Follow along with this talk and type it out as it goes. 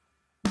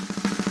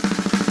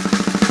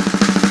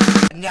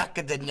neck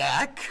of the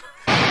neck.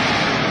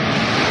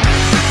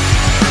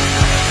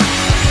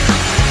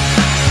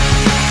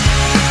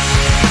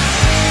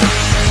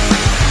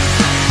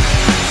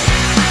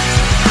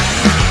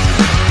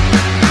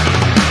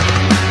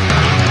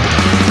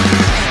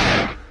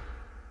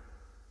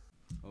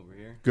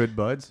 Good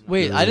buds.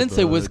 Wait, Good I didn't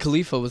say Wiz buds.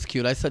 Khalifa was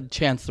cute. I said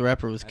Chance the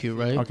Rapper was cute,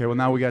 right? Okay, well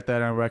now we got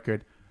that on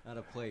record. Out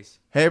of place.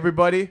 Hey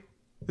everybody,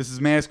 this is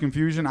Mass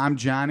Confusion. I'm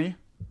Johnny.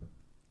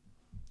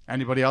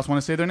 Anybody else want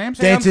to say their names?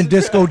 Dancing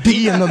Disco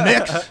D in the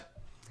mix.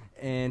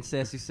 And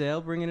Sassy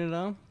Sale bringing it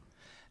on.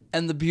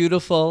 And the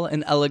beautiful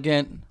and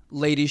elegant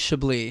Lady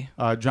Chablis.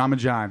 Drama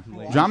John.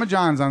 Drama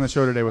John's on the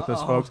show today with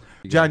us, folks.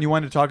 John, you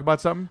wanted to talk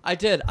about something? I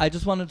did. I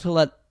just wanted to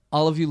let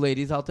all of you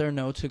ladies out there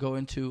know to go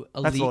into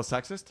That's a little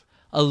sexist.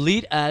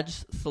 Elite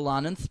Edge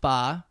Salon and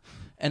Spa,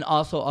 and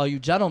also all you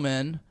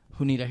gentlemen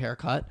who need a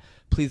haircut,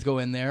 please go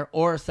in there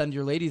or send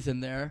your ladies in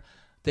there.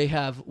 They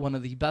have one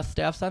of the best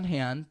staffs on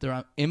hand.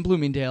 They're in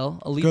Bloomingdale,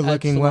 Elite Edge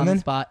Good-looking Salon women. and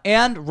Spa.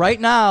 And right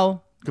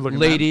now, Good-looking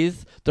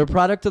ladies, their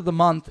product of the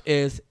month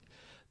is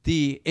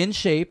the In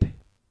Shape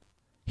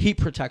Heat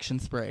Protection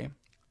Spray.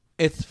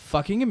 It's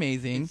fucking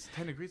amazing. It's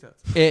 10 degrees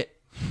outside.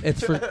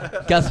 It's for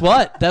guess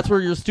what? That's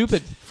where you're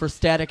stupid for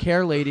static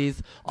hair,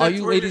 ladies. All That's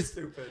you where you're ladies,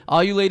 stupid.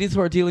 all you ladies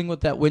who are dealing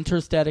with that winter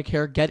static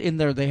hair, get in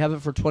there. They have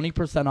it for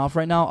 20% off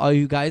right now. All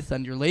you guys,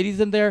 send your ladies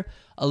in there.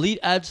 Elite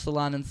Edge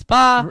Salon and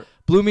Spa,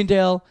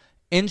 Bloomingdale,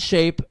 In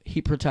Shape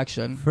Heat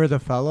Protection. For the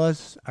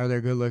fellas, are there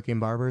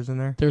good-looking barbers in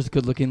there? There's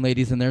good-looking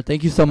ladies in there.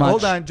 Thank you so much.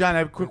 Hold on, John. I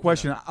have a quick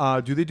question.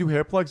 Do they do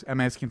hair plugs? I'm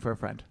asking for a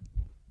friend.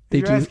 They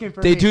You're do. asking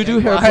for They me, do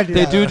then hair. why They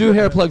did I- do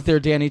hair plugs there,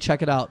 Danny.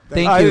 Check it out.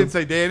 Thank I you. didn't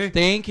say Danny.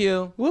 Thank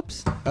you.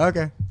 Whoops.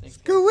 Okay.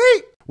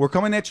 Sweet. We're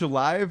coming at you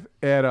live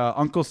at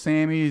Uncle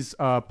Sammy's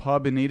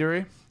pub and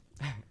eatery.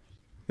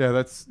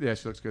 Yeah,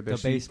 she looks good. There.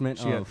 The basement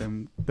She got of-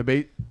 them. The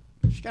bait.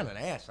 She got an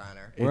ass on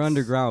her. We're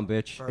underground,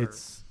 bitch.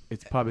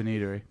 It's pub and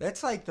eatery.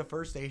 That's like the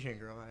first Asian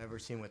girl I've ever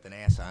seen with an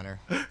ass on her.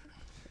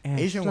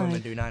 Asian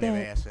women do not have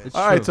asses. It's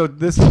All right, true. so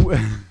this.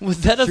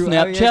 Was that a True, I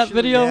Snapchat actually-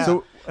 video? yeah.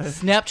 So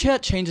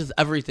Snapchat changes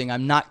everything.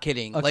 I'm not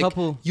kidding. A Like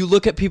couple- you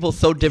look at people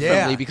so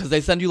differently Yeah. because they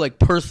send you like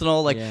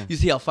personal, like Yeah. you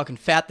see how fucking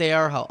fat they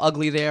are, how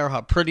ugly they are,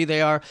 how pretty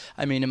they are.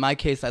 I mean, in my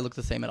case, I look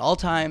the same at all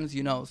times,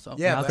 you know. So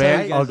Yeah, I'll but tell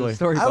Fat, you guys ugly. a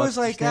story I about was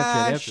like,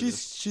 Snapchat after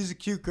she's a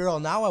cute girl.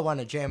 Now I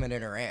want to jam it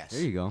in her ass.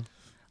 There you go.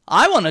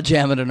 I want to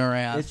jam it in her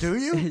ass. Do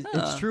you?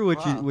 It's true what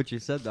Wow. you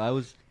said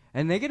though.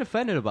 And they get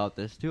offended about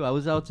this too. I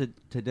was out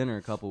to dinner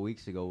a couple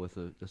weeks ago with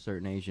a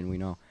certain Asian we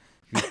know.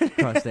 If you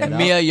cross that out.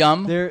 Mia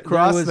Yum. There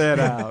cross was, that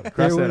out.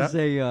 Cross There that was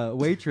out. a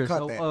waitress,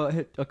 Cut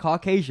that. a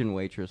Caucasian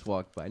waitress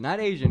walked by. Not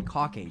Asian,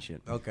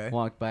 Caucasian. Okay.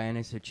 Walked by, and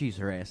I said, "Geez,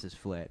 her ass is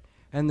flat."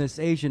 And this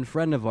Asian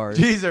friend of ours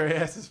Jeez, her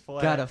ass is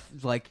flat.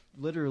 got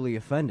literally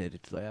offended.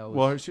 It's like,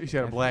 Well, she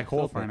had a I black hole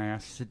felt for an bad.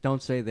 ass. She said,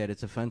 "Don't say that.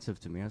 It's offensive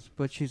to me." I said,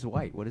 "But she's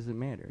white. What does it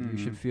matter? You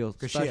should feel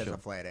Because special." she has a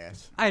flat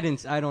ass.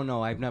 I don't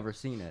know. I've never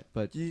seen it,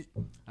 but You,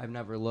 I've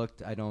never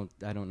looked. I don't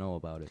know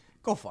about it.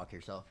 go fuck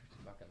yourself.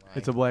 Fucking lying.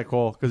 It's a black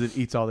hole because it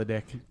eats all the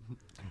dick.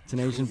 It's an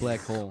Asian black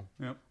hole.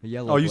 Yep. A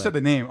yellow. Oh, you black. said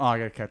the name. Oh, I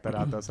gotta cut that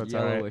out though. So it's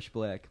all right. yellowish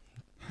black.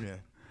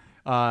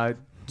 Yeah.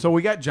 So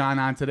we got John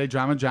on today.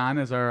 Drama John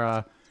is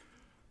our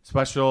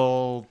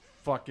special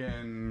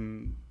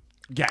fucking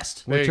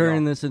guest. There We're you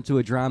turning go. this into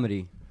a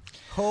dramedy.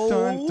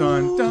 Dun,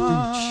 dun,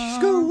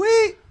 dun.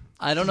 Sweet.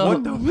 I don't know.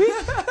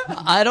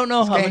 I don't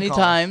know how Skank many calls.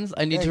 times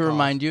I need Skank to calls.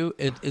 remind you.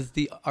 It is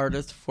the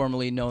artist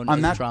formerly known I'm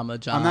as not Drama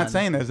John. I'm not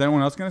saying that. Is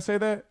anyone else gonna say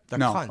that? The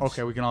no. cunts,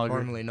 Okay, we can all agree.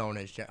 formerly known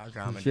as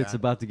Drama Shit's John.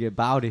 about to get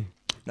bowdy.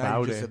 Now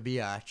you're just Bowdy.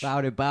 a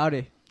biatch.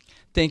 Bowdy.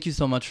 Thank you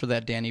so much for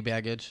that, Danny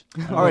Baggage.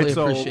 I All right, really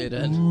so- appreciate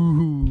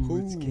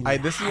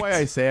it. This is why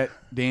I sat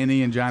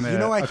Danny and John You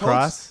know,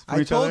 across from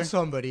I each told other.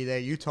 somebody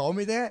that you told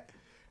me that,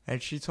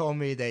 and she told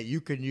me that you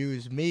could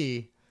use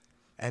me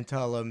and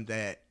tell them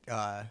that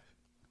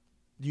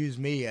use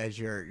me as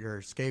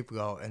your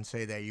scapegoat and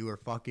say that you were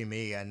fucking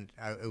me, and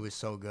it was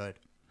so good.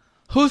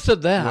 Who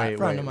said that? Wait,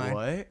 friend wait, of mine.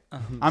 what?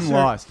 I'm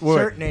lost. Wait,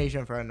 Certain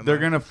Asian friend of they're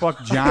mine. gonna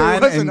fuck John.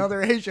 it was and,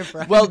 another Asian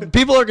friend. Well,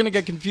 people are gonna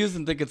get confused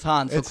and think it's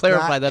Han. So It's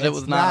clarify not- that it it's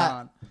was not not.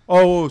 Han.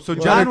 oh, so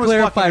You John better was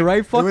clarify fucking, right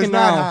it was fucking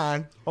not now.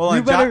 Han. Hold on,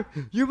 You better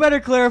you better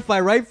clarify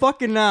right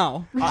fucking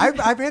now.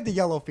 I've had the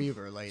yellow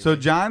fever lately. So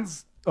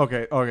John's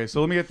okay. So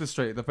let me get this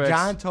straight. The facts.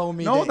 John told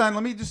me No, hold that- on.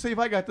 Let me just see if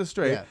I got this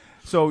straight. Yeah.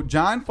 So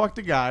John fucked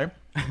a guy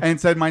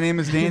and said, "My name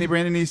is Danny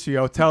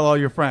Brandonicio. Tell all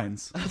your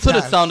friends." That's what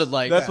it Yes. sounded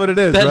like. That's what it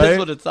is, That right? is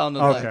what it sounded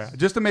Okay, like.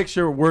 just to make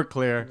sure we're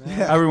clear.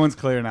 Everyone's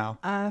clear now.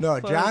 No,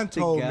 John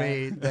told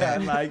me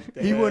that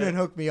he wouldn't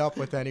hook me up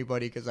with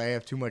anybody because I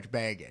have too much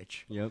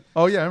baggage. Yep.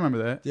 Oh yeah, I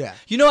remember that. Yeah.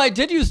 You know, I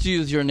did used to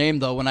use your name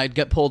though when I'd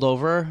get pulled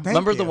over.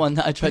 Remember the you. one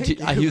that I tried Thank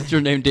to? I you. used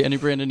your name, Danny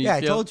Brandon. Yeah, I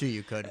told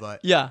you could,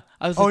 but. Yeah,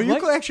 I was Oh, like, you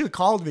what? actually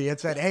called me and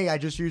said, "Hey, I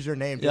just used your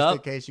name just Yep.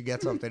 in case you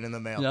get something in the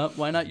mail." Yep.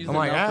 Why not use I'm it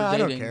like, now for I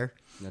dating? don't care.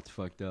 That's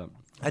fucked up.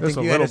 I Just think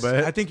a you had little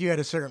bit. I think you had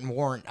a certain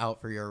warrant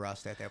out for your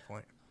arrest at that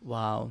point.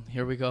 Wow.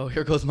 Here we go.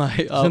 Here goes my.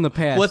 It's in the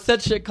past. What's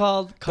that shit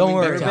called? Don't Coming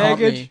worry. back to haunt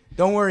me. Baggage?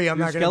 Don't worry, I'm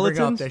Your not going to bring up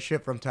skeletons? that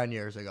shit from 10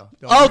 years ago.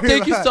 Don't Oh, worry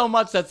thank you about so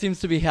much. That seems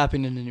to be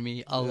happening to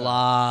me a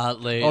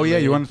lot lately. Oh yeah,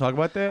 you want to talk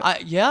about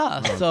that?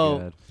 Yeah. Oh, so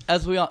God.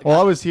 as we all. Well,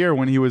 I was here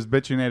when he was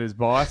bitching at his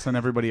boss and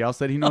everybody else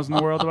that he knows in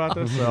the world about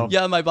this. So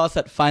Yeah, my boss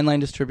at Fine Line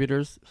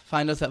Distributors.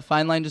 Find us at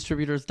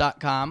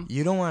finelinedistributors.com.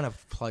 You don't want to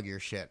plug your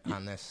shit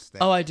on this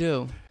thing. Oh, I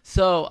do.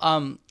 So,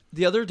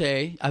 the other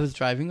day I was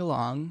driving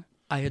along.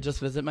 I had just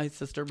visited my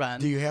sister Ben.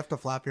 Do you have to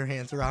flop your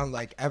hands around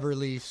like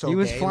Everly so He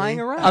was gaily? flying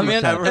around. I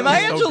mean, Everly am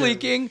I so good.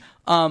 Angeliquing?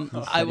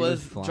 I he was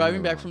was flying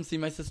driving back around. from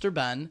seeing my sister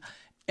Ben,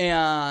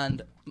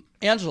 and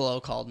Angelo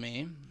called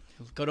me.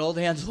 Good old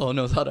Angelo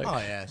knows how to Oh,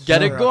 yeah.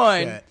 get it stir up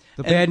going. shit.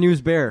 The And- bad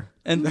news bear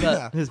And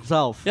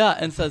himself. yeah,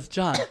 and says,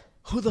 John,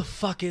 who the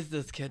fuck is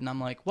this kid? And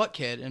I'm like, what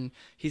kid? And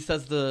he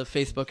says the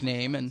Facebook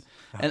name, and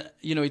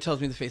you know, he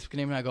tells me the Facebook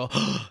name, and I go,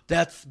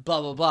 that's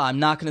blah blah blah. I'm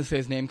not gonna say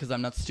his name because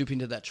I'm not stooping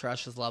to that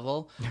trash's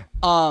level.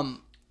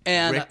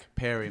 And Rick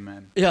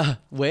Perryman. yeah,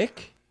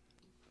 Wick.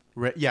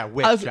 Yeah,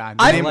 Wick, I was- John.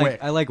 I The name like, Wick.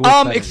 I like Wick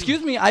better.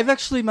 Excuse me, I've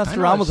actually messed I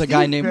know around a with a Steve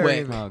guy named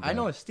Wick. Perryman. Oh, God. I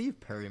know a Steve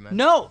Perryman.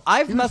 No,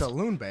 I've he was messed. a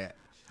loon bat.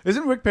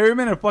 Isn't Rick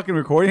Perryman a fucking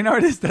recording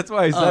artist? That's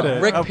why I said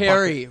it. Rick Oh,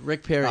 Perry.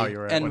 Rick Perry. Oh,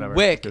 you're right, and whatever.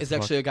 Wick Good is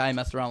fuck. actually a guy I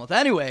messed around with.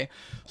 Anyway,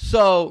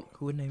 so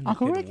Who would name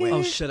Uncle the kid Ricky. oh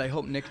Wick? shit, I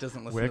hope Nick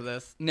doesn't listen Wick. to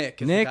this.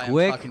 Nick is Nick, the guy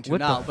Wick, I'm talking to what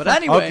the now. fuck? But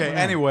anyway, Okay,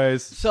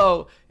 anyways.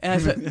 so and I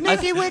said,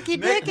 Nicky Wicky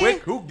Nick Dicky.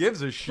 Wick, who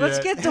gives a shit? Let's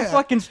get the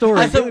fucking story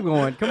I said-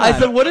 going. Come on. I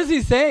said, what is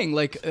he saying?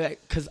 Like,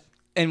 because,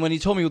 and when he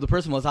told me who the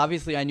person was,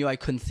 obviously I knew I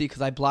couldn't see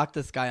because I blocked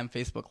this guy on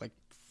Facebook like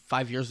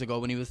 5 years ago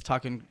when he was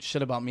talking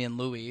shit about me and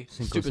Louie.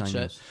 Cinco Stupid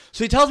shit. años.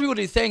 So he tells me what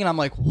he's saying, and I'm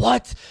like,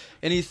 what?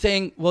 And he's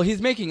saying, well, he's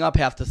making up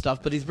half the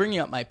stuff, but he's bringing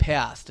up my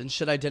past and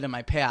shit I did in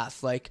my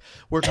past. Like,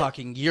 we're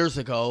talking years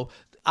ago.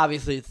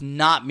 Obviously, it's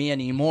not me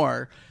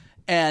anymore.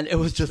 And it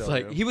was just Still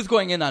like, do. he was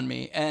going in on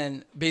me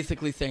and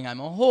basically saying I'm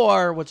a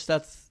whore, which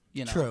that's,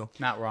 you know. True.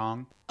 Not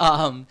wrong.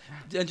 And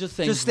just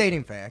saying. Just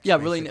stating facts. Yeah,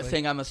 really basically.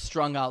 saying I'm a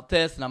strung out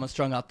this and I'm a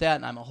strung out that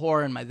and I'm a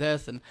whore and my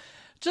this and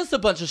just a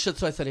bunch of shit.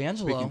 So I said,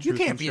 Angelo. Speaking You Truth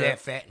can't and be shit. that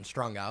fat and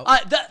strung out.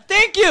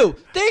 Thank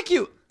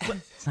you.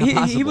 He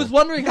possible. was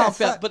wondering Yeah, how it's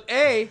fat, not- but it's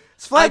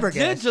I did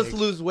flabbergasting. just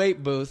lose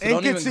weight, Boo. So don't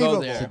even go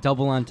Inconceivable. there. It's a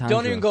double entendre.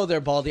 Don't even go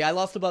there, Baldy. I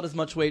lost about as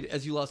much weight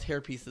as you lost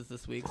hair pieces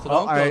this week. So Oh, don't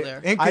all go right. there.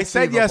 I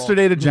said Inconceivable.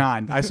 yesterday to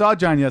John. I saw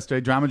John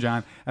yesterday, Drama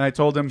John, and I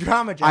told him,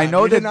 Drama John. I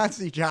know you that did not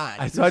see John.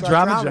 I You saw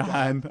Drama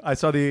John. John. I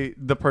saw the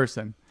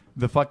person,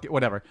 the fuck,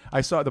 whatever. I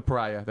saw the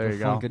pariah. There The you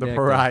go, the Funkadactyl.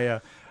 pariah.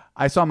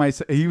 I saw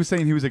he was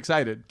saying he was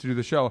excited to do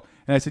the show,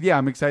 and I said, yeah,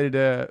 I'm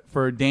excited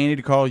for Danny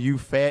to call you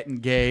fat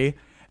and gay,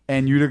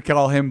 and you to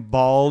call him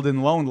bald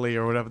and lonely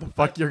or whatever the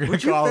fuck you're gonna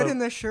Would you call fit him. in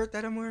this shirt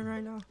that I'm wearing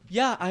right now?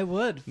 Yeah, I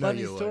would. No,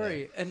 Funny you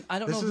story. And I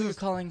don't This know who is- you're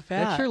calling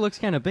fat. That shirt looks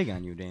kind of big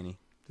on you, Danny.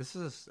 This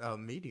is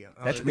medium.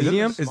 That's This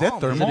medium? Is that small,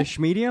 thermal? Is it a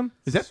schmedium?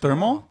 Is that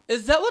thermal?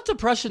 Is that what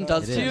depression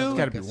does it to is. you? It's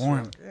gotta be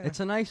warm. Yeah.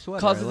 It's a nice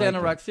sweater. Causes I like it.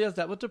 anorexia? Is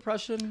that what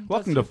depression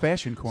Welcome does to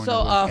Fashion Corner.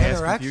 So, with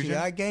Ass Confusion.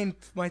 Anorexia. I gained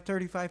my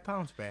 35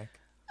 pounds back.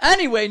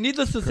 Anyway,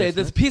 needless to say,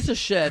 this piece of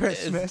shit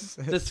Christmas.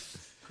 is this,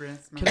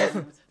 This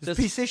this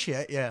piece of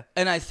shit. Yeah.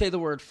 and I say the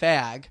word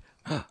fag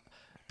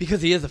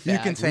because he is a fag. You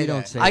can say We don't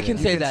that. say I can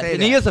that. say You that, say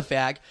and he is a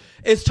fag.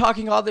 Is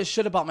talking all this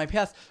shit about my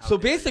past. So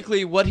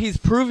basically, what he's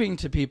proving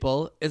to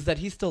people is that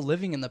he's still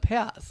living in the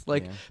past.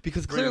 Like Yeah.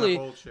 because clearly,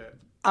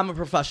 I'm a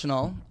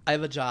professional. I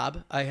have a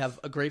job. I have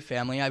a great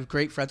family. I have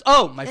great friends.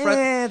 Oh, my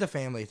friend. The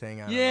family thing.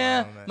 I don't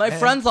Yeah, know, man. my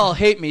friends all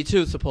hate me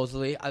too.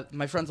 Supposedly,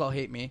 my friends all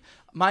hate me.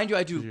 Mind you,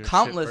 I do You're a shit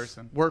countless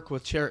person. work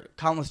with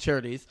countless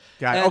charities.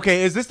 God, And-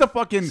 okay, is this the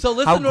fucking So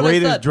listen how to what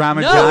great I is said.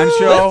 Drama No, John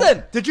show?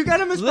 Listen, Did you get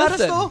him his listen.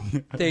 pedestal?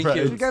 Thank Right.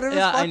 you. You got him his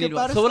Yeah, I fucking need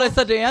one. So pedestal? what I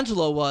said to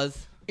Angelo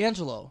was,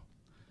 Angelo,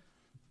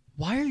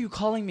 why are you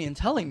calling me and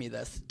telling me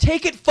this?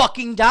 Take it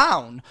fucking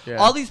down. Yeah.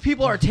 All these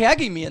people are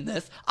tagging me in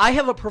this. I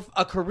have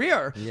a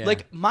career. Yeah.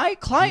 Like, my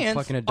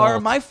clients fucking adult. are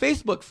my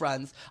Facebook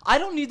friends. I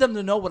don't need them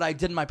to know what I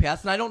did in my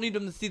past, and I don't need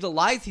them to see the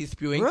lies he's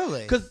spewing.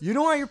 Really? Because You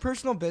don't want your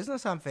personal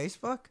business on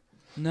Facebook?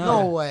 no.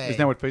 No way. Isn't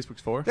that what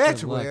Facebook's for?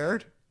 That's Good luck.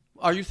 weird.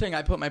 Are you saying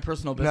I put my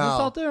personal business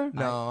out there?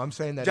 No, I'm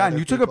saying that. John, other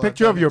you took a people have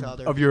picture done of it your- to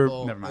other of your-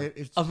 people. never mind.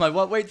 It's- Of my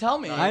what? Wait, tell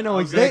me. I know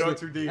I was gonna exactly. go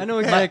too deep. I know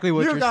exactly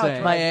what You you're got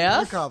saying. My You're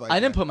ass? called like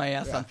I didn't that. put my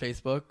ass Yeah. on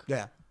Facebook.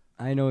 yeah.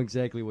 I know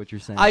exactly what you're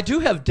saying. I do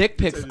have dick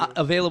pics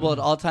available at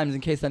all times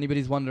in case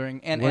anybody's wondering.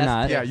 And We're ass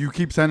not. pics. Yeah, you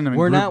keep sending them. In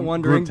We're group, not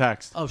wondering. Group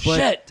text. Oh, But,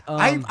 shit.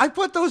 I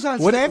put those on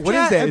what- Snapchat, what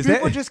is that? and Is that-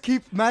 people just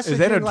keep messaging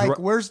that a like, dr-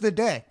 "Where's the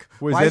dick?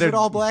 Was Why that is it a-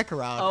 all black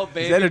around?" Oh, Is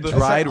baby that a boo.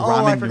 dried Oh,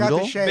 I ramen forgot to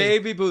noodle? shave.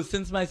 Baby boo,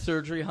 since my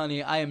surgery,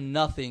 honey, I am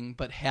nothing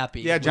but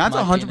happy. Yeah, with John's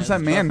my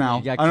 100% penis. man Trust now.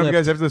 me. You I got don't know if you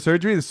clipped. guys after the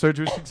surgery. The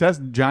surgery was a success.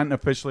 John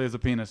officially has a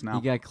penis now.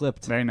 You got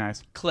clipped. Very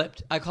nice.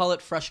 Clipped. I call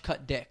it fresh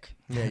cut dick.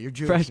 Yeah, you're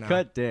Jewish Fresh now.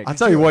 cut dick. I'll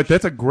tell you what,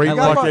 that's a great I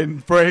like- fucking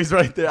phrase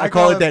right there. I I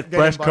call call it it that getting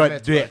fresh bar cut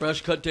mitzvah. dick.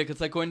 Fresh cut dick.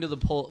 It's like going to the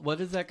pole. What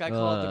is that guy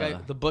called?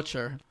 The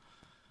butcher.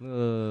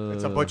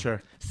 It's a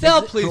butcher.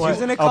 Sal, please. What?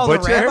 Isn't it A called a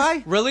butcher?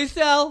 rabbi? Really,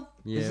 Sal?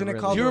 Yeah, Isn't it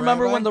really. called Do you the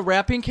remember rabbi? when the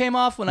rapping came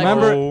off? When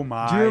Remember? Oh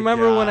my Do you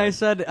remember when I God.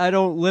 said I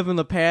don't live in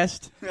the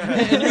past?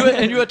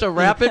 and you had to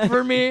rap it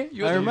for me?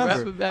 You had I to remember.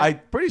 Rap it back?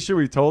 I'm pretty sure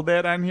we told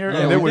that on here. Yeah,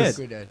 and we it was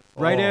did. We did.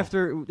 Right Oh.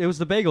 after it was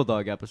the Bagel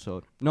Dog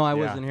episode. No, I Yeah,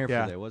 wasn't here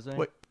yeah. for that, was I?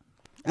 What?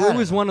 Well, it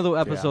was one of the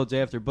episodes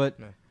after, but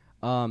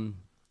No.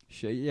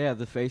 yeah,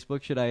 the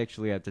Facebook shit. I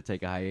actually had to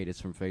take a hiatus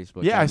from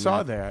Facebook. Yeah, I I'm saw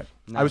not- that.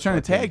 not I was trying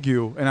to fucking- tag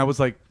you, and I was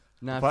like,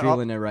 Not But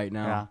feeling it right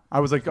now. yeah.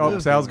 I was like, oh,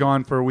 Sal's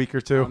gone for a week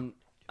or two.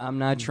 I'm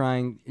not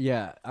trying.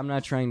 Yeah, I'm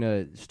not trying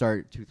to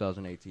start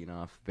 2018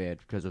 off bad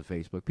because of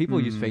Facebook. People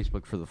use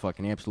Facebook for the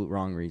fucking absolute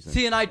wrong reason.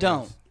 See, and I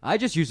don't. I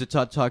just use it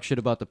to talk shit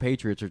about the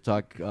Patriots or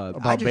talk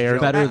About just Bears.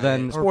 joke better about it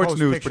than- or Sports post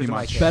news, pictures pretty of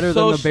my much. kids. better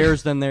than the Social-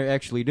 Bears than they're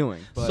actually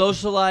doing. But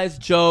Socialize,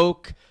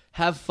 joke,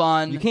 have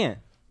fun. you can't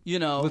You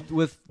know.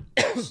 with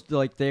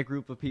like that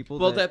group of people.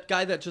 Well, that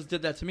guy that just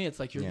did that to me, it's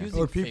like you're Yeah. using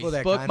Or people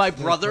that Facebook. My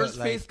constantly brother's put,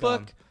 like,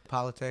 Facebook.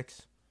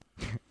 Politics.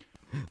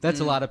 that's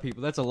a lot of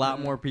people. That's a lot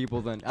more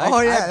people than. Oh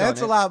I've yeah, done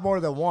that's it. a lot more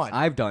than one.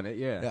 I've done it.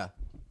 Yeah. Yeah.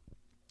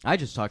 I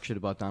just talk shit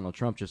about Donald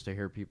Trump just to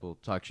hear people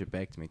talk shit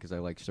back to me because I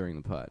like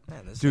stirring the pot.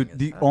 Man, this Dude, thing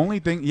the is hot. only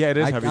thing, yeah, it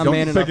is I- heavy. I'm Don't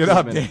man pick enough it to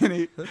up, admit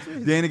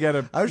Danny. Danny got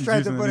a. I was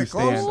trying to using the put new it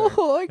closer. stand.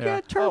 Oh, I Yeah.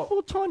 got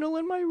carpal tunnel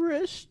in my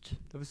wrist.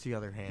 That was the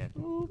other hand.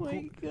 Oh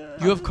my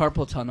god. You have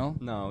carpal tunnel.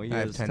 No, he I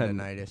have has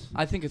tendonitis.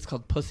 I think it's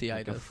called like a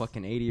pussyitis.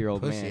 fucking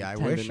 80-year-old Pussy. man. I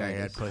wish I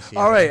had Tendonitis. pussy.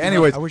 All right,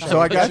 anyways, I wish so I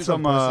I had got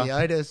some,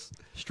 pussyitis.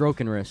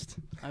 Stroking wrist.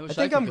 I, I wish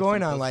think could I'm get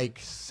going some on pussy. like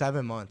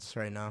 7 months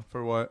right now.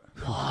 For what?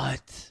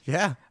 What?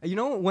 Yeah. You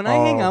know, when I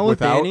hang out with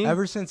without- Danny,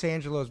 Ever since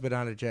Angelo's been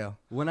out of jail.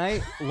 when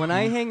I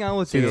hang out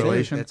with See the Danny,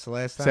 relation? That's the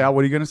last time. Sal,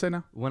 what are you going to say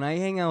now? when I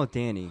hang out with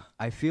Danny,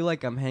 I feel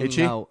like I'm hanging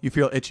Itchy? out You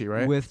feel itchy,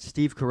 right? with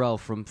Steve Carell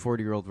from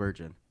 40-Year-Old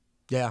Virgin.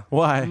 Yeah.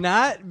 Why?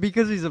 Not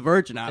because he's a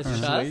virgin, His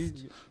obviously.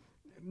 chest?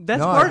 That's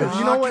No, part I- of it.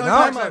 You know what? no,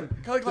 Time no.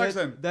 out. Kelly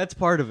Clarkson. That's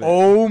part of it.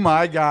 Oh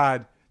my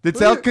God! Did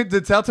Sal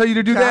tell you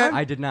to do that?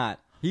 I did not.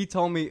 He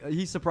told me.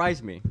 He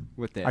surprised me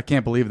with that. I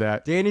can't believe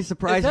that. Danny Is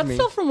surprised that me.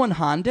 still from when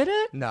Han did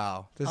it?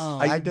 No. This, Oh.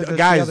 I did this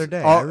guys, the other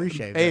day. all- I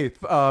reshaped hey, it.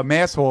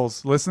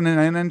 massholes, listening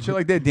and shit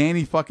like that.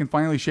 Danny fucking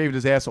finally shaved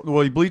his asshole.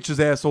 Well, he bleached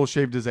his asshole,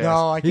 shaved his ass.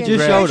 No, I He can't. just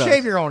you showed can't us.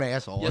 shave your own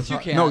asshole. Yes, you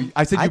can. No,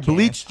 I said I you can't.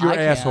 bleached your I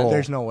can't. asshole.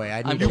 There's no way. I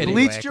I'm need You to kidding.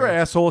 bleached your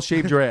asshole,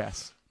 shaved your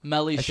ass.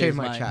 Melly I shaved shaved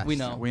my mine. chest. We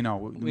know. We know,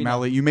 We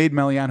Melly. You made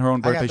Melly on her own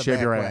I got birthday the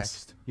shave your back ass.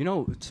 waxed. You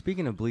know,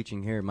 speaking of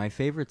bleaching hair, my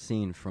favorite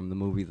scene from the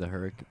movie The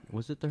Hurricane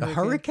was it The The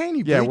Hurricane? hurricane?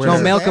 He Yeah, bleaches where- No,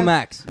 his Malcolm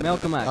ass? X.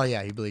 Malcolm X. Oh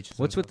yeah, he bleaches.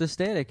 What's with himself.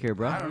 the static here,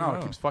 bro? I don't know.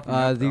 It keeps fucking. me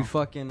The up, though.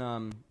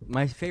 fucking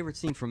my favorite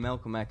scene from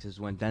Malcolm X is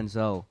when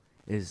Denzel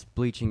is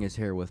bleaching his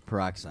hair with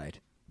peroxide.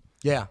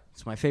 Yeah.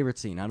 It's my favorite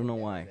scene. I don't know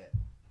why.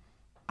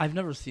 I've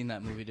never seen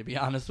that movie, to be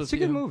honest with It's a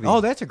you. good movie.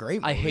 Oh, that's a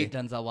great movie. I hate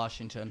Denzel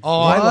Washington.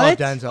 Oh, I love What?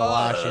 Denzel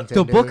Washington.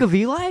 The Book dude. of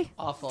Eli?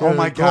 Awful. Oh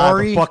my God!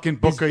 Glory. The fucking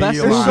book His of best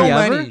Eli. There's so movie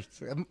ever?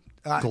 many.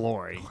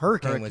 Glory.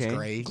 Hurricane was Hurricane.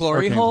 great.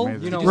 Glory Hurricane's hole?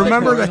 amazing. Did you You say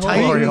remember glory the hole?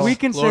 title? We, Glory we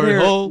can Glory sit here.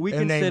 hole. We And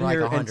can name sit like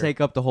here 100. and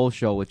take up the whole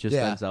show with just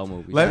Yeah. Denzel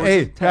movies.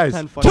 Hey, guys.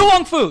 Tu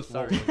Wong Fu.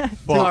 Sorry.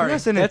 Fuck.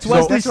 Listen, That's so-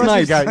 Wesley that's Wesley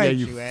Snipes. Yeah, Snipes,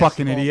 you you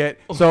fucking asshole. idiot.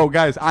 So,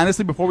 guys,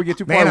 honestly, before we get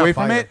too Man far on away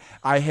from fire. it,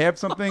 I have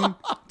something.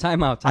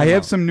 Time out. I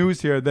have some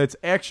news here that's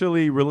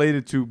actually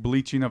related to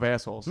bleaching of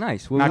assholes.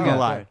 Nice. What Not we gonna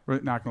got? lie.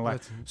 Not gonna lie.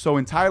 Let's- So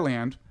in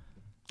Thailand,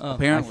 Oh, I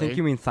apparently, think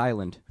you mean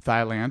Thailand.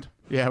 Thailand.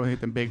 Yeah, we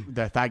hit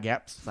the thigh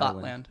gaps.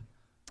 Scotland.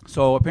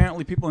 So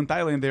apparently, people in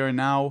Thailand, they are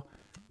now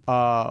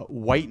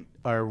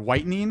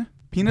whitening,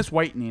 penis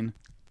whitening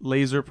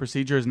laser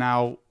procedure is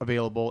now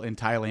available in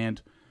Thailand.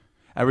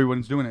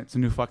 Everyone's doing it. It's a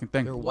new fucking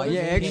thing. They're What white. is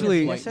Yeah, penis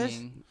actually-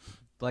 whitening?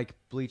 Like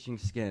bleaching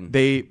skin.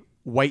 They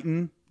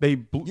whiten. They You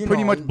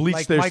pretty know, much bleach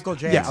like their. Michael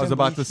Jackson yeah, I was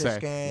about to bleached his say.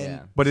 skin, Yeah.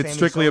 But it's Sammy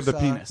strictly of the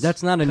Sosa. penis.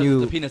 That's not a Because new.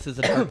 the penis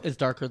is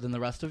darker than the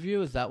rest of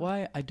you. Is that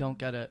why? I don't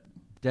get it.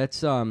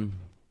 That's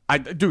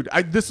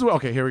This is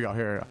okay. Here we go.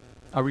 Here we go.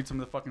 I'll read some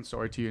of the fucking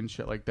story to you and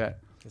shit like that.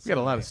 We got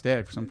a lot of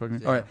static for some fucking.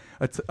 Yeah. All right,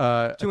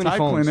 a Too many Thai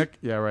phones. clinic.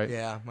 Yeah, right.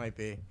 Yeah, might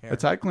be. Here. A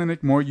Thai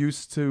clinic more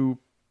used to.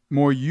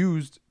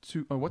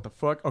 Oh, what the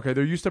fuck? Okay,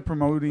 they're used to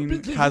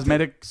promoting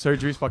cosmetic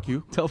surgeries. Fuck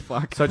you. the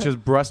fuck. Such as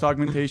breast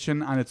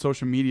augmentation on its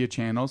social media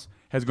channels,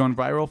 has gone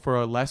viral for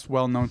a less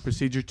well-known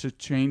procedure to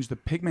change the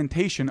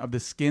pigmentation of the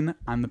skin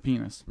on the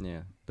penis.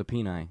 Yeah, the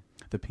peni.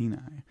 The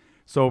peni.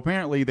 So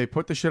apparently they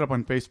put the shit up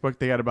on Facebook.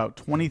 They got about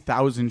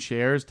 20,000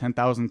 shares,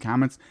 10,000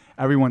 comments,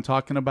 everyone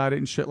talking about it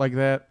and shit like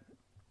that.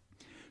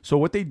 So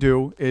what they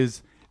do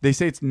is they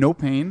say it's no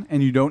pain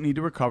and you don't need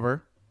to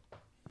recover.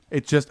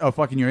 It's just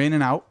you're in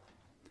and out.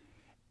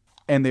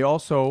 And they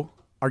also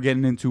are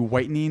getting into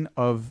whitening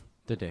of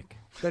The dick.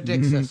 the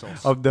dick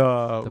thistles. the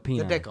The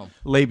peni. the dickum.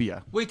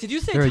 labia. Wait, did you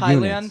say They're Thailand?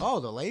 units. Oh,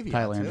 the labia.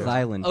 Thailand. too.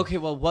 Thailand. Okay,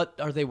 well, what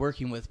are they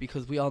working with?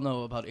 Because we all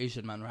know about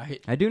Asian men,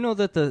 right? I do know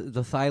that the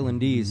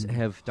Thailandese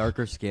have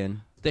darker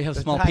skin. They have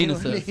The small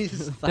Thailandese.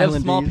 penises. They have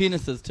small Thailandese.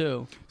 penises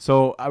too.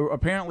 So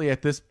apparently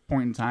at this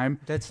point in time,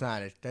 That's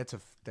not it. That's a.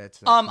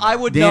 I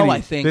would Danny, know. I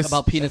think this-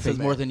 about penises Fake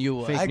more news. than you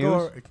would. Fake I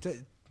news? go.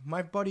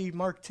 My buddy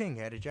Mark Ting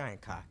had a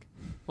giant cock.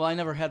 Well, I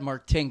never had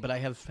Mark Ting, but I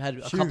have had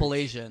a Huge. couple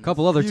Asians. A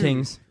couple other Huge.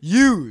 tings.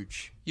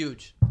 Huge.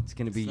 Huge. It's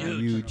gonna be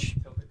Huge. huge.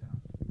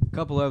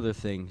 couple other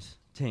things.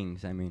 I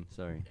mean,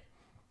 sorry.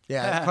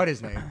 Yeah, cut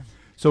his name.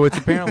 So it's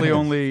apparently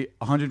only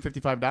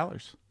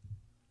 $155.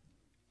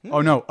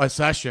 Oh no, a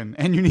session,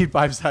 and you need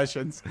 5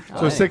 sessions, so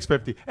Oh,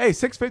 $650. Hey,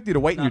 $650 to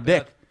whiten Not your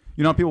bad. dick.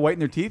 You know how people whiten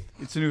their teeth?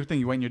 It's a new thing.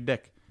 You whiten your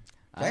dick.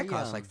 That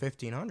costs like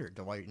 $1,500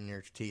 to whiten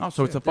your teeth. Oh,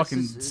 so it's a This fucking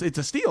is- it's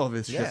a steal of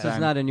this Yeah. shit. This is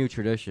then. not a new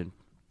tradition.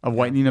 Of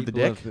whitening of the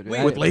People dick have-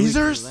 Wait, with at least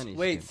lasers. Lenny's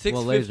Wait, skin.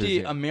 Well, 650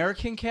 lasers, yeah.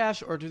 American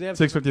cash, or do they have?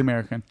 $650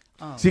 American.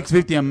 Oh,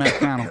 $650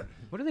 Americano.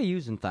 What do they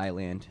use in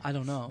Thailand? I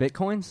don't know.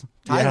 Bitcoins?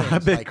 Yeah,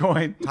 Thailand's like-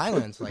 Bitcoin.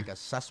 Thailand's like a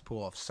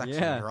cesspool of sex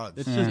Yeah, and drugs.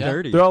 it's Yeah. just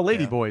dirty. They're all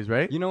lady boys,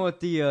 right? You know what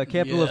the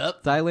capital Yep.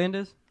 of Thailand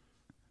is?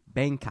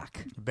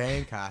 Bangkok.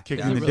 Bangkok. Kick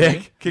yeah. you in the Really?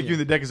 dick. Kick you in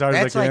the dick as hard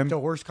That's as I like can. the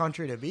worst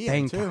country to be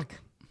in, too. Bangkok.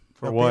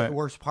 For The what?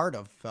 worst part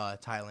of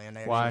Thailand.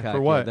 Actually. Why? Bangkok,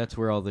 For what? yeah, that's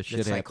where all the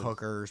shit It's like happens.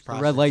 hookers, the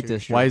red light prostitution.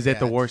 district. Why is that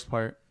the Yeah, worst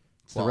part?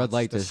 It's the red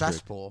light the district.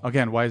 cesspool.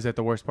 Again, why is that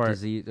the worst part?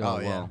 Disease. Oh, Oh,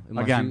 yeah.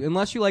 well. Again.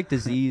 Unless you like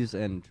disease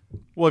and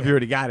Well, if you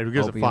already got it, who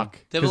gives Opium. a fuck?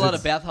 They have a 'Cause lot of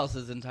it's-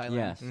 bathhouses in Thailand.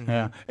 yes.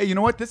 Yeah. Hey, you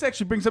know what? This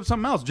actually brings up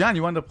something else. John,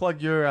 you wanted to plug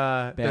your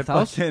that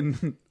Bathhouse?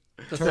 fucking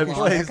The that Turkish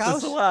salon. place, the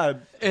bathhouse?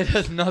 salon. It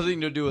has nothing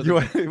to do with You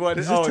it. want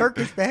Is this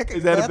Turkish back?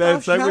 Is that a bad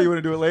bathhouse, segue? John? You want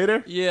to do it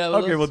later? Yeah.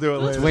 Okay, we'll do it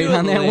let's later. Wait do it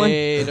on that one?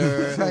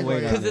 later. Wait on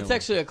Because that it's one.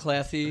 actually a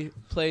classy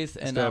place,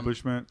 and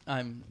Establishment.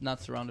 I'm not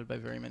surrounded by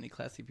very many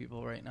classy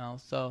people right now.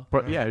 So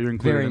But yeah, you're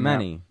included Very in that.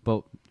 many,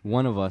 but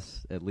one of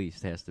us at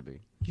least has to be.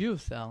 you,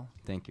 Sal,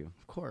 Thank you.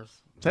 of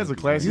course. That's the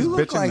classiest You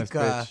look bitch in this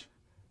like bitch.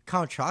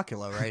 Count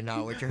Chocula right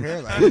now with your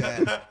hair like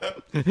that.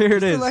 Here it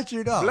Just to is. let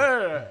you know.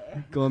 Blur.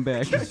 Going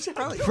back.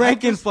 Charlie,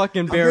 Franken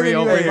fucking Barry giving you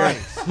over here.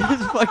 advice.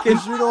 He's fucking.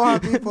 Because you don't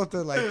want people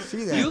to like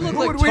see that. You look Who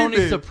like would we Tony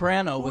be?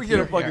 Soprano Who with we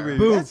your gonna fucking hair. be?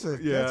 Boo. That's a,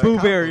 Yeah. that's a Boo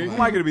Berry. Who compliment.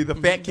 am I going to be? The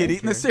fat kid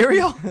eating the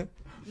cereal?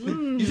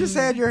 You just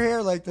had your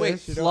hair like this.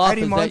 Wait, you know, Sloth,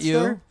 Eddie is that Munster.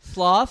 you?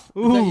 Sloth,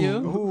 is that you?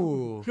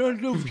 Ooh.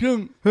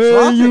 Hey,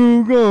 Sloth-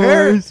 you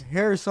guys.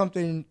 Hair is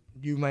something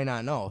you might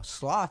not know.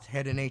 Sloth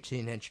had an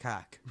 18-inch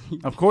cock.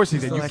 Of course he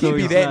did. So You like can't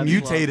be he's that not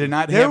mutated and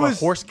not There have was- a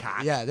horse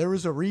cock. Yeah, there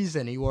was a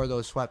reason he wore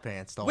those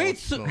sweatpants. The Wait,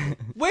 whole so, spoon.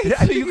 wait, I so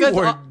think you he guys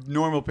wore are,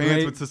 normal pants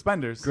Great- with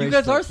suspenders. great you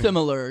guys are sweatpants.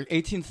 similar.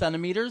 18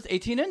 centimeters,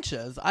 18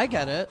 inches. I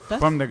get it.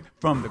 That's From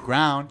the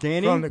ground.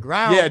 Danny? From the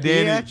ground. Yeah,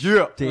 Danny. bitch.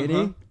 Yeah.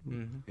 Danny,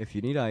 if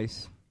you need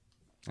ice,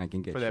 I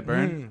can get For you. that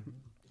burn.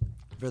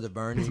 For the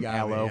burn, you got me.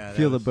 Aloe. Yeah, that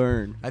Feel the was-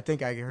 burn. I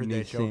think I heard You that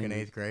need joke in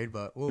sandy. 8th grade,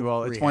 but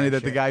Well, it's funny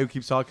that the guy who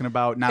keeps talking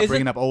about not Is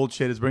bringing it- up old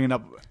shit is bringing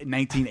up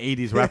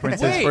 1980s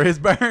references Wait. for his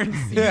burns.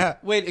 Yeah.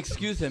 Wait,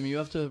 excuse him. You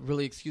have to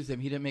really excuse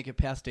him. He didn't make it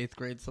past 8th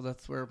grade, so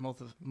that's where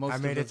most I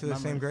of made it his to the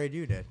same memories- grade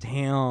you did.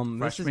 Damn,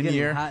 this is Freshman getting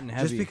year. hot and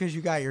heavy. Just because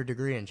you got your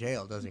degree in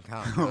jail doesn't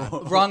count. man.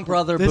 Wrong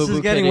brother. This boo-boo is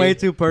getting kitty. way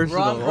too personal.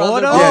 Wrong brother.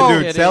 Order? boo-boo Yeah,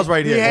 dude, kitty. Sal's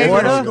right here. Behavior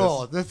Order?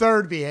 school. The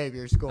third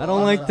behavior school. I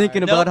don't like thinking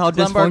Nope, about how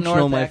Glenbar dysfunctional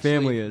North, my actually.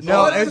 family is.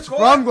 No, Oh, that's it's the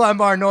from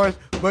Glenbar North,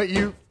 but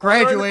you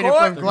graduated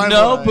court? from Glenbar.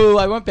 No, boo.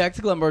 I went back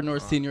to Glenbar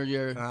North senior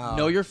year. Oh.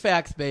 Know your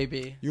facts,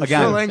 baby. You're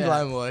Again. still in Facts.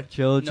 Glenwood.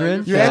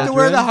 Children, You had to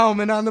wear the children.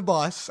 helmet on the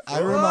bus. I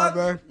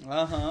remember.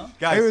 Uh-huh.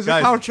 Guys, It was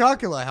guys, a Count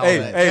Chocula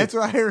helmet. hey. That's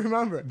what I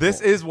remember.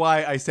 this is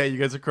why I say you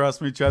guys are across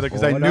from each other,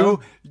 because I Order? knew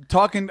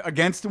talking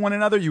against one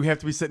another, you have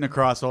to be sitting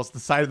across, or else the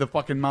side of the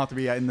fucking mouth to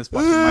be in this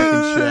fucking mic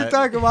and You're shit.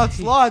 talking about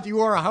sloth. You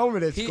wore a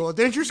helmet at school.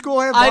 Didn't your school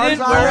have I bars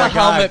didn't on wear it? a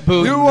helmet,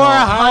 boo. You wore a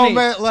Honey, helmet,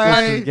 This is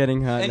Larry.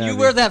 getting hot. And you heavy.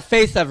 wear that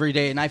face every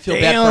day, and I feel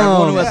bad for Damn.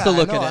 everyone who has Yeah, to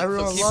look I know, at it. So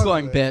everyone keep loves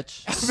going, it.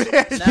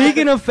 bitch.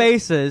 Speaking of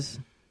faces,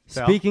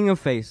 Sal? speaking of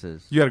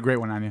faces, You got a great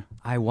one on you.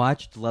 I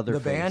watched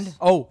Leatherface. The band?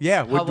 Oh, yeah.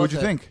 How What'd was you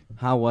it? think?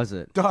 How was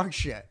it? Dog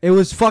shit. It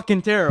was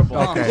fucking terrible.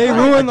 Okay. They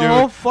ruined the Dude,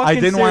 whole fucking I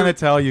didn't want to series.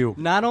 tell you.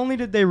 Not only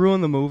did they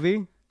ruin the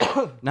movie,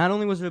 not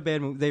only was it a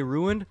bad movie, they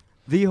ruined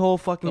the whole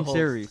fucking The whole-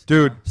 series.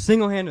 Dude,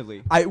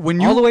 Single-handedly.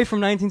 when All the you way from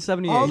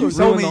 1978. All you those-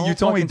 told ruined me the whole you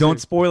told me fucking don't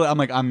series. spoil it. I'm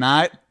like, I'm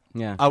not.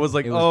 Yeah. I was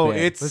like, It was oh, bad.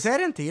 it's Was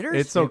that in theaters?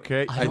 it's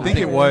okay. I I don't think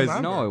think it I was.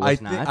 remember. No, it I was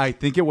thi- not. I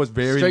think it was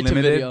very Straight to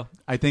limited. video.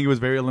 I think it was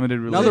very limited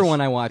release. Another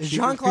one I watched. Is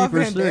Jeepers Jean-Claude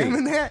Creepers Van Damme 3.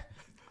 in that?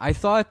 I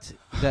thought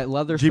that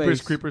Leatherface.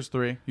 Jeepers Creepers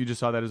 3. You just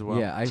saw that as well.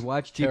 Yeah, I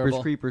watched Jeepers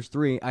Terrible. Creepers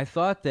 3. I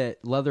thought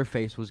that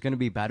Leatherface was going to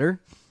be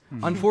better.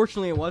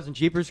 Unfortunately, it wasn't.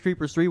 Jeepers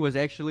Creepers 3 was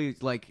actually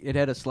like it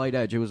had a slight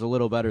edge. It was a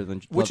little better than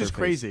Which is Leatherface.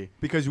 crazy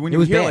because when It you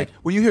was hear bad. like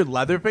when you hear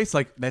Leatherface,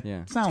 like that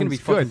Yeah. It's sounds gonna be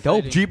good. fucking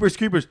dope. Jeepers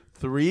Creepers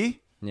 3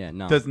 Yeah,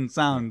 no. doesn't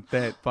sound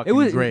that fucking It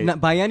was great.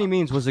 not, by any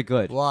means was it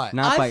good. What?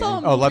 Not I by saw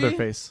any, Oh, movie?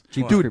 Leatherface.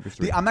 Jeepers Dude, Creepers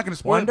 3. I'm not going to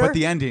spoil it, Wonder? but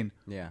the ending.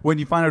 Yeah. When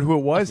you find out who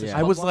it was, Yeah.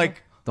 I was Wonder?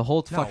 like, the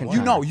whole No, fucking what? you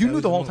time. know, you That knew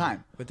was the a whole movie.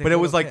 time. But they But it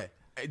did was like,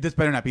 okay. this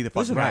better not be the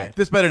was fucking a guy. guy.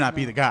 This better not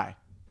be the guy.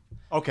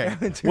 Okay.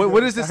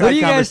 what is this? What are like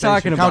you guys conversation?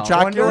 talking Count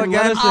about? Chocula Wonder?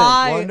 again?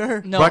 Let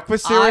Wonder? No,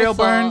 Breakfast cereal I saw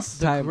burns?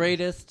 The Time.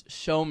 Greatest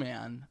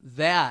Showman.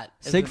 That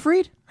is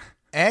Siegfried?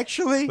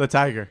 Actually, The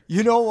tiger.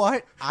 you know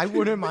what? I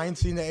wouldn't mind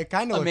seeing that. It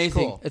kind of looks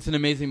amazing. cool. It's an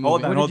amazing movie.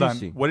 Hold on, What hold did you on.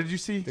 see? What did you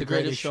see? The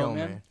Greatest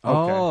Showman.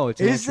 Oh,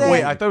 it's an Is actual- that-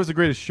 Wait, I thought it was the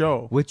greatest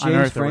show With on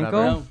James Earth or whatever.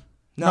 Franco?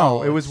 No.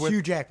 No, it was it's with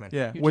Hugh Jackman.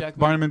 Yeah, Hugh with Jackman.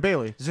 Barnum and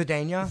Bailey.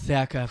 Zidania.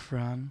 Zac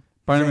Efron.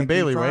 Barnum Zac and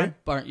Bailey, Efron?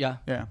 right? Yeah.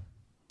 Yeah.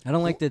 I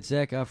don't like that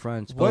Zac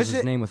Efron spells Was his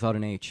it- name without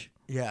an H.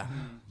 Yeah.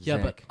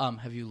 Yeah, Zac. but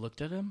have you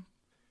looked at him?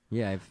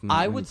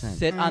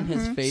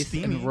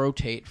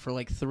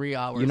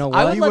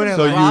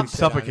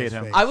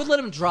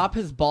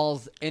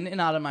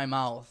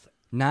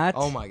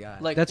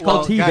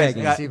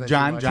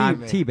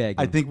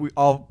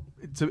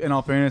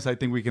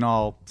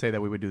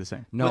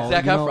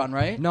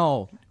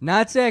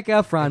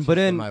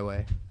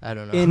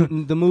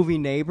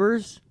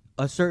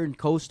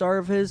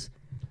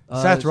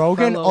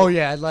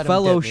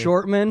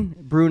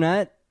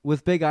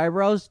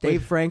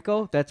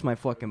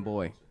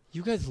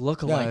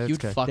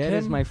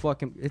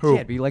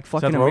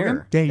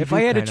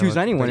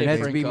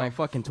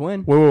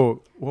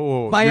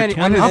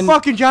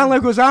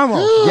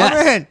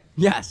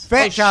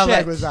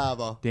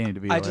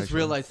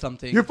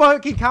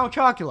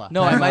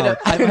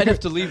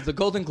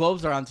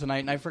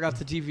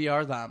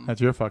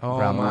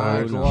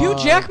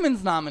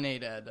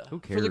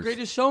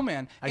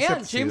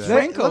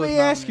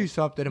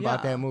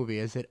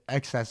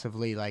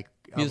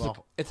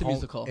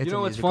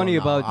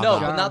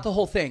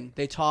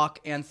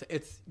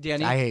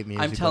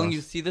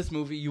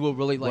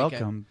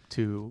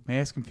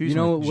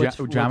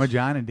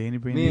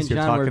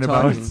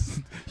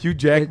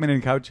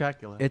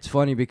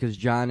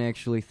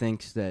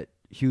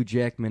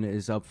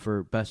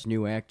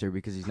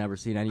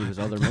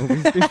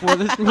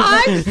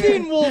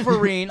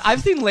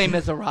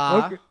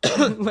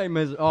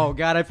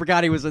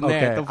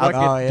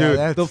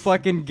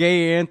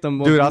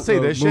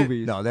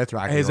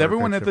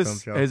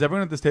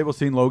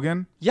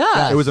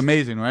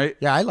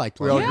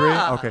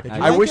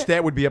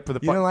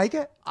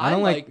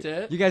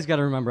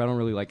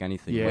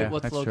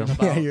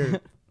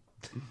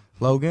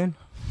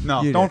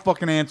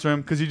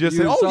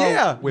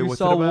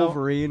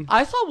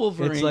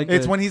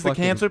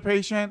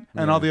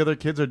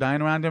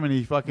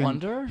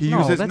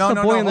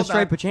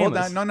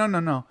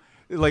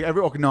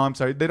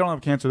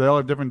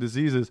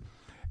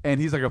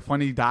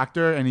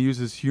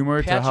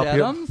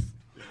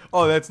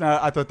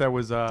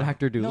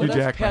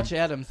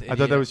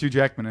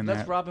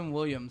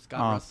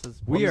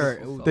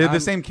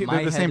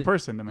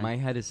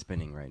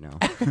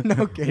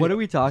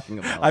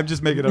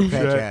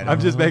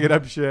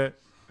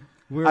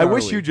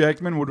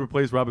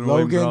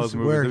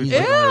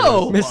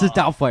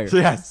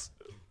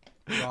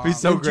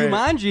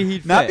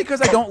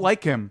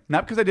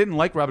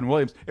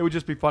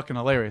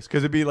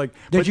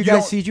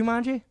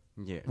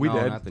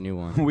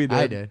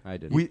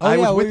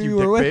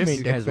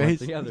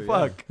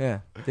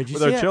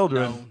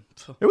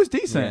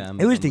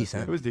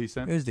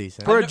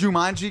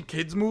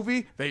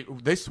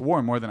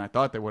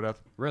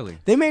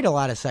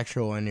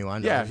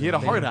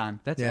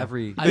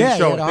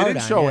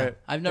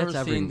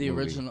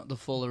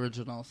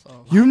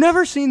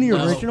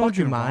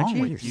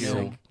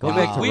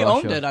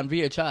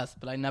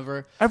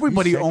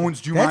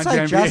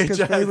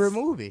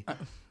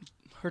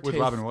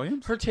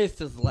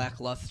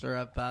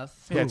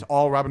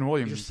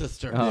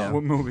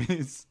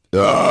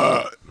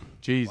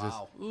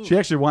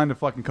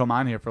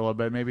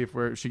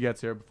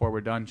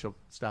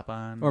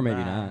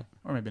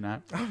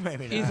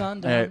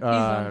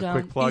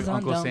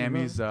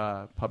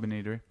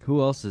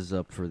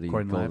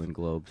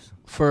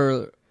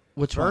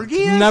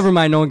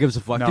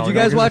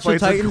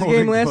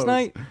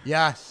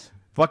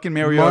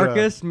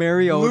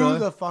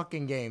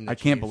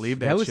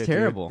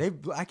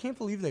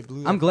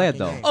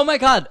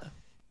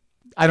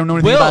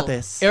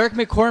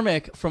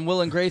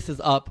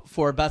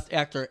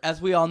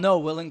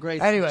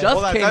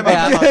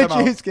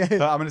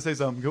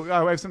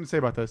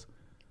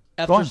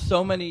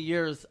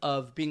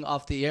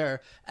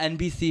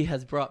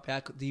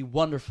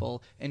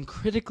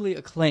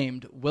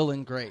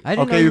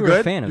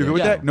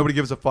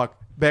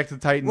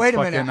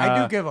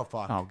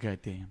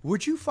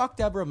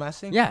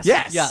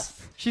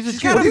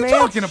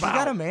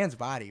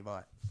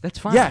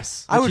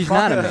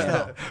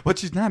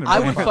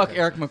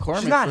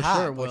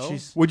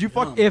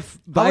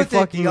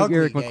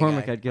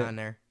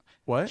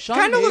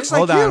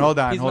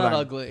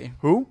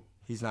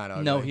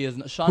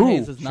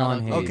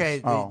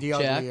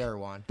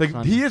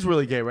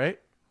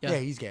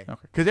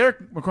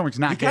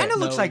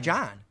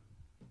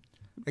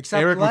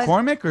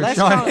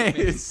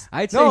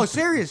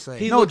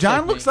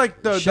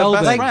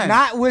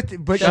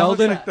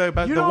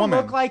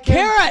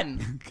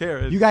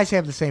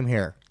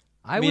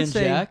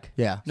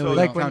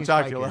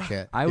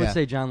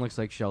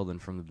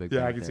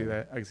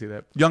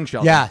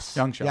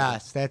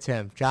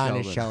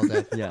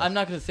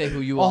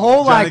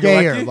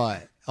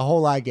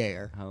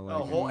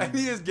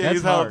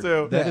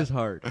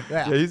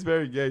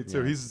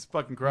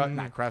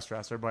 not cross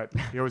dresser, but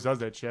he always does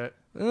that shit.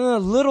 A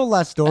little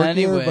less dorkier,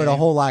 Anyway. but a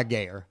whole lot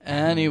gayer.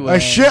 Anyway. A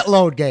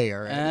shitload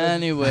gayer.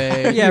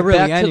 Anyway. Yeah, really.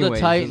 Back to Anyways, the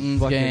just Titans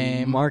fucking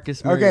game.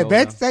 Marcus Okay, Mariota.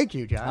 Vince, thank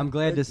you, John. I'm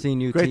glad to see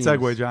new Great teams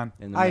segue, John.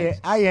 in the I mix.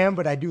 am,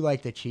 but I do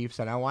like the Chiefs,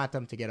 and I want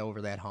them to get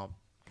over that hump.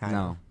 Kind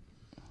No.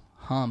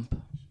 Hump.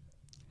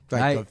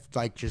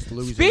 like just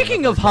losing.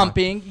 Speaking the of first round.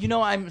 humping, you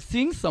know, I'm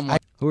seeing someone.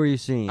 Who are you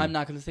seeing? I'm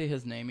not going to say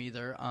his name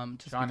either.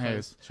 Just Sean because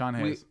Hayes. Sean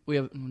Hayes. We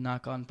have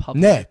not gone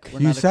public. Nick, We're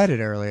you not said it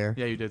earlier.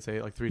 Yeah, you did say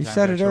it like 3 You times.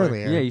 said it actually.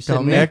 earlier. Yeah, you said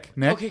Tell me. Nick.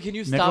 Nick. Okay, can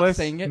you Nicholas? stop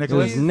saying it?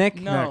 Nicholas? Please?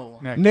 Nick. No.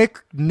 Nick.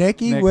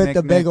 Nicky Nick, with Nick,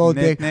 the big Nick, old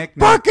Nick, dick. Nick,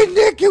 Nick. Fucking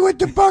Nicky with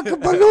the bucket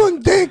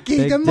balloon dicky,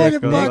 Big the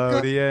dick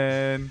motherfucker.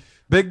 Nickelodeon.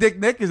 Big Dick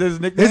Nick is that his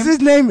nickname? Is his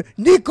name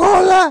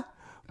Nicola?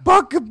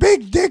 Bucket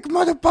big dick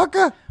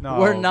motherfucker. No,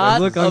 We're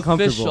not look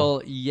uncomfortable.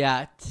 official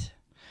yet,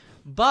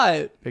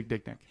 but Big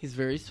Dick Nick. he's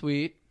very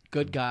sweet,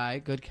 good guy,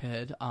 good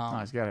kid. Oh,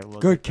 he's got a little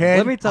Good kid.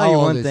 Let me tell How you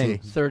old one is thing. he?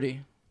 30.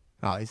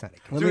 Oh, he's not a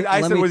kid. Let Dude, me-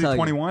 I let said, me was he tell you.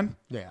 21?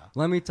 Yeah.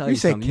 Let me tell You you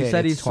say something. You kid,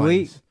 said it's he's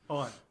sweet.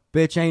 20s.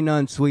 Bitch ain't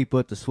nothing sweet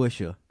but the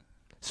swisher.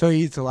 So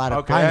he eats a lot of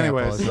Okay, pineapple.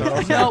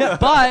 anyways. No,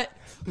 but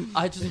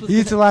I just was He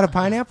eats a lot of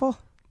pineapple?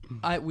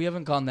 we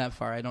haven't gone that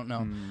far. I don't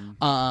know.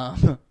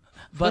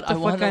 But What the I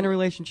fuck want kind of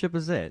relationship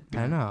is that?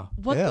 I know.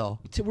 what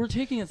Ew. we're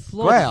taking it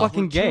slow. Well, We're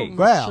fucking too gay.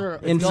 Well, mature.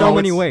 In It's so not-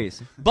 many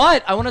ways.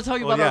 But I want to tell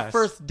you Well, about our yes.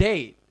 first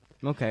date.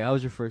 Okay, how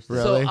was your first?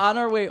 Really? So on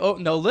our way, oh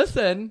no,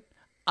 listen.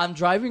 I'm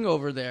driving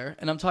over there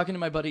and I'm talking to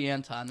my buddy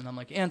Anton, and I'm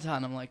like,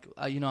 Anton, I'm like,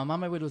 I'm on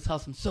my way to his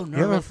house. I'm so nervous.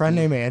 You have a friend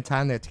named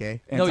Anton that's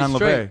gay? No, he's Anton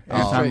straight. LaVey. He's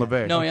Anton straight.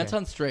 LaVey. No, Okay.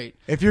 Anton's straight.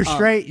 If you're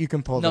straight, you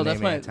can pull No, the that's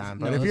name my- Anton.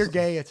 no, But if that's- you're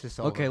gay, it's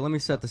just over. Okay, let me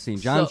set the scene.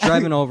 John's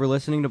driving over,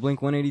 listening to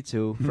Blink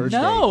 182. First No,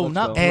 date. Let's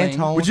not go. Blink.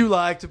 Anton. Would you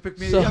like to pick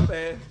me So- up?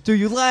 Eh? Do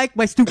you like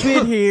my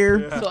stupid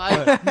hair? So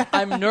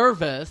I'm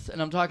nervous,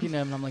 and I'm talking to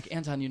him, and I'm like,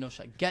 Anton,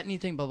 should I get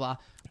anything? Blah, blah,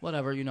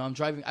 whatever. I'm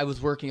driving. I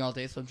was working all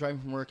day, so I'm driving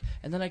from work.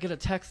 And then I get a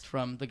text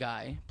from the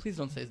guy. Please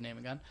don't say his name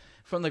again.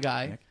 From the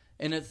guy.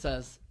 And it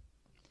says,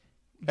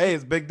 Hey,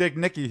 it's Big Dick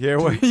Nicky here.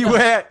 Where you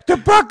at? The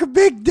bucket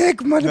big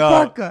dick No.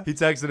 motherfucker. He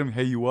texted him,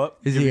 hey, you up?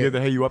 Is Did you he- get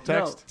the hey, you up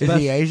text? Is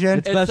he Asian?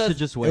 It's It best says- to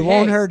just It wait.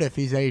 won't Hey. hurt if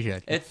he's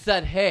Asian. it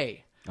said,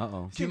 hey,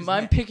 Uh-oh. do you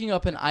mind picking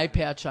up an eye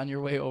patch on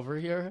your way over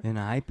here? An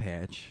eye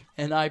patch.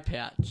 An eye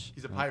patch.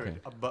 He's a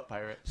pirate, a butt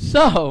pirate.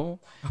 So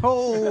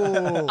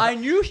Oh. I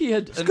knew he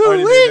had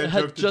Already made that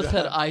had joke to just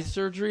had John. eye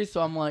surgery,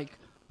 so I'm like,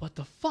 what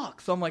the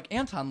fuck? So I'm like,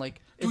 Anton,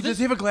 like, is Dude, this does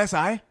he have a glass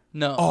eye?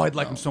 No. Oh, I'd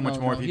like no, him so much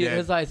no, more no. if he did.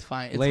 His eye's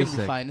fine. It's gonna be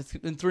LASIK. fine. It's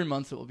in 3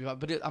 months it will be fine.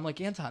 But I'm like,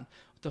 Anton,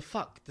 what the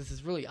fuck? This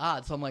is really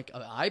odd. So I'm like,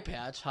 an eye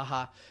patch,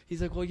 haha.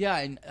 He's like, well, yeah,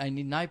 I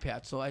need an eye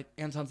patch. So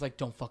Anton's like,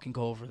 don't fucking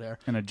go over there.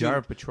 And a jar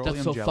of petroleum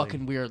That's so jelly.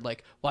 fucking weird.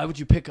 Like, why would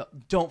you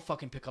don't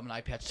fucking pick up an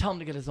eye patch? Tell him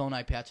to get his own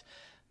eye patch.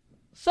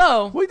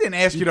 So, We didn't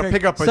ask you to pick-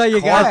 pick up a So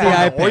you car got the on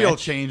eye an oil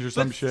patch. change or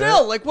some but shit.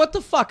 still, like, what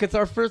the fuck? It's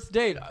our first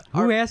date.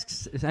 Who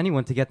asks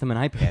anyone to get them an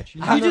eye patch?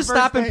 You On just their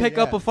stop first and date, pick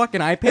up yeah. a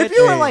fucking eye patch. If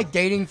you were Hey. like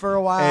dating for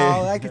a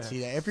while, Hey. I could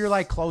see that. If you're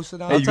like close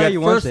enough. Hey, you tell got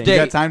you one first thing. date. You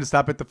got time to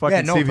stop at the fucking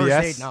yeah, no, CVS?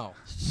 first date, no.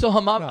 So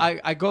I'm up, No.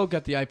 I go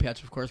get the eye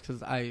patch, of course,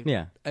 because I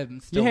Yeah. am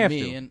still have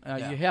me, to. and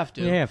Yeah. you have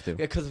to. You have to. Yeah,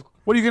 because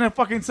What are you gonna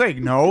fucking say?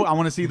 No, I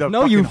want to see the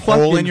No, fucking you hole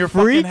fucking in your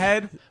freak. fucking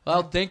head.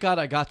 well, thank God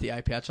I got the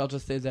eye patch. I'll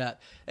just say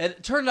that. And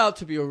it turned out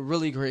to be a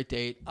really great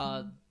date.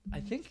 I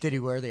think Did he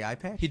wear the eye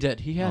patch? he did.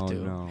 He had Oh, to.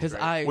 no. His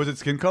eye Was it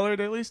skin colored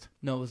at least?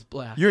 no, it was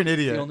black. You're an It's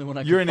idiot. the only one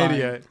I You're could an find.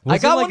 idiot. I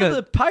Was got it one like of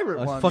the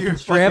pirate a ones. fucking You're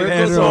strap fucking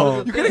in asshole.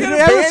 or- You could have Did got it a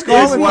have a band-aid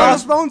skull and one.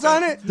 crossbones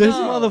on it? This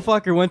No.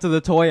 motherfucker went to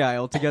the toy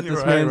aisle to get this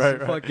Right, man's right,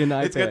 right. fucking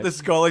eye It's got patch. the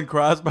skull and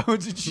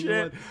crossbones and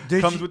shit.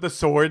 Did Comes you- with the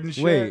sword and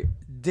shit. Wait,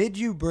 Did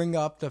you bring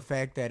up the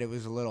fact that it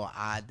was a little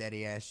odd that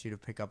he asked you to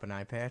pick up an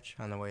eye patch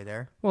on the way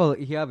there? well,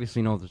 he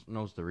obviously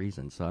knows the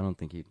reason, so I don't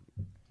think he.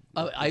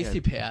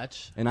 Icy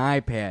patch. An eye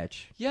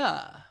patch.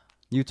 Yeah.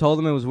 You told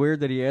him it was weird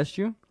that he asked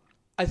you?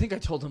 I think I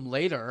told him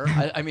later.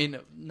 I mean,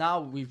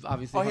 now we've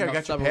obviously Oh, hung here, I out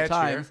got your several patch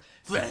times,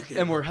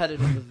 and we're headed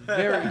in the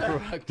very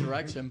correct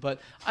direction. But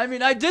I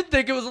mean, I did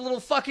think it was a little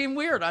fucking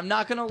weird. I'm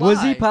not gonna lie.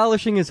 Was he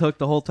polishing his hook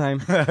the whole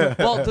time?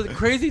 Well, the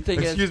crazy thing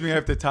is, Excuse me, I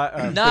have to fix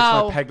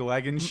Now- my peg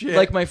leg and shit.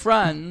 like my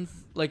friends,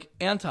 like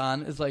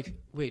Anton is like,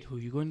 wait, who are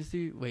you going to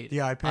see? Wait,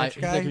 The eye patch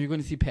he's guy? like, are you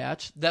going to see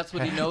Patch? That's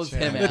what he knows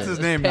him That's as. his is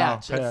name now,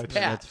 Patch. It's Patch. Patch.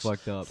 That's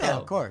fucked up. Yeah,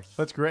 of course.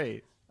 That's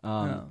great.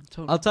 Yeah,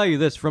 totally. I'll tell you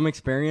this from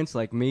experience,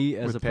 like me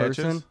as With a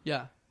person, patches?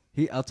 Yeah.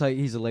 I'll tell you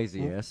he's a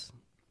lazy ass.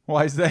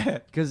 Why is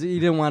that? Because he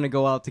didn't want to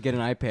go out to get an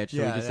eye patch, so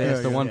Yeah, he just yeah,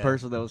 asked the yeah, one yeah.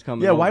 person that was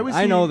coming. Yeah, why over. was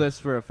I he- know this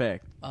for a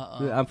fact.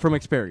 Uh-uh. I'm from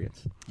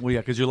experience. Well, yeah,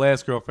 because your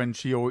last girlfriend,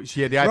 she had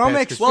the eye From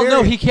patch 'cause Well,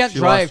 no, he can't She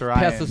lost drive her eye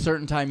past a and-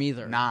 certain time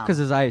either. Nah. Because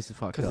his eyes is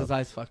fucked Because up. his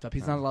eyes fucked up.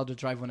 He's not allowed to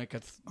drive when it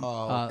gets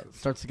Oh,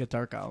 starts to get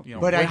dark out. You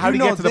know, But wait, I how'd do he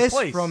know get to the this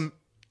place? from.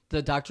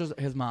 The doctor's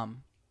his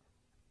mom,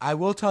 I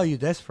will tell you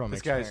this from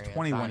This guy's experience.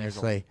 21 years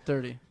old. honestly.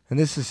 30. And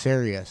this is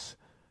serious.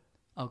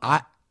 Okay.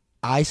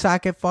 Eye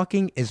socket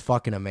fucking is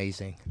fucking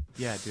amazing.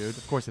 Yeah, dude.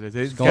 Of course it is.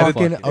 It's Skull gotta-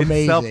 fucking it's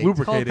amazing.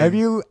 self-lubricating. Have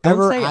you Don't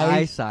ever say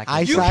eye socket. eye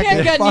you socket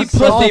can't get any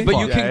fucked up? pussy, but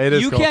you Yeah, can. it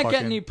is You skull can't get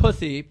fucking. any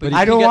pussy, but you I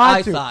can don't get eye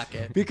want to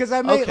socket. because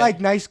I made Okay. like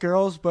nice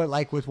girls, but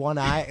like with one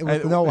eye,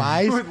 with no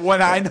eyes. With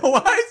one eye, no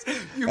eyes.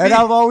 You And mean-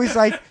 I'm always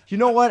like, you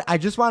know what? I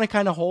just want to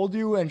kind of hold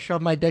you and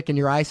shove my dick in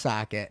your eye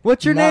socket.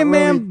 What's your Not name,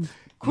 really- ma'am?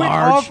 Quit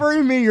Marge.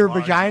 offering me your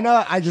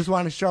vagina. I just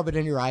want to shove it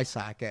in your eye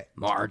socket.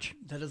 Marge.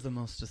 That is the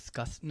most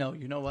disgusting. No,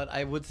 you know what?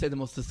 I would say the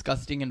most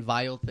disgusting and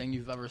vile thing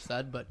you've ever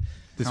said, but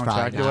This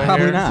Probably Dracula not.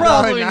 Probably hair. not.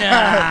 Probably not.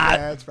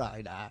 Yeah, it's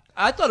probably not.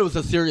 I thought it was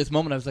a serious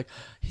moment. I was like,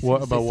 he's What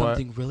going to say about what?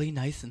 something really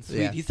nice and sweet.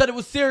 Yeah. He said it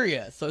was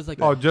serious. So I was like,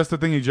 Oh, just the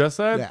thing you just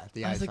said? Yeah,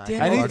 the I eye was like, socket.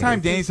 damn, Anytime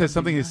Okay. Danny says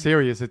something is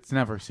serious, it's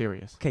never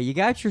serious. Okay, you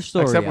got your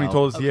story. Except when he out.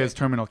 told us he Okay. has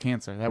terminal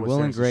cancer. That was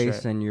Will and serious as Grace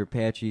shit. and your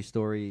patchy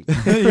story.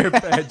 You're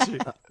patchy.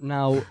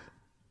 Now,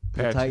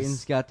 the Patches.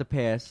 Titans got the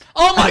pass.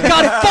 oh my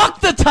God, fuck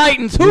the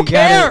Titans. Who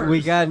cares?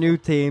 We got new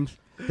teams.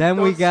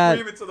 Then we Don't got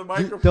scream into the the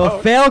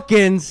microphone.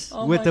 Falcons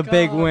Oh with my the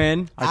big God.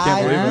 win. I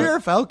can't believe You're it. a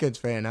Falcons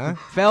fan, huh?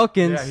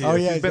 Falcons Yeah, he Oh,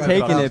 is. yeah, He's he's been got a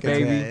taking Falcons it,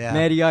 Falcons. baby. fan, yeah.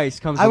 Matty Ice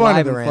comes I wanted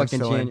alive the in Rams fucking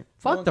to win. January.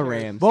 Fuck the Okay.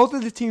 Rams. Both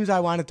of the teams I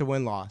wanted to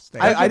win lost.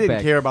 I didn't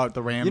back. care about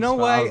the Rams. You know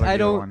but I why was like, I either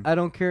don't? one. I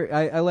don't care.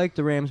 I like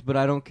the Rams, but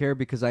I don't care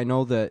because I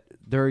know that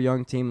they're a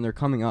young team and they're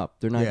coming up.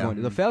 They're not Yeah.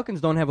 going. The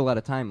Falcons don't have a lot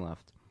of time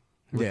left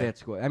with Yeah. that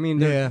squad. I mean,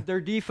 Yeah. their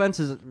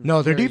defense is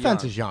No, their very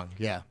defense young. is young.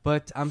 Yeah.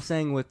 But I'm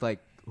saying with like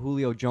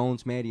Julio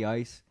Jones, Matty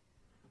Ice,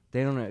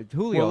 they don't know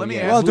Julio. Well, let me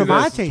yeah, ask Well, you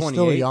Julio's this. Devontae's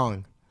still 28.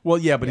 young. Well,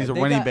 yeah, but he's a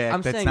They running got- back.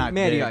 I'm that's saying not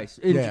Matty big. Ice.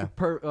 Yeah.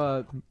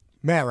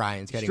 Matt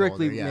Ryan's getting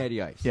Strictly older. Yeah.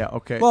 Matty Ice. Yeah,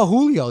 okay. Well,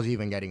 Julio's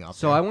even getting up.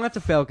 So there. I want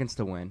the Falcons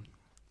to win.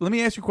 let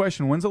me ask you a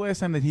question. When's the last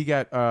time that he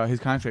got his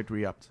contract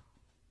re-upped?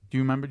 Do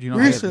you remember? Do you know?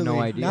 Recently,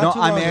 no idea. not No, too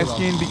I'm long ago.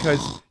 asking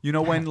because you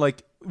know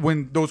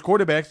when those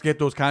quarterbacks get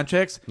those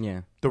contracts,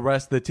 Yeah. the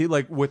rest of the team,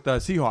 like with the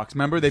Seahawks,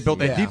 remember they built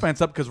that Yeah. defense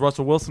up because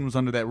Russell Wilson was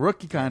under that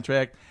rookie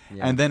contract,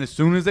 Yeah. and then as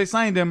soon as they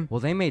signed him, Well,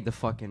 they made the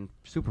fucking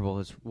Super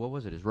Bowl. What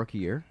was it? His rookie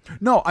year.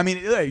 no, I mean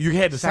you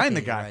had to sign Second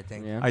the year, guy. I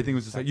think. Yeah. I think it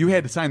was you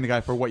had to sign the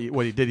guy for what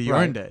he did. He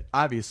Right. earned it,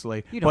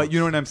 obviously. You But don't- you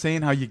know what I'm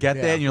saying? How you get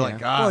Yeah. that, and you're Yeah.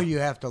 like, Well, you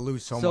have to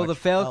lose so much. So the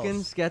Falcons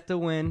else. get the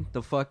win.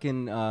 The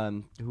fucking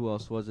who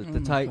else was it? Oh The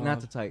my Titans, not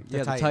God. the Titans. The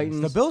Yeah, Titans. the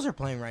Titans. The Bills are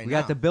playing right We now.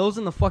 got the Bills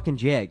and the fucking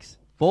Jags.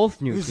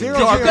 Both new teams. 0-0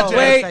 God, the last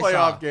Jags I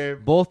saw. playoff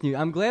game. Both new.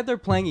 I'm glad they're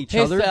playing each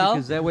Hey, other Sal.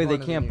 because that way they One of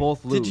the can't new.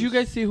 both lose. Did you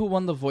guys see who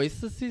won The Voice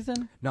this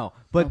season? No,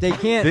 but they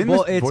can't. Didn't Well,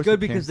 this it's voice good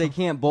get because they canceled?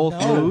 can't both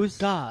No. lose.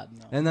 God,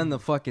 no. And then the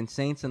fucking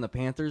Saints and the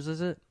Panthers, is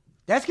it?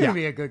 That's gonna Yeah.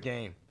 be a good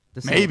game.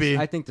 The Saints, Maybe.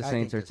 I think the I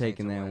Saints think are the Saints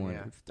taking will that win, one.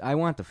 yeah. I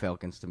want the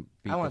Falcons to beat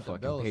I the want the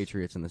fucking Bills.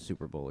 Patriots in the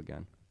Super Bowl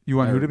again. You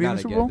want who Or to be in not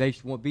the Super again.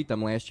 Bowl? They beat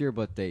them last year,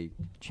 but they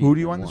cheated Who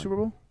do you and want in the Super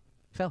Bowl?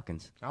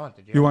 Falcons. I want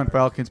the You want Jaguars.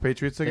 Falcons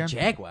Patriots The again?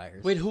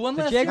 Jaguars. Wait, who won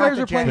The last Jaguars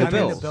year? are playing I the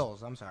mean Bills. the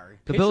Bills. I'm sorry.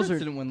 The Patriots Bills are.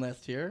 didn't win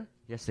last year.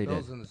 Yes, they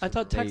Bills did. in the I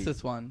thought Super Bowl.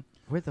 Texas won.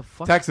 Where the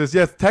fuck? Texas,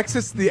 yes,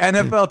 Texas, the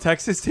NFL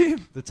Texas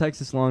team. The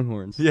Texas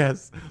Longhorns.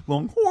 Yes,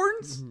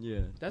 Longhorns. Yeah,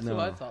 That's no. who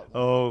I thought.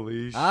 won.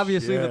 Holy shit!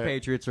 Obviously, the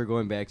Patriots are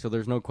going back, so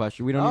there's no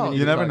question. We don't Oh, even need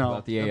you to never talk know.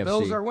 about the The AFC.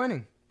 Bills are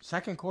winning.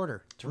 Second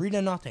quarter,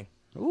 3-0.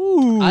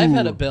 Ooh, I've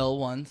had a Bill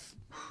once.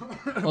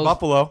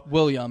 Buffalo.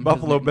 William.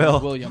 Buffalo His name was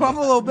Bill. William.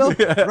 Buffalo Bill,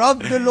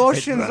 rub the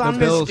lotions The on the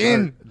Bills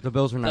skin. are, the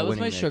Bills are not That was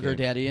winning my that sugar game.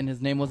 daddy, and his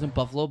name wasn't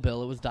Buffalo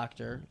Bill. It was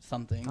Doctor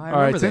something. I All right,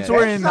 remember since that.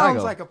 we're That in sounds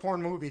Chicago. like a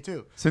porn movie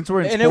too. Since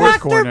we're in And it sports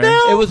was- corner,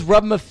 It was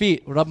rub my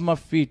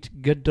feet,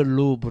 get the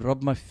lube,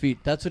 rub my feet.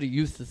 That's what he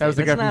used to say. that was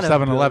the guy That's from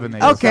not a 7-Eleven. Bill.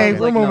 that Okay, used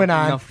to we're say. moving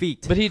on. No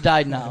feet. But he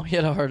died now. He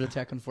had a heart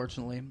attack,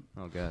 unfortunately.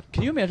 Oh god.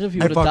 Can you imagine if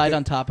he I would have fucked died it.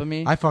 on top of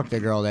me? I fucked a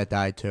girl that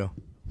died too.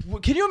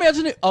 Can you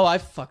imagine it? Oh, I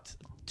fucked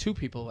two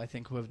people, I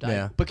think, who have died.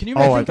 Yeah. But can you Oh,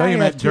 I imagine thought you I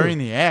meant have two. during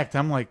the act.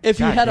 I'm like, if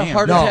he God had a damn.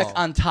 heart No. attack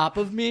on top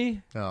of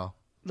me? Oh,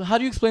 How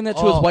do you explain that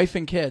to Oh. his wife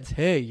and kids?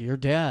 Hey, your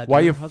dad. Why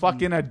your you husband.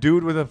 fucking a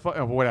dude with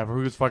a whatever?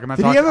 Who's fucking? I'm not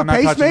Did he talking- have a I'm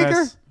not touching pacemaker?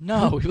 this.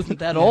 No, he wasn't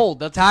that old.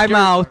 That's Time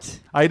scary. out.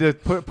 I had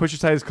to push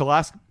aside his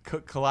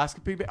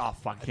coloscopy. Oh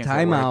fuck! I can't say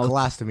Time the word. out.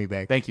 colostomy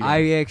bag. Thank you.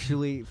 I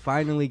actually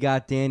finally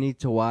got Danny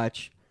to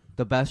watch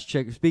the best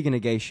chick. Speaking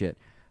of gay shit,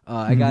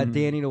 I got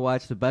Danny to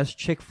watch the best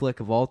chick flick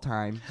of all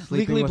time.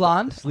 Legally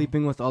Blonde?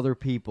 Sleeping with other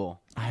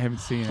people. I haven't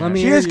seen Let it. me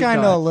She hear is you kind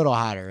of talk. a little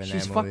hotter in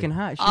She's that movie. fucking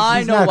hot. I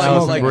She's know not why you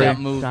smoking like great. that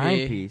movie.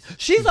 Timepiece.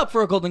 She's up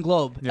for a Golden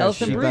Globe. Yeah,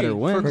 Alison she Brie better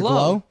win. for For Glow.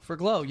 Glow? For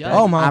Glow, yeah.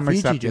 Oh, Mount I'm Fiji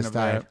accepting just of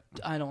died.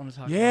 that. I don't want to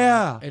talk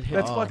Yeah, about it. It hit-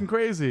 that's Oh. fucking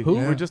crazy. Who?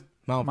 We're just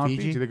Mount Mount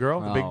Fiji? Fiji, the girl,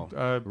 the Oh,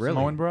 big really?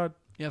 Samoan broad,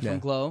 Yeah, from Yeah.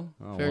 Glow.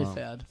 Oh, Very wow.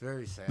 sad.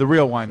 Very sad. the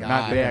real one, not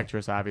God. the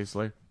actress,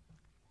 obviously.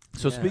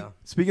 So Yeah.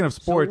 speaking of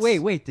So, sports,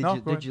 wait. No,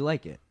 Did go you ahead.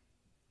 like it?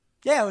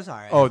 Yeah, it was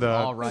alright. Oh, the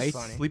All right. It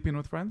was funny. sleeping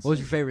with friends. What was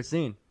your favorite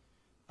scene?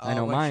 I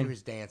know when mine. She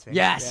was dancing.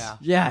 Yes. Yeah,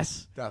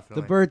 Yes.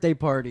 definitely. The birthday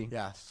party.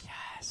 Yes.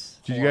 Yes.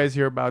 Did you guys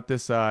hear about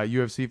this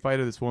UFC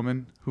fighter? This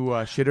woman who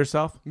shit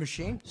herself?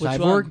 Machine. Which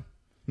Cyborg? one?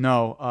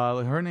 No,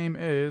 her name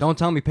is. Don't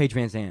tell me Paige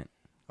Van Zandt.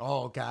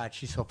 Oh God,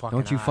 she's so fucking.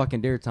 Don't you hot.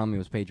 fucking dare tell me it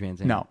was Paige Van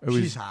Zandt. No, it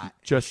was She's hot.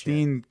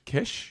 Justine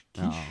Kish.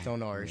 No. Don't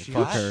know her. She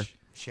Fuck hot? her.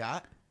 She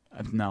hot?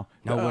 No,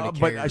 Nobody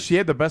but cares. she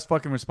had the best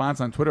fucking response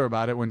on Twitter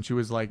about it when she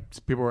was like,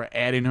 people were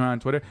adding her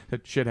on Twitter.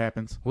 That shit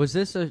happens. Was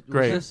this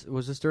Great.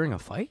 was this during a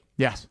fight?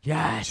 Yes.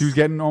 Yes. She was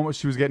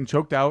getting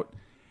choked out,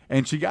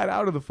 and she got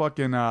out of the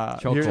fucking.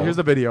 Chokehold. Here's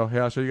the video.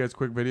 Here, I'll show you guys a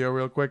quick video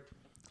real quick.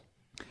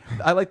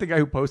 I like the guy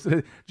who posted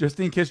it.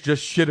 Justine Kish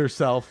just shit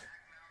herself.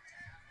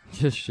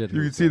 Just shit.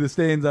 You can see the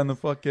stains on the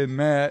fucking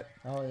mat.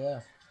 Oh yeah.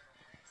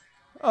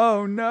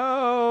 Oh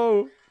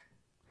no!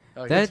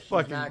 That's That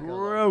fucking not gonna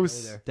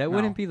gross. either. that No.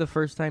 wouldn't be the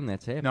first time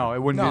that's happened. No, it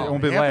wouldn't. No, it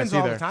won't be it the happens last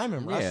all either. the time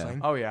in Yeah.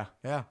 wrestling. Oh yeah.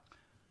 Yeah.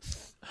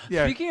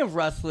 Yeah. Speaking of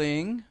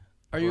wrestling,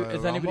 Royal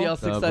is anybody Rumble? else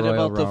The excited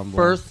Royal about the Rumble.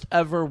 first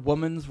ever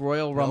women's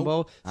Royal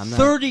Rumble? I'm not.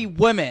 30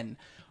 women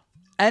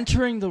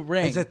entering the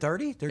ring. Is it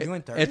 30? They're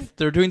doing 30?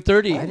 They're doing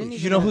 30. I didn't You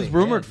even know know who's they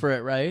rumored had. for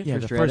it, right? Yeah,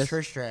 Trish the Stratus.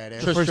 first, Trish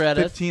Stratus. Trish first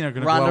Stratus, 15 are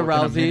gonna Ronda go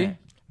out within a Rousey. minute.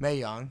 Mae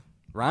Young.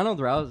 Ronald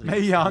Rousey. Mae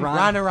Young.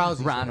 Ronda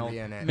Rousey's Ronald. gonna be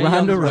in it. Mae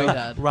Ronda Young's way Rousey.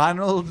 dead.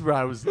 Ronald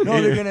Rousey.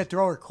 No, they're gonna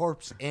throw her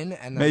corpse in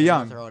and then Mae they're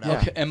Young. gonna throw it Yeah.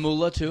 out. Okay, and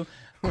Moolah too.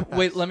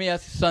 Wait, let me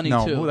ask you, Sonny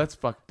No, too. well, that's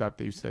fucked up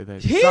that you say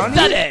that. He Sonny?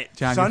 said it.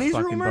 John, Sonny's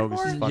you're fucking rumored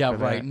bogus for as it? fuck Yeah, for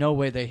that. right. No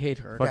way they hate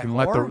her. Fucking That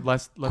let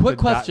whore? the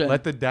question.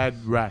 let the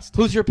dead rest.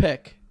 Who's your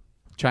pick?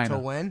 To China.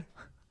 win.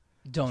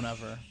 Don't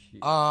ever.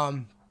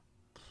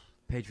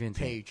 Paige Van Zandt.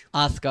 Paige.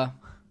 Asuka.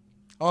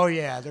 Oh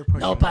yeah, they're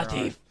pushing. her Nobody.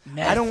 on.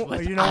 mess I don't.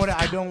 with You know what?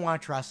 I Asuka. don't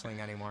watch wrestling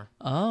anymore.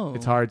 Oh.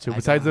 It's hard to. I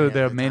Besides don't the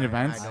have the main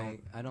time. events.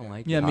 I don't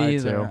like Yeah, it. me I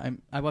either. too.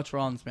 I watch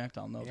Raw and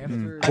SmackDown though.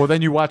 After- Well,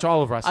 then you watch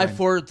all of wrestling. I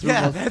forward through.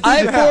 Yeah, most, that's-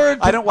 I yeah. forward.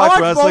 I don't watch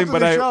both wrestling, of but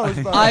the I. shows,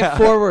 but- I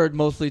forward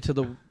mostly to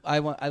the. I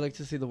like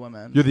to see the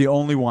women. You're the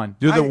only one.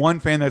 You're the I-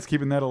 one fan that's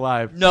keeping that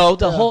alive. No,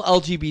 the Yeah. whole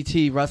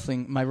LGBT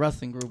wrestling, my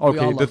wrestling group. we all Okay,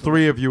 the love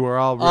three of you are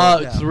all.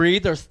 them. Yeah. 3.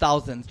 There's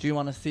thousands. Do you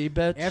want to see,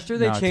 bitch? After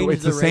they No, changed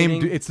it's the the same.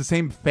 rating, It's the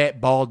same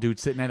fat bald dude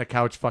sitting at a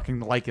couch,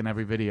 fucking liking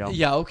every video.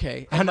 Yeah,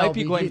 okay. I It know, might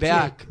be going PG.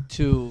 back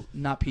to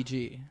not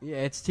PG. yeah,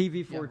 it's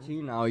TV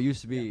 14 now. It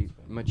used to be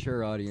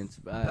mature audience.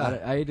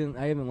 I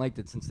haven't liked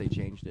it since they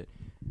changed it.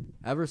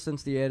 Ever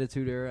since the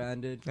Attitude Era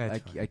ended,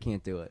 That's I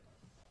can't do it.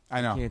 I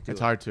know. Can't do It's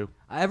it. hard to.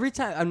 Every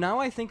time now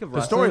I think of The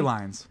wrestling.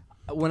 storylines.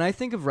 When I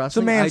think of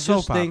wrestling, man's I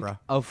just soap think opera.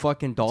 of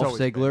fucking Dolph always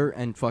been. Ziggler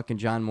and fucking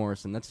John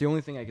Morrison. That's the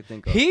only thing I could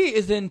think of. He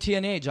is in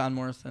TNA, John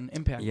Morrison,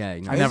 Impact. yeah,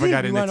 you know, I never Is he?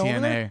 got You into went over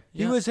TNA. there?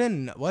 He Yeah. was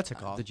in what's it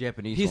called? the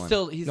Japanese He's one.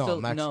 still No, no,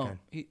 Mexican.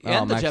 he, Oh,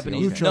 and the Mexican,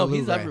 Japanese. okay. No, Lucha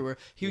he's Libre. everywhere.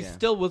 He was Yeah.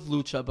 still with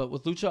Lucha, but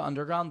with Lucha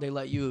Underground, they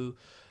let you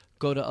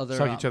go to other.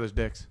 Suck each other's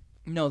dicks.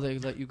 No, they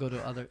let you go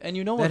to other. And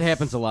you know what? that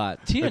happens a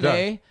lot.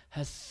 TNA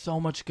has so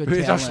much good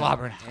It's talent.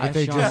 slobbering. But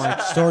they Shawn just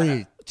Michaels.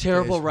 story.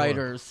 Terrible is for-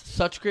 writers,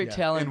 such great Yeah.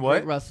 talent, In what?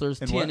 great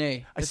wrestlers. In what?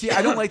 TNA. I see.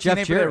 I don't like Jeff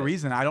TNA for that Jarrett.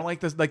 reason. I don't like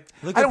this. Like,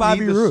 Look I at don't Bobby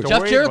need the Roode. story,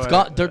 Jeff Jarrett's but,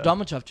 gone. They're done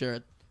with Jeff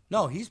Jarrett.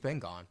 No, he's been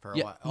gone for a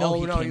Yeah, while. no, Oh,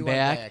 he no, came went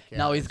back. Yeah.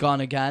 Now he's gone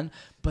again.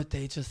 But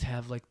they just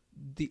have like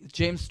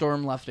James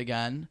Storm left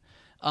again,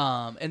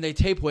 and they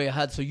tape way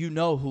ahead, so you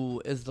know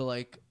who is the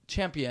like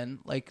champion,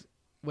 like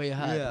way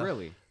ahead. Yeah.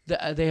 Really?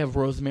 They have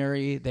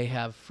Rosemary. They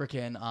have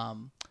freaking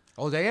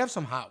Oh, they have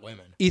some hot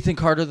women. Ethan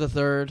Carter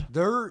III.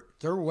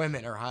 Their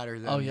women are hotter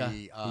than Oh, yeah.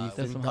 the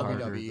There's some hot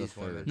WWE's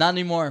women. women. Not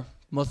anymore.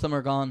 Most of them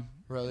are gone.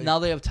 Really? Now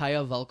they have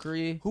Taya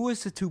Valkyrie, Who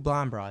was the two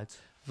blonde brides?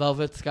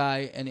 Velvet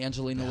Sky, and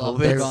Angelina Love.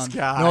 Velvet They're gone.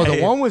 Sky. No,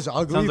 the one was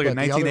ugly, Sounds like a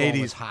but the other one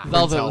 1980s was hot.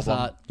 Velvet was album.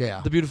 hot.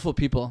 Yeah. The Beautiful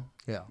People.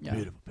 Yeah. Yeah.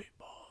 Beautiful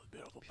people.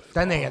 Beautiful people.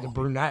 Then they had the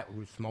brunette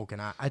who was smoking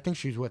hot. I think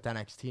she's with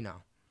NXT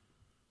now.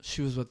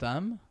 She was with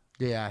them.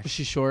 Yeah. Was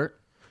she short?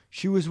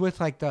 She was with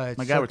like the.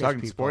 My God, we're circus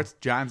talking people. sports.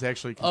 John's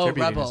actually Oh,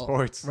 contributing Rebel. to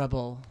sports.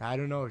 Rebel. I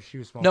don't know. She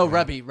was smoking. No, hot.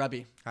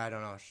 Rebby. I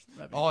don't know.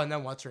 Rebby. Oh, and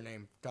then what's her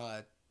name?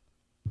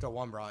 The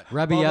one broad.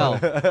 Rabiel.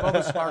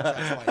 Bubba Sparks.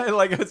 That's I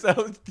like. like it.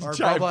 Sounds Or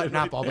chiming Bubba, in.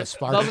 not Bubba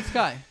Sparks. Velvet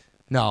Sky.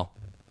 No,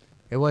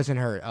 it wasn't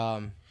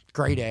her.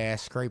 Great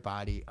ass, great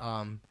body.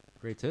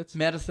 Great tits.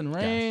 Madison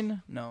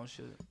Rain. No,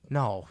 she.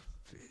 No,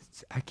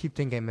 I keep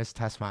thinking Miss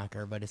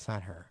Tessmacher, but it's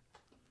not her.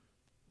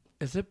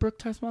 Is it Brooke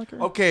Tessmacher?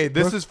 Okay,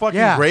 this Brooke- is fucking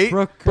yeah, great.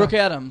 Brooke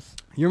Adams.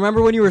 You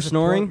remember when you were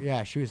snoring? Brooke-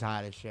 Yeah, she was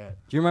hot as shit.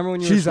 Do you remember when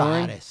you She's the were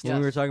snoring? hottest. When we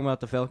Yes. were talking about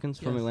the Falcons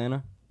from Yes.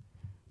 Atlanta?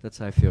 That's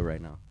how I feel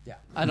right now. Yeah.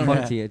 I don't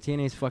Fuck know.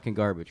 TNA's fucking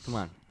garbage. Come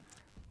on.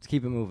 Let's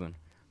keep it moving.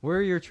 Where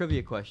are your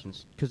trivia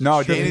questions? 'Cause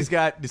No, trivia- Danny's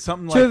got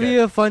something like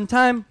Trivia fun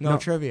time? No,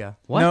 trivia.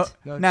 What? No,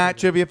 No not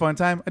trivia fun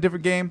time. A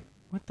different game.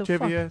 What the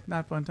Trivia, fuck?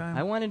 not fun time.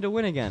 I wanted to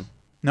win again.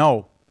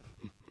 No.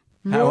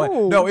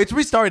 No. No, it's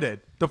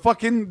restarted. The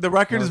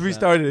record No, is it's not.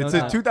 restarted. No, It's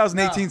it's a not.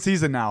 2018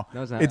 season now.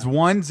 No, it's not. It's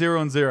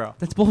 1-0-0.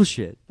 That's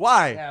bullshit.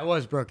 Why? Yeah, it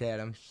was Brooke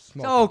Adams.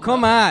 Smoking. Oh,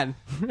 come on.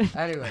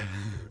 Anyway,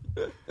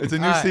 It's a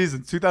new Alright.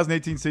 season.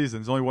 2018 season.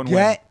 There's only one win.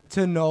 get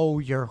to know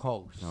your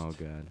host. Oh,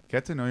 God.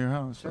 Get to know your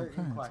house.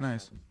 Certain Okay, that's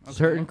nice.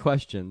 Certain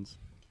questions.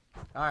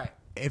 All right.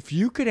 If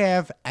you could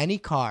have any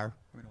car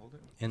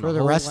In for the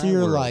whole rest of wide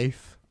your world.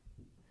 life,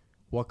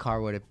 what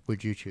car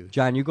would you choose?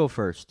 John, you go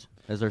first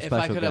as our If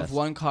special I could guest. have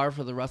one car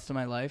for the rest of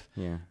my life,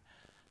 Yeah.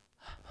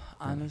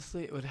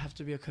 honestly, it would have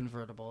to be a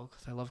convertible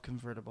because I love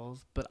convertibles.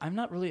 But I'm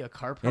not really a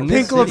car In person.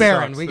 this Pink city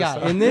LeBaron. sucks. We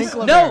got it. In this-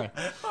 Pink No!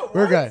 LeBaron.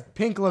 We're good.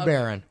 Pink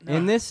LeBaron.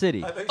 In this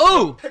city.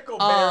 Oh,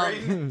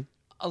 Pickleberry.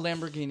 a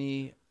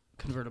Lamborghini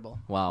convertible.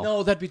 Wow.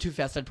 No, that'd be too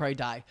fast. I'd probably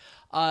die.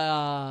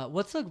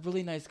 What's a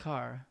really nice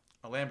car?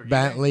 A Lamborghini.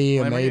 Bentley,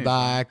 a Lamborghini.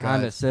 Maybach,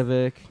 Honda a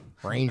Civic.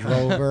 Range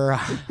Rover.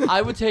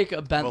 I would take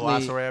a Bentley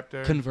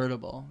Velociraptor.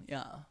 convertible.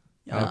 Yeah.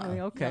 Yeah.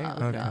 Okay. Yeah,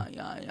 Okay.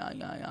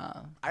 yeah.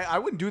 I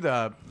wouldn't do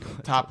the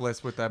top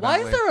list with that. Why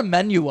Bentley. is there a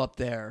menu up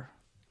there?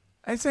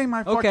 I say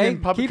my Okay,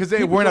 fucking pub keep- because they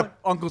keep weren't going. at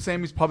Uncle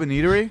Sammy's Pub and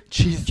Eatery.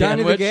 Cheese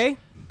Johnny the sandwich. Gay?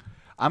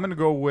 I'm gonna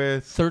go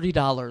with.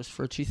 $30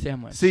 for a cheese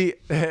sandwich. See,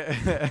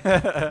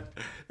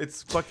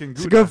 it's fucking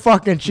It's a good. good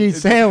fucking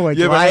cheese sandwich.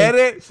 You ever like, had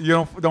it?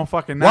 You don't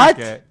fucking knock What?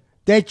 it.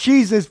 That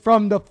cheese is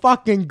from the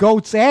fucking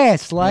goat's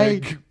ass.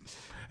 Like,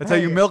 That's how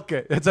you milk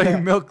it. That's how you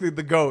milk the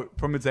goat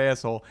from its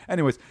asshole.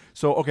 Anyways,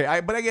 so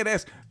okay, but I get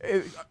asked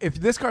if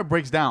this car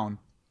breaks down,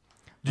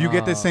 do you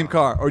get the same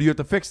car or do you have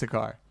to fix the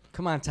car?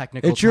 Come on,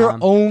 technical. it's your Tom.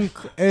 own.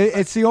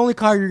 It's the only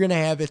car you're gonna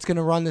have. It's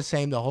gonna run the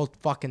same the whole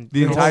fucking. The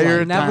your whole entire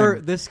life. Never.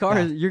 time. This car,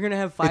 you're gonna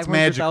have It's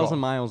magical. 500,000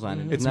 miles on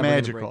it. It's never gonna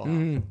magical. break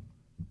down.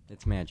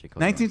 It's magical.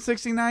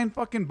 1969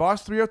 fucking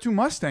Boss 302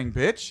 Mustang,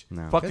 bitch.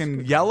 No.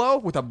 Fucking yellow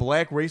with a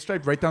black race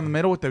stripe right down the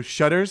middle with those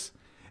shutters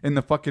in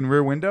the fucking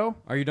rear window.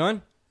 Are you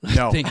done?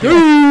 No. Thank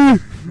you.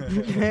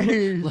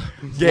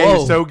 Gay,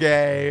 Whoa. so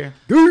gay.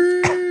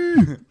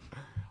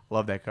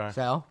 Love that car.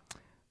 Sal.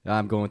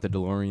 I'm going with the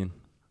DeLorean.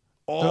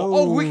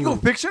 Oh, we can go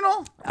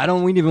fictional? I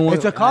don't even want.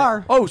 It's a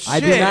car. Oh, shit. I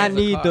do not It's a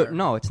need car. the.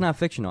 No, it's not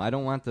fictional. I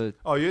don't want the.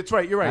 Oh, that's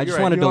right. You're right. I you're just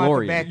right. want a You don't want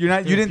the DeLorean. back- You're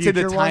not. You the didn't say the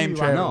future one, time you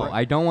travel. want No,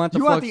 I don't want the.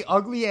 You want fuck- the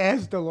ugly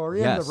ass DeLorean,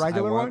 yes, the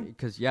regular one?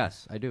 Because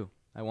yes, I do.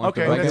 I want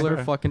Okay, the that's regular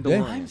fair. fucking Yeah.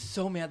 DeLorean. I'm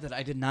so mad that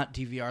I did not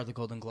DVR the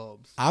Golden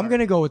Globes. I'm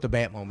gonna go with the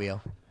Batmobile.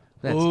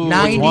 That's, Ooh.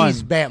 '90s one?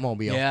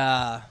 Batmobile.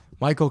 Yeah.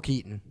 Michael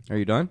Keaton. Are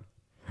you done?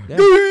 Yeah.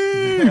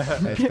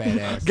 That's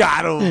badass.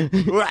 Got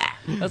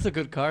him. That's a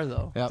good car,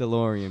 though. Yep.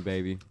 DeLorean,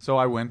 baby. So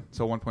I win.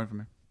 So 1 point for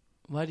me.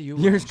 Why do you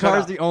Your win?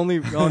 car's up. the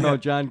only. Oh no,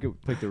 John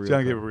picked the real.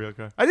 John car. gave a real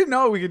car. I didn't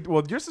know we could.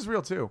 Well, yours is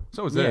real too.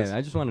 So is this. Yeah,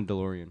 I just want a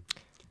DeLorean.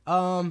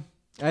 Um,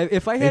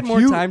 If I had If more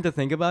you- time to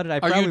think about it, I Are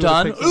probably you would've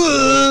done? picked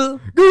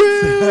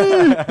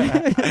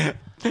something-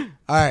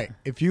 all right.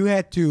 If you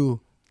had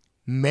to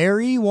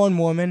marry one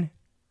woman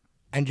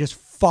and just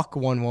fuck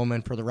one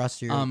woman for the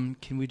rest of your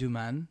Can we do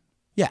men?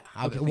 yeah,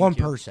 okay, thank one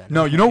you. person.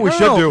 No, you know what we No,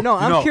 should no, do. No,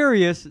 I'm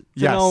curious to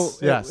Yes, know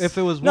yes. if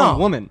it was No. one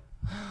woman.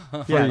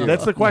 Yeah,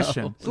 that's the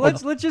question. So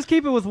let's just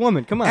keep it with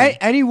woman. Come on.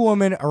 Any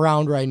woman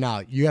around right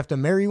now, you have to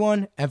marry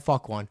one and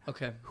fuck one.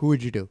 Okay. Who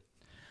would you do?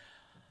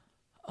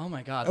 Oh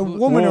my God. A Who-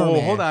 woman or a Whoa,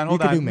 man? hold on, You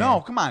hold could do on. man.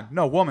 No, come on.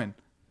 No, woman.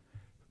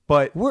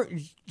 But We're, do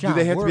John,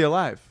 they have to we're- be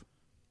alive?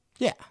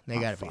 Yeah, they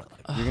gotta be. You're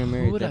gonna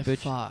marry Who would that I bitch?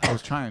 fuck? I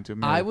was trying to.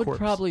 Marry I a would corpse.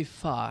 probably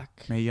fuck.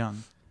 Mae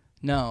Young.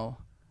 No.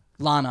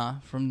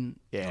 Lana from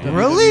Yeah. WWE.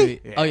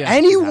 Really? Oh yeah.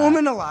 Any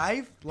woman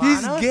alive?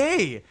 He's Lana?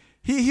 gay.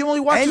 He only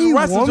watches Any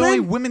wrestlers. The only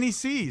woman? women he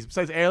sees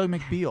besides Ally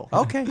McBeal.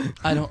 Okay.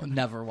 I don't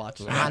never watch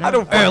that. Lana? I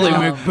don't.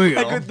 Ally fucking-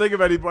 I couldn't think of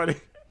anybody.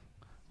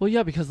 Well,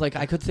 yeah, because like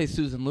I could say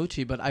Susan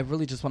Lucci, but I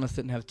really just want to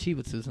sit and have tea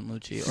with Susan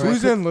Lucci. Or I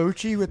could- Susan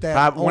Lucci with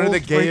that. One of the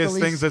old gayest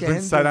sprinkly things that's been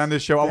skin said just- on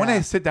this show. I want yeah.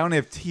 to sit down and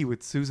have tea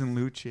with Susan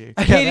Lucci.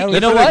 Katy, that you was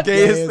know One of what? the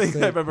gayest Gayest things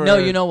thing. I've ever No,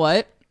 heard. you know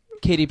what?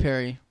 Katy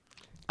Perry.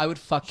 I would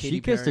fuck Katy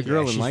She kissed Perry. a girl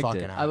Yeah, and she's liked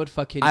fucking it. hot. I would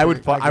fuck Katy I Perry.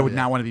 would. I do would that.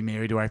 not want to be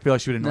married to her. I feel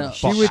like she would No. annoy the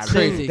She fuck would out of me.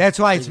 crazy. That's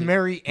why it's Crazy.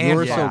 marry and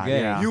You're fuck. so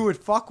gay. Yeah. You would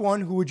fuck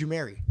one. Who would you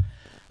marry?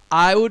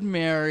 I would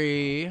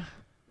marry.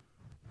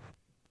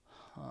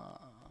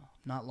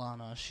 Not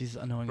Lana. She's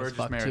annoying as Burgess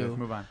fuck Meredith. too.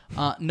 Move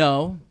on.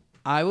 No,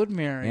 I would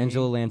marry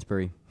Angela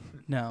Lansbury.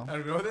 No, I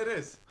don't know what that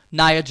is.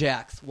 Nia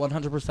Jax.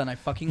 100%. I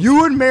fucking.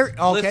 You would marry.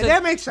 Okay, Listen,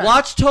 that makes sense.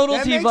 Watch Total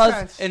That makes Divas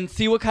sense. and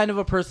see what kind of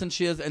a person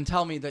she is, and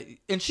tell me that.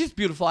 And she's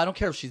beautiful. I don't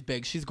care if she's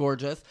big. She's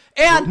gorgeous.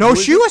 And No,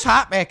 she was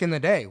hot back in the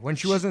day when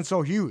she wasn't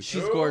so huge.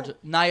 She's gorgeous.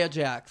 Nia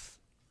Jax.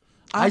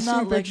 I I'm see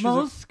not like pictures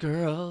most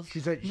girls.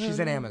 She's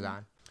an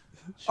Amazon.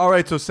 All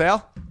right, so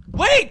Sal.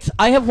 Wait,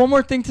 I have one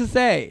more thing to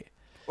say.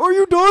 Are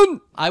you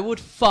done? I would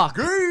fuck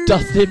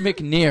Dustin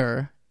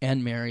McNair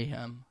and marry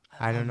him.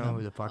 I don't know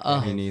who the fuck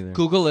that Me is. neither.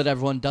 Google it,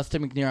 everyone.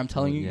 Dustin McNair. I'm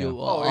telling you, Yeah. you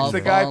will Oh, all it's the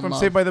fall guy in from love.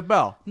 Saved by the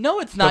Bell. No,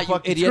 it's not, you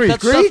fucking idiot. Screech.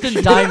 That's Screech?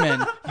 Justin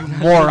Diamond. You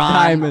moron.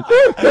 Diamond.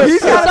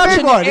 He's got Such a big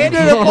an one. He idiot.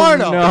 did a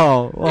porno.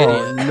 No. Oh,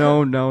 Idiot.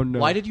 no.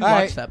 Why did you All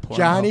watch right, that porn?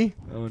 Johnny?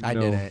 Oh, I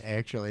no. didn't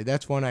actually.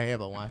 That's one I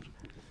haven't watched.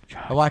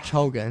 I watched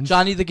Hogan's.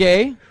 Johnny the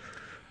gay?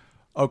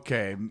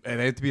 Okay, and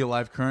they have to be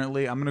alive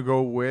currently. I'm gonna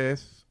go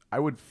with. I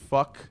would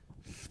fuck.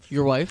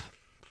 Your wife?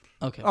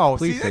 Okay. Oh,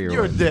 Please see, say that, your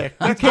you're a wife. dick.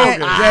 That's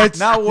can't- Hogan. that's-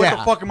 Now what yeah.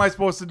 the fuck am I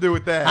supposed to do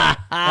with that?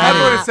 I'm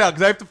going to Sal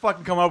because I have to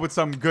fucking come up with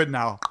something good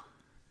now.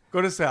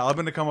 Go to Sal. I'm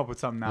going to come up with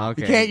something now.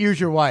 Okay. You can't use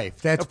your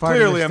wife. That's part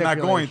Clearly, of the I'm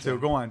not going to.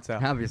 stipulation. Go on, Sal.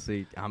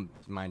 Obviously,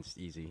 mine's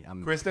easy.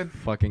 I'm Kristen?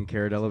 fucking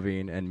Cara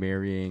Delevingne and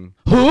marrying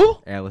Who?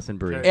 Allison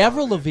Brie.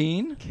 Avril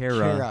Lavigne? Cara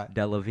Cara.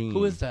 Delevingne.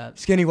 Who is that?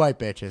 Skinny white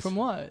bitches. From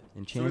what? Suicide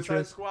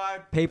Enchantress.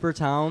 Squad. Paper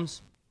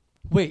Towns.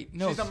 Wait,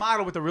 no. She's a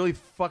model with the really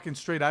fucking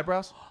straight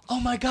eyebrows. Oh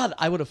my god,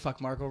 I would have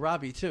fucked Margot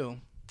Robbie too.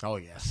 Oh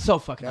yeah. So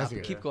fucking That's happy.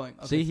 a good Keep one. going.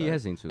 Okay, See, he sorry.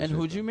 has seen Suicide And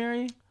who'd Squad. you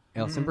marry?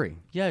 Allison Brie.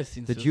 Yeah, I've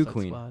seen The Suicide Jew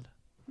Queen. Squad.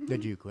 The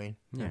Jew Queen.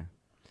 Yeah.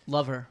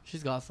 Love her.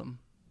 She's awesome.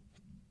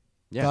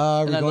 Yeah.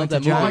 And We're I going love to that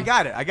movie. Oh, Johnny.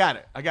 I got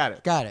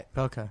it. Got it.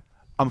 Okay.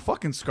 I'm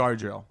fucking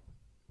ScarJo.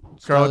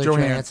 Scarlett Scarlett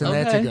Johansson. Johansson.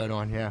 That's a Okay. good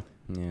one. Yeah.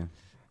 Yeah.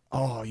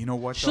 Oh, you know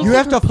what? She'll though? You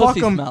have to her fuck pussy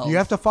him. smells. You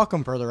have to fuck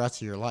him for the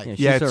rest of your life. Yeah,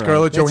 Yeah, she's it's all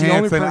Scarlett That's the only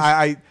Johansson.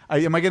 person- I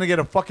am I gonna get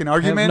a fucking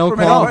argument no from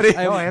call.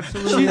 anybody? Oh,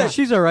 absolutely.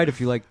 She's all right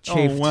if you like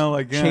chafed, oh well,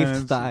 I guess.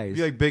 chafed thighs.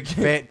 You like big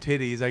fat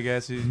titties, I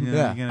guess. You know,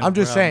 Yeah. you're gonna I'm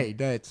just probably- saying.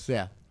 That's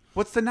yeah.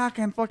 What's the knock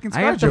on fucking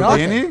I have to ScarJo, fuck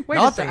Danny? it. Wait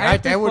a Nothing. second. I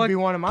have to That would fuck be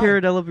one of mine.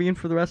 Cara Delevingne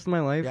for the rest of my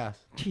life. Yes.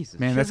 Jesus,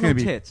 Man, she that's has gonna no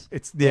be tits.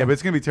 It's but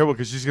it's gonna be terrible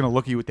because she's gonna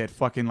look at you with that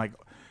fucking like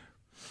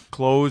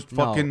closed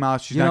fucking No.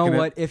 mouth. She's you not know gonna.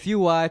 what? If you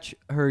watch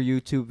her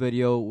YouTube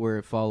video where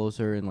it follows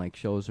her and like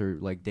shows her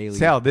like daily.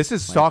 Sal, this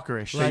is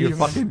stalkerish. Right, You you-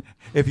 fucking.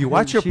 If you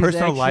watch your She's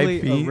personal live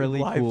actually feed, a really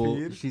live cool.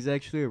 feed, She's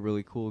actually a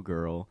really cool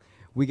girl.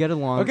 We get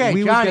along. Okay,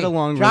 we Johnny, would get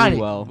along Johnny.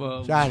 really well.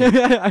 Whoa.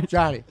 Johnny.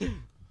 Johnny.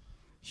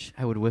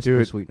 I would whisper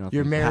Dude, sweet nothings.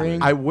 you're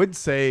marrying- I would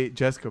say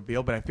Jessica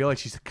Biel, but I feel like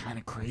she's kind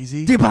of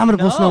crazy. the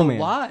abominable No, snowman.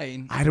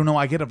 why? I don't know.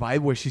 I get a vibe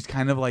where she's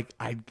kind of like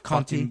I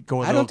fucking Cunty. go.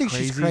 A I don't little think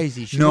crazy. she's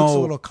crazy. She no, looks a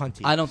little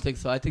cunty. I don't think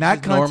so. I think Not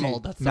she's cunty. normal.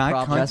 That's the Not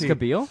problem. cunty. Jessica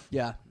Biel?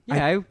 Yeah.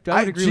 Yeah, I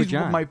would agree she's with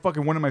John. my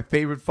fucking one of my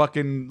favorite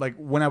fucking like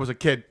when I was a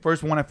kid.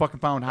 First one I fucking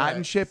found hot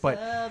and shit, but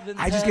Seven,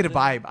 I just get a seven.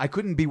 vibe. I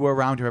couldn't be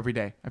around her every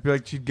day. I feel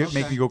like she'd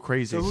make me go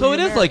crazy. So who- So it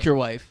you is married? like your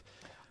wife.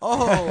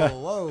 Oh,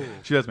 whoa.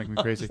 She does make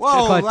me crazy.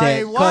 Whoa, Cut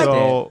like, that, what? cut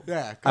So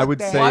Yeah, I cut would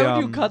that. say, Why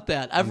would you cut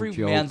that? Every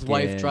I'm man's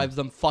wife joking. drives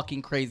them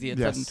fucking crazy. It's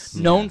Yes. a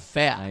known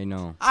fact. I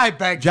know. I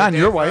beg John, to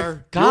your differ. wife.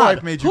 Your God,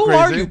 wife made you who crazy.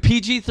 are you?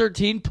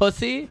 PG-13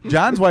 pussy?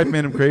 John's wife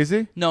made him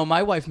crazy. No,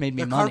 my wife made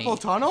me The money. carpal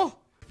tunnel?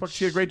 Fuck,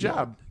 she had a great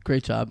job.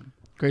 Great job.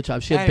 Great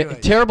job. She had Anyway,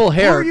 terrible who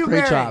hair. are you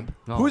Great marrying? job.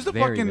 Oh, Who's the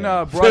very fucking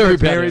bad. broad Very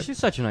that's bad. married? She's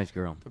such a nice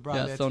girl. The broad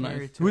Yeah, that's so nice.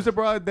 married to- Who's the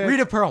broad that?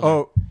 Rita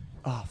Perlman.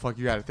 Oh, fuck,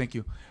 you got it. Thank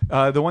you.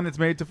 The one that's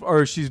married to,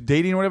 or she's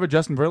dating or whatever,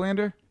 Justin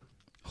Verlander.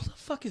 Who the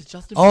fuck is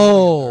Justin?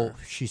 Oh,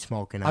 Bieber? she's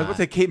smoking. I was about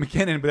to say Kate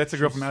McKinnon, but that's a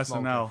girl from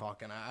SNL.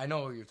 Fucking, I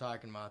know who you're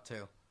talking about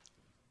too.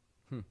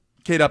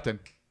 Kate Upton.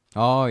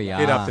 Oh yeah.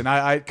 Kate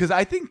Upton. Because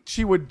I think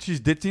she's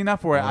ditzy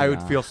enough where Oh, I would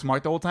yeah. feel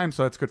smart the whole time,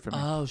 so that's good for me.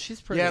 Oh,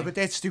 she's pretty. Yeah, but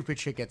that stupid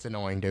shit gets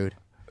annoying, dude.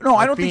 no,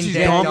 I don't being think she's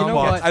dead, dumb. you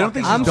know fuck. what? I don't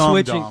think she's I'm dumb.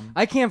 switching. dumb.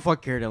 I can't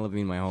fuck Cara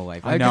Delevingne my whole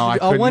life. I know, I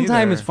couldn't one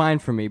time either. is fine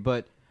for me,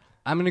 but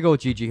I'm gonna go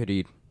with Gigi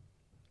Hadid.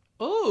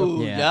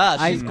 Oh, yeah,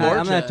 she's I'm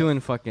gorgeous. not doing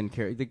fucking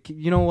Cara.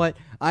 You know what?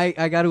 I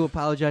got to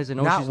apologize. I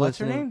know Not- she's what's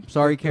her listening. name?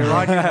 Sorry, The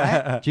broad you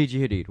Cara. met?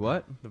 Gigi Hadid.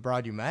 What? The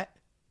broad you met?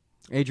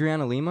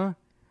 Adriana Lima?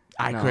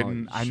 I No,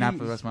 couldn't. I'm not she-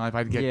 for the rest of my life.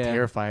 I'd get yeah.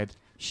 terrified.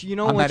 You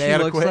know I'm what not she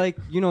adequate. looks like?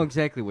 You know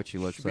exactly what she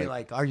looks She'd be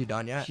like, "Are you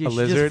done yet?" She A just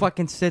lizard?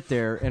 fucking sit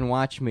there and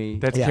watch me.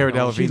 That's Yeah, Cara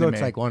no, Delevingne She to looks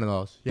me. like one of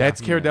those.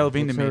 That's Cara Delevingne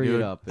to Let's me, hurry it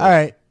dude. up. All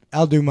right,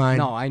 I'll do mine.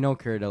 No, I know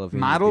Cara Delevingne.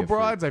 Model would be a freak.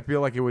 broads, I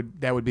feel like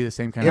that would be the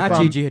same kind Not of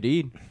I'm- Gigi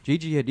Hadid.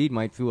 Gigi Hadid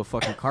might do a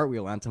fucking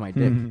cartwheel onto my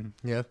dick.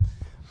 Yeah,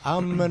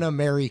 I'm gonna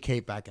marry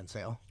Kate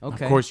Beckinsale.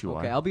 Okay. course you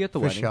Okay, are. I'll be at the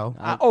For wedding. show.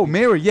 Oh,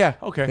 Mary, yeah,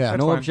 okay. Yeah. that's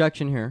no fine.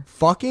 objection here.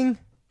 Fucking.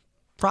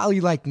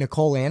 Probably like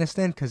Nicole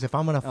Aniston, because if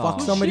I'm gonna fuck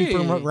Oh. somebody for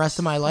the Jeez. rest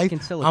of my life,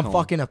 Fucking silicone. I'm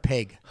fucking a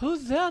pig.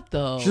 Who's that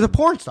though? She's a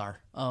porn star.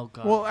 Oh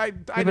god. Well, I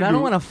Yeah, but I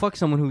don't want to fuck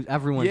someone who's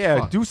everyone's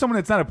Yeah, fucked. do someone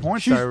that's not a porn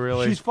She's, star,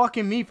 really. she's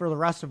fucking me for the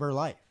rest of her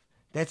life.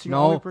 That's the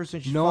No, only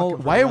person she's no. fucking.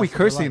 For Why the are we rest of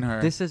her cursing life.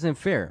 her? This isn't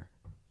fair.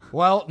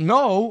 Well,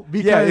 no,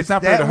 because it's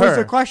not fair that to was her.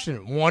 the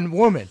question. One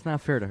woman. It's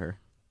not fair to her.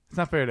 It's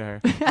not fair to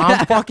her.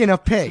 I'm fucking a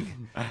pig.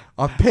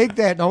 A pig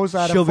that knows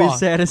how to She'll be fuck.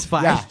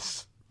 satisfied.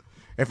 Yes.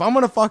 If I'm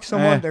gonna fuck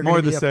someone, they're more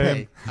gonna be the a same.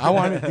 pig. I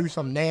want to do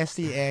some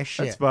nasty ass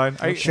shit. That's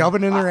fine. Shove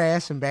it in their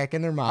ass and back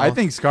in their mouth. I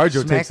think ScarJo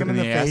Smack takes it them in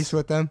in the the ass. face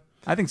with them.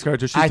 I think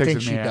ScarJo, she I takes think it in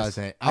she the ass.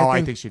 doesn't.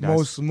 I think she does.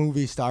 Most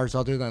movie stars,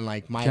 other than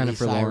like Miley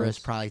Jennifer Cyrus, Lawrence.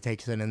 probably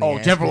takes it in the Oh,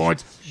 ass. Jennifer 'cause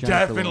Lawrence Jennifer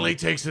definitely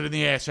Lawrence. takes it in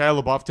the ass.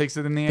 Shia LaBeouf takes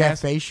it in the That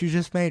ass. face you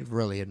just made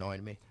really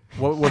annoyed me.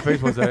 What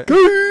face was that?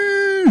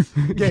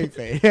 Gay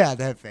face. Yeah,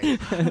 that face.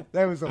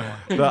 That was the one.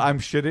 The I'm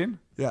shitting.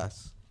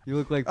 Yes. You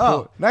look like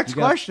Oh, next you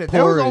got question. That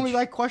was Porridge, only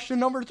like question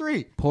number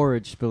 3.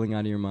 porridge spilling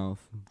out of your mouth.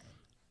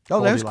 Oh,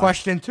 that was Goldilocks.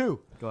 question 2.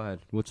 Go ahead.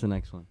 What's the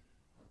next one?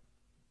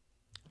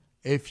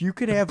 If you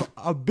could have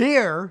a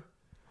beer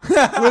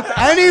with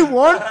any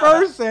one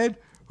person,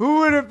 who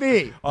would it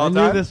be? All I knew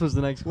time? this was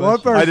the next One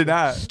question. person. I did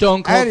not.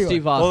 Stone Cold Anyway,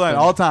 Steve Austin. Hold on,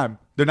 all time.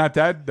 They're not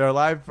dead. They're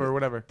alive or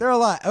whatever. They're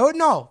alive. Oh,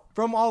 no.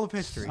 From all of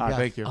history. Ah, yes.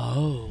 thank you.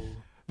 Oh.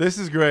 This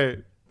is great.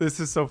 This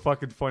is so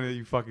fucking funny that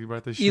you fucking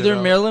brought this shit Either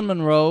up. Marilyn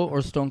Monroe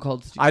or Stone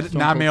Cold Steve. I did- Stone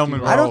not Cold Marilyn Steve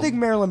Monroe. I Austin. don't think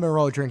Marilyn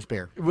Monroe drinks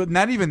beer. Well,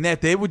 not even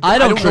that. They would. I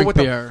don't know drink what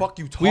beer. the fuck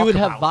you talk we would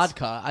about. have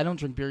vodka. I don't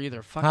drink beer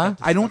either. Fuck Huh? that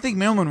I don't think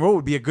Marilyn Monroe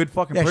would be a good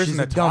fucking Yeah, person she's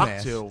to a talk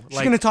dumbass. to. She's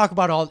going to talk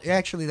about all...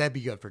 Actually, that'd be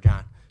good for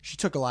John. She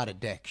took a lot of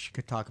dick. She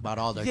could talk about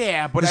all the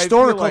Yeah, but I feel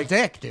historical like-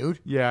 dick, dude.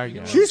 Yeah, I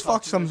guess. She's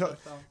fucked some... Joe It's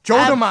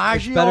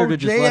better to DiMaggio,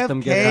 just let them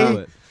get to JFK,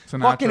 it.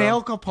 Sinatra. fucking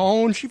Al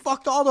Capone. She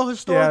fucked all the Yeah,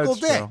 historical that's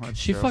true. dick. That's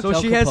She true. fucked So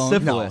Al she has Capone.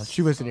 syphilis. No,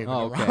 she wasn't even Oh,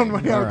 okay. around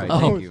when All Al right. Capone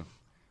Thank was- you.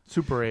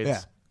 Super AIDS.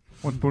 Yeah.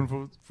 One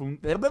spoonful.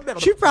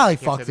 She probably Can't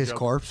say fucked the his joke.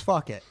 corpse.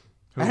 Fuck it.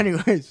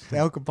 Anyways,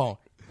 Al Capone.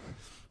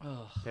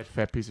 That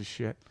fat piece of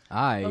shit.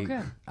 Okay.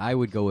 I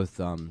would go with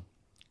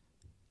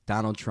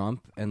Donald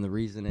Trump, and the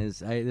reason is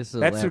this is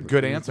That's a elaborate.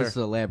 good answer. This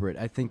is elaborate.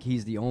 I think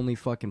he's the only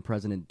fucking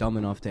president dumb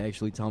enough to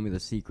actually tell me the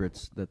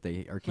secrets that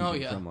they are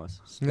keeping yeah. from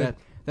us. So Yeah.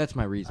 that's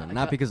my reason,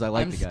 not because I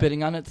like I'm the guy.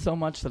 spitting on it so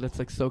much that it's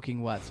like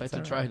soaking wet, so I have to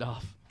dry it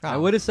off. I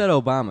would have said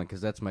Obama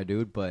because that's my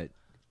dude, but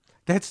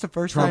That's the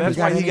first Trump time That's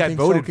we why got he got anything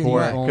voted soaking for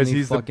wet. it. only 'cause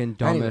he's the- fucking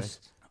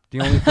dumbest.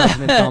 The only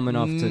president dumb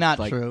enough to Not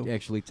like true.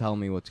 actually tell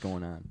me what's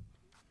going on.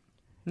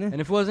 Yeah.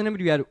 And if it wasn't him,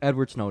 it'd be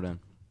Edward Snowden.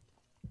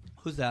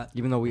 Who's that?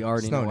 Even though we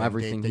already Snowden, know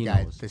everything the he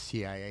guy, knows. the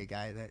CIA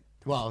guy that.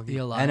 Well, The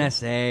Alive.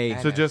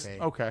 NSA. So just NSA.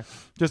 okay,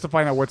 just to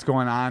find out what's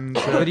going on.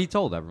 But he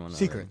told everyone.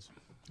 secrets.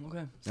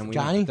 Okay. And we,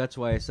 Johnny? That's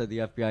why I said the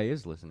FBI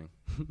is listening.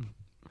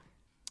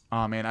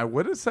 Oh man, I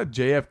would have said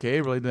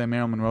JFK related to that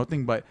Marilyn Monroe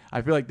thing, but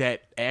I feel like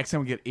that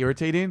accent would get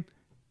irritating.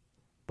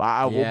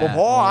 But Yeah.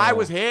 before I Oh.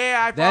 was here,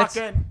 I That's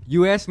fucking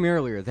you asked me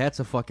earlier. That's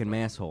a fucking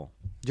masshole.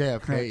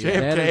 JFK. J- yeah.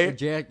 That JFK?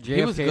 is, JFK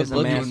He was is good a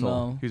looking masshole.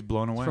 though. he was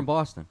blown away. He's from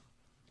Boston.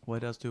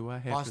 What else do I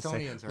have to say?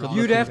 Bostonians are Good all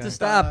You'd looking have good to guys.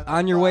 stop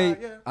on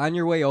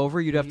your way over.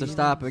 You'd have to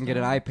stop and get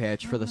an eye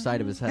patch for the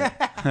side of his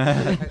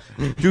head.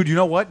 Dude, you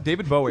know what?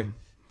 David Bowie.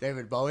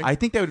 David Bowie. I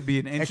think that would be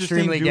an interesting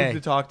Extremely dude gay. to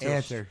talk to.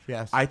 Answer.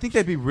 Yes. I think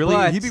that'd be really.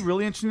 But- he'd be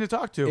really interesting to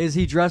talk to. Is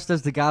he dressed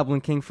as the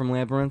Goblin King from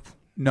Labyrinth?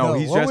 no,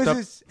 he's what dressed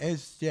was up.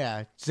 his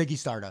Ziggy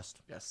Stardust.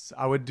 Yes,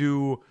 I would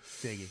do.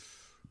 Ziggy.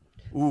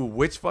 Ooh,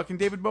 which fucking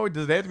David Bowie?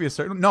 Does it have to be a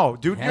certain? No,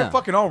 dude, Yeah. you're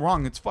fucking all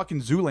wrong. It's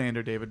fucking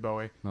Zoolander David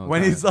Bowie. Oh,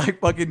 when God. he's like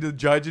fucking the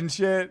judge and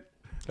shit.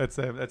 That's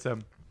him. That's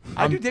him.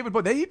 I do David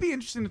Bowie. He'd be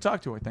interesting to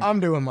talk to. I think. I'm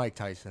doing Mike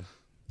Tyson.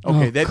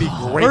 Okay, that'd be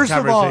great First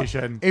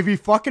conversation. of all, it'd be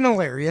fucking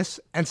hilarious,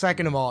 and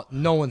second of all,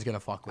 no one's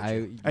gonna fuck with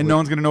you. And no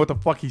one's gonna know what the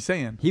fuck he's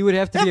saying. He would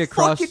have to be That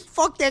across. fucking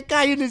fuck that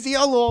guy in his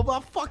earlobe. I'll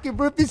fucking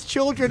rip his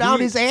children out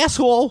his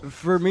asshole.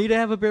 For me to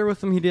have a beer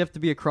with him, he'd have to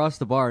be across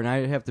the bar, and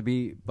I'd have to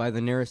be by the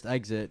nearest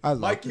exit. I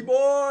like Mikey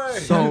boy,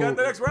 So- you got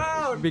the next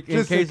round. In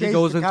Just in case he case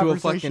goes the into a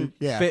conversation- fucking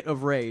yeah. fit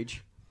of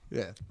rage.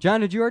 Yeah.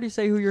 John, did you already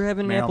say who you're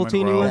having an Marilyn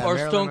Appletini Monroe. with? Yeah. Or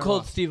Marilyn Stone Monroe.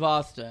 Cold Steve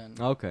Austin.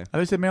 Okay.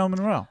 I said Marilyn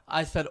Monroe.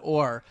 I said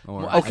or.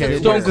 Or. I Okay, said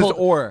what Stone is this Cold.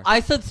 or? I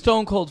said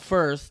Stone Cold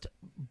first,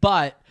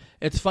 but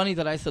it's funny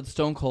that I said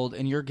Stone Cold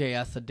and your gay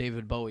ass said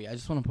David Bowie. I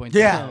just want to point that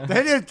Yeah, out.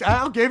 that is,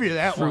 I'll give you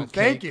that one. Fruitcake.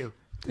 Thank you.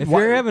 If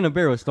you're having a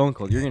beer with Stone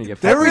Cold, you're gonna get.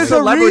 There fucked is up.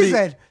 a celebrity- reason.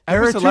 There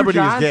every are two celebrity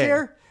is Johns gay.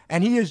 here,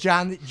 and he is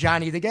Johnny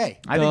the Gay.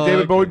 I think Okay.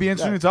 David Bowie would be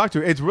interesting to talk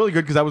to. It's really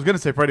good because I was gonna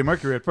say Freddie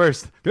Mercury at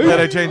first. Then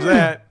I changed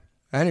that.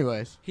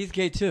 Anyways, He's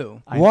gay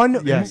too.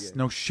 Yes.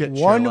 No shit.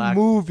 one Sherlock.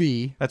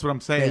 movie That's what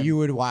I'm saying. that you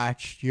would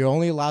watch. You're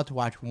only allowed to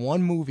watch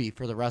one movie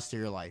for the rest of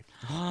your life.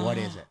 What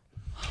is it?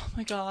 Oh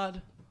my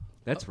god.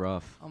 That's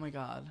rough. Oh my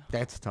god.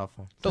 That's a tough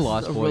one. The This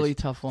Lost is a Boys. really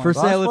tough one. For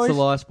Lost sale, it's the Boys?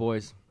 Lost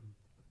Boys.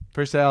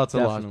 For sale, it's the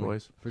Lost Definitely.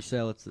 Boys. For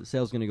sale, it's the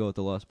sale's gonna go with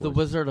the Lost Boys. The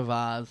Wizard of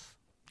Oz.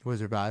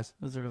 Wizard of Oz.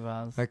 Wizard of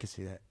Oz. I can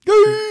see that.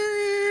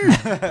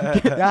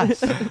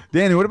 yes.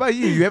 Danny, what about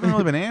you? You haven't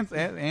really been answering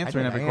I every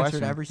answered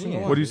question. every single Yeah.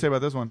 one. What do you say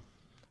about this one?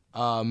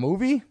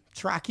 Movie?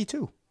 It's Rocky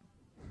 2.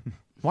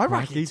 Why Rocky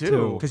Rocky II?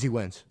 2? Because he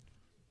wins.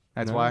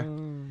 That's why.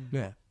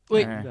 Yeah.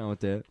 Wait, Eh. Down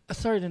with that.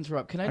 sorry to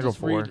interrupt. Can I I go just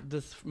for read it.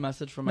 this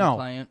message from my No.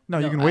 client? No,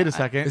 you can wait a a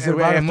second. Is it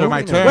about a after my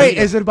movie? turn. Wait,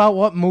 is it about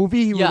what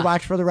movie he Yeah. would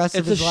watch for the rest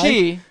It's of a his life?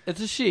 she.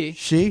 It's a she.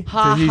 She?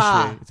 Ha he,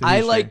 ha. she. It's a he, I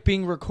she. like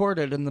being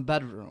recorded in the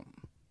bedroom.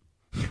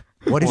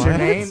 What is your What?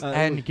 name?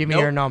 And give me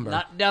Nope, your number.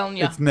 Not down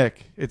ya. It's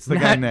Nick. It's the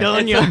guy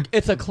Not Nick. done.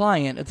 It's a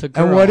client. It's a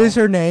girl. And what is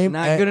her name?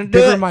 Not And gonna give do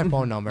her it. my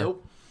phone number.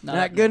 Nope.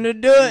 Not gonna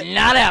do it.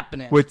 Not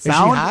happening. With Is she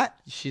sound? hot?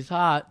 She's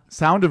hot.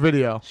 Sound or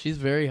video? She's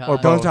very hot. Or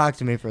Don't both. talk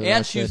to me for the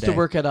And rest she of used the to day.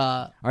 work at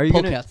Are you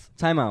gonna Pocats.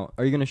 time out?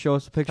 Are you gonna show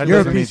us a picture? That You're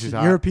a doesn't mean piece. she's Of,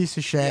 hot. you're a piece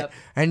of shit, Yep.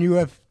 and you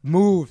have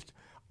moved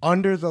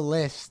under the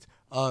list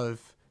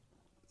of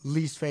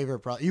least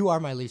favorite. You are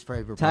my least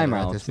favorite. Time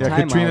brother at out. this Yeah, point.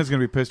 Time Katrina's out.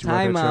 gonna be pissed you brought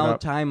Time that shit out. up.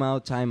 Time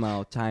out. Time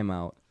out. Time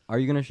out. Are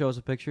you gonna show us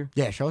a picture?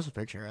 Yeah, show us a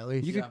picture at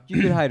least. You Yeah. could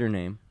you could hide her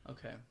name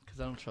Okay, because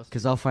I don't trust.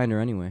 because I'll find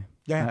her anyway.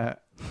 Yeah.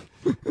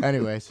 Uh,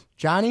 Anyways,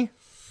 Johnny,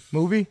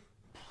 movie.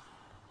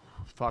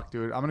 fuck,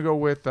 dude. I'm gonna go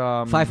with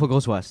Five Foot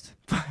Goes West.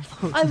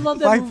 I love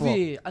that Fightful.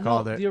 movie. I know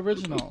Called it. the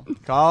original.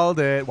 Called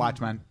it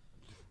Watchmen.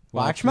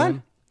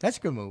 Watchmen. That's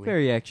a good movie.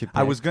 Very action.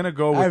 I was gonna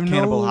go I with have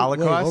Cannibal wait,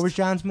 Holocaust. what was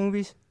John's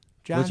movies?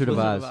 John's Wizard of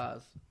Wizard Oz. of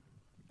Oz.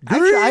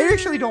 I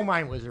actually don't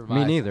mind Wizard of Oz.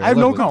 Me neither. I have I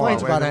no love Wizard of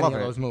complaints Oz. about I any love of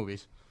it. those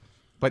movies.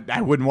 But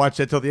I wouldn't watch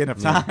that till the end of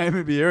time.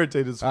 It'd be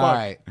irritated as fuck. All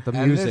right. The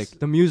And music. this-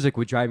 The music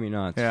would drive me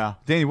nuts. Yeah.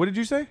 Danny, what did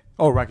you say?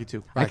 Oh, Rocky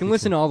 2. I can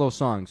listen to all those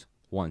songs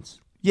once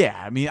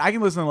Yeah, I mean, I can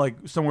listen to like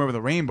Somewhere with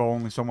a Rainbow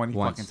only so many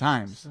Once. fucking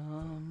times.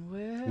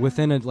 Somewhere.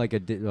 within a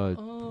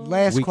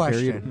Last week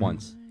question. period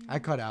once. I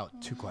cut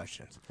out 2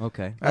 questions.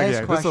 Okay. Last Okay, this is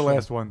the question.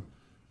 last one.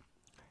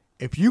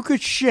 If you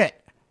could shit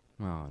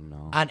Oh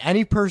no. on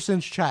any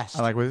person's chest,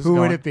 I like where this is who would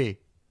going. it be?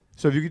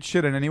 So if you could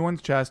shit on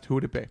anyone's chest, who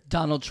would it be?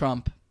 Donald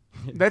Trump.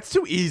 That's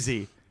too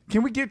easy.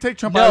 Can we take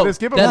Trump out of this?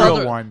 Give a that real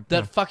other- one.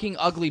 That fucking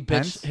ugly bitch.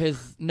 Pence?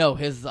 His. Yeah,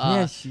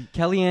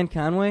 Kellyanne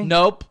Conway.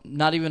 Nope,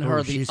 not even her.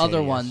 Oh, The she's other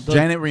hideous. one.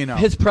 Janet Reno.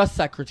 His press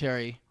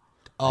secretary.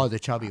 Oh, the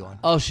chubby one.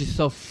 Oh, she's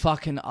so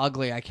fucking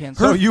ugly. I can't.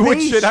 So say- you would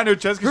face- shit on her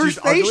chest because Her she's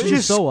face ugly?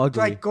 just so ugly.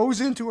 like goes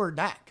into her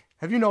neck.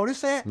 Have you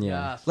noticed that?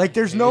 Yeah. Yes, Like I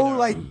there's hate no her.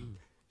 like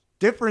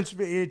difference.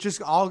 It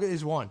just all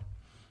is one.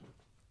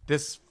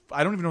 This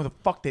I don't even know who the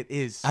fuck that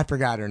is. I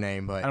forgot her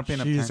name, but I don't pay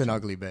enough she's attention. an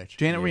ugly bitch.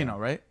 Janet Yeah. Reno,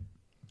 right?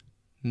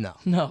 No.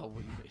 No,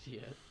 you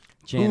idiot.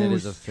 Janet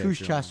is a Whose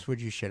fixture. chest would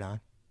you shit on?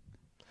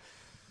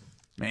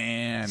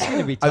 Man,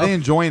 gonna be are they tough.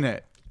 enjoying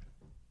it?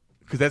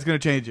 Because that's gonna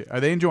change it. Are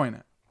they enjoying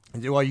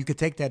it? Well, you could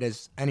take that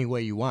as any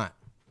way you want.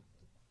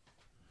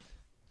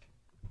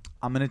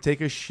 I'm gonna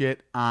take a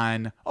shit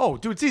on. Oh,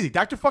 dude, it's easy.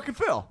 Dr. fucking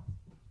Phil.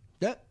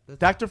 Yeah.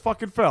 Dr.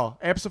 fucking Phil.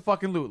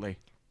 Abso-fucking-lutely.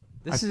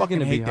 This I is fucking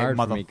gonna be hate that hard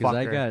for me because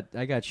motherfucker.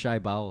 I got shy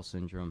bowel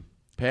syndrome.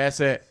 Pass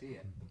it.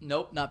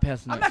 Nope, not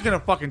passing I'm it. not gonna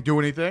fucking do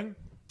anything.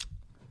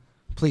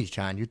 Please,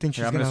 John. You think she's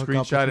Here, I'm gonna gonna hook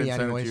up screenshot with it me and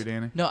send it to anyways? you,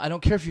 Danny. No, I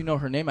don't care if you know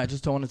her name. I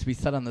just don't want it to be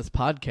said on this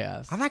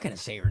podcast. I'm not gonna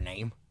say her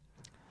name.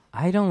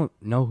 I don't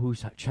know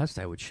whose chest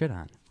I would shit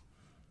on.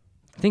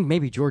 I think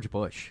maybe George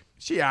Bush.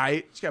 She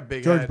aight. She got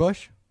big George head.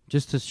 Bush.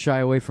 Just to shy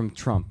away from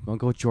Trump. I'll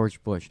go with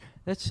George Bush.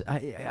 That's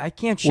I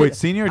can't shit. Wait,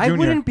 senior or I junior?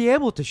 wouldn't be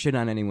able to shit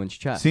on anyone's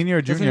chest. Senior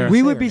or Doesn't junior? he- We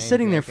Say would her be name,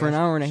 sitting there Jack, for an ass.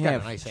 hour and a She's got a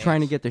half nice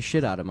trying to ass. get the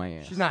shit out of my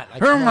ass. She's not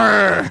like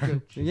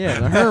Hermer. Yeah,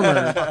 the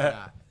Herman.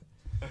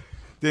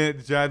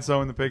 John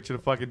showing the picture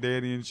of fucking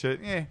Danny and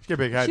shit. Yeah, she got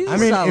big head. She's I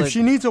mean, solid. if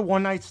she needs a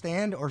one night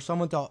stand or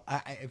someone to,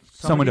 if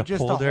Someone somebody to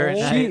just hold her and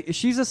hold-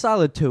 She's a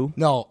solid 2.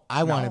 No,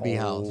 I want to be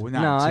held.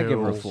 not No, I two. give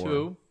her a 4.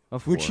 Two? A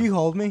 4. Would she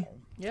hold me?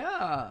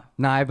 Yeah.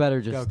 Nah, I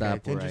better just Okay,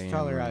 stop then where just I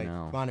tell am her right I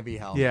now. want to be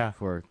held. Yeah.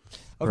 For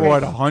 4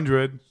 out of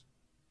 100.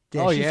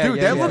 Yeah, Oh, she's- yeah, Dude,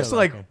 yeah, that yeah. looks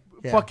like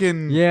Yeah.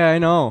 fucking yeah, I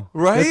know.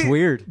 right. That's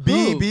weird.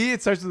 B Who? B.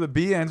 It starts with a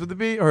B, ends with a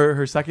B. Or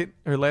her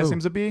last Who?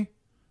 name's a B.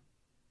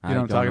 You I know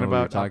what I'm don't talking know what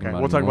about? you're talking Okay,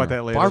 about we'll talk about anymore.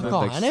 that later. Barb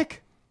That's like-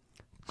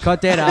 Kalanick?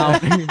 Cut that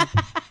out.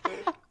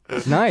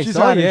 Nice. She's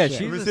Oh hot as yeah, shit.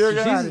 she's Let me see her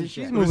guy. she's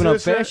Let me moving see up her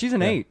shirt. fast. She's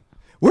an Yeah. 8.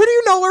 Where do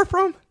you know her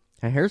from?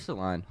 A hair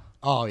salon.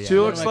 Oh yeah. She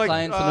looks my like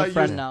clients and a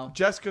friend now.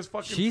 Jessica's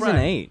fucking She's friend.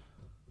 an 8.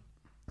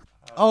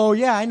 Oh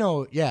yeah, I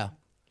know. Yeah,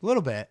 a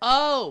little bit.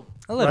 Oh,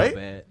 A little Right?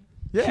 bit.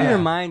 Yeah. She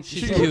reminds. she's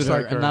She cuter looks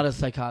like her. and not as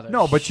psychotic.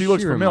 No, but she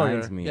looks She familiar.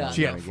 reminds me. Yeah. of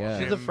She her, got yeah.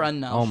 she's a friend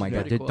now. Oh She's my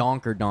god, pretty the cool.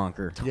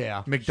 donker.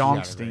 Yeah.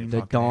 McDonkstein.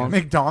 The donk.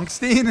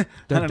 McDonkstein?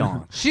 The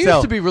donk. She So-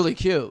 used to be really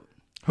cute.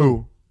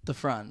 Who? The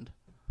friend.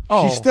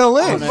 Oh, She still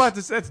I was is. about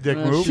to say, that's a dick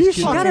Yeah, move. She's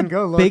She's fucking got a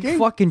good big looking.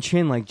 fucking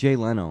chin like Jay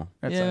Leno.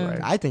 That's Yeah. all right.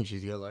 I think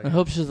she's good I looking.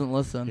 hope she doesn't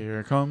listen.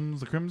 Here comes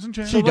the Crimson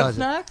Chain. She what's doesn't.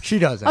 next? She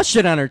doesn't. I'll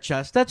shit on her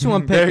chest. That's who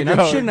I'm There you picking. I'm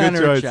go. shitting on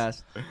Good her choice.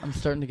 chest. I'm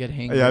starting to get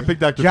hangry. Yeah, I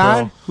picked Dr.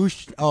 John, Phil.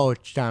 who's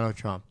it's Donald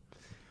Trump.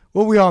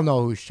 Well, we all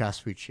know whose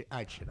chest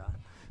I'd shit on.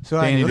 So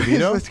Danny anyways,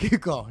 DeVito? let's keep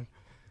going.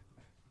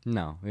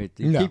 No,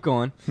 No. keep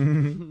going.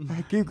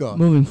 Keep going.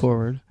 Moving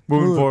forward.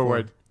 Moving Moving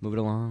forward. Move it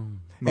along.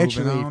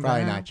 Actually, Moving on probably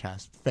down. not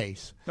chest,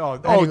 face. Oh,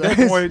 Anyways.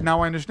 that boy,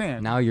 now I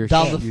understand. Now you're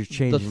Down you're the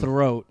changing.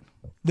 throat.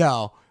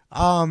 No,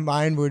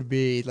 mine would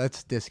be.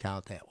 Let's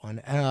discount that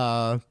one.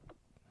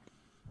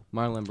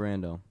 Marlon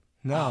Brando.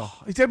 No,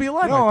 He's got to be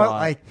alive, no, I thought.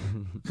 like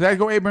Because I'd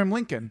go Abraham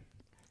Lincoln.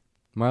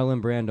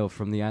 Marlon Brando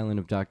from the island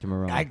of Dr.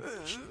 Moreau.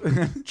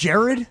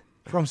 Jared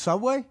from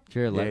Subway.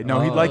 Jared Yeah, Leto.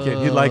 no, he'd like it.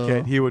 He'd like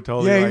it. He would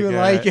totally Yeah, he like would it.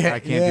 like it. I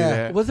can't Yeah. do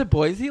that. Was it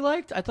boys he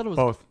liked? I thought it was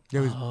Both. It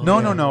was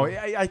No.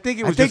 I think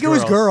it I was think just it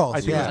was girls, I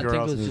think yeah. it I was think it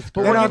girls. was just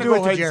But Then we're I'll going to do go it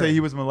to ahead and say Jared. he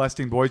was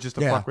molesting boys just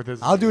to Yeah. fuck with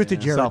his I'll do it to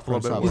Jared self a from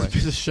little bit Subway. more. a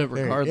piece of shit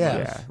There, regardless.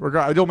 yeah.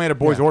 Yeah. It don't matter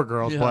boys Yeah. or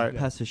girls, Yeah. but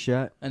Pass a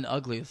shot. And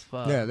ugly as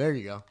fuck. Yeah, there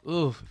you go.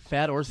 Ooh,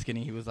 fat or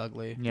skinny, he was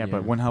ugly. yeah, Yeah.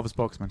 but one hell of a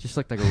spokesman. Just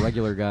looked like a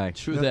regular guy.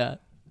 True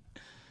that.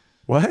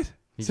 What?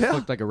 He Yeah. just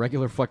looked like a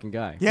regular fucking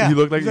guy. Yeah, You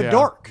look like- he's a yeah.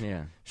 dork.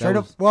 Yeah. Straight That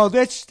up. was- Well,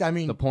 that's I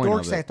mean, the point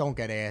dorks of it. that don't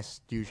get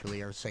ass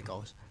usually are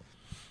sickos.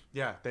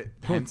 Yeah,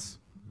 hence.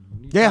 what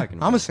are you Yeah, talking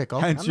I'm a about?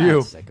 sicko, Hence I'm you.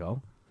 not a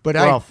sicko. but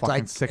We're all I fucking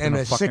like sick in am the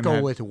a fucking sicko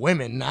head. with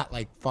women, not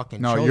like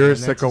fucking. No, children. you're a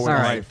That's sicko with All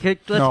just- right, life.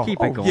 let's No.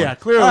 keep it going. Yeah,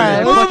 clearly. All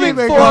right, Well, let's keep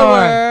Moving it going.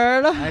 forward.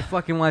 I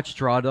fucking watched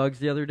Straw Dogs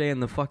the other day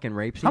and the fucking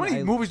rape scene. how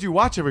many movies do you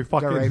watch every rape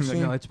fucking?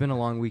 scene? No, it's been a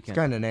long It's weekend.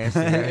 kind of nasty.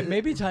 It right? may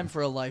be time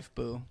for a life,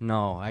 boo.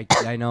 No,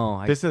 I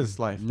know. This is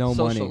life. no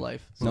Social money.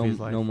 life. No, Movie's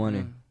life. no money.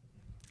 Mm.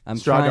 I'm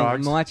Straw trying.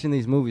 Dogs. I'm watching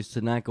these movies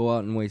to not go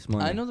out and waste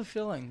money. I know the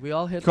feeling. We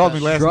all hit You called me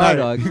that. last Straw night.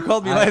 Dogs. You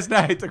called me I- last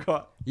night to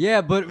call.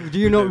 Yeah, but do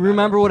you know?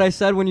 Remember what I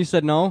said when you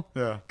said no?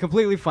 Yeah.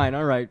 Completely fine.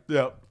 All right.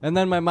 Yep. And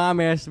then my mom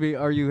asked me,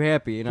 "Are you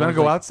happy?" And I Wanna was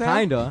go like, outside?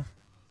 Kinda.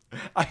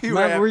 Are you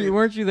Mom, happy?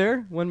 weren't you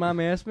there when Mom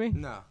asked me?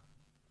 No.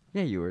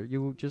 Yeah, you were.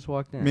 You just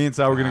walked in. Me and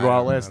Sal were gonna go I out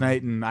don't last remember.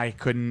 night, and I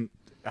couldn't.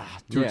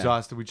 Too Yeah.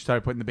 exhausted. We just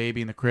started putting the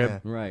baby in the crib. Yeah.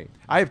 Right.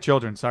 I have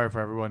children. Sorry for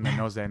everyone that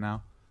knows that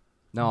now.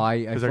 No, I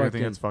Because they're gonna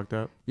think fucking, it's fucked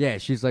up. yeah.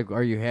 She's like,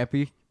 "Are you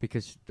happy?"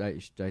 Because I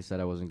said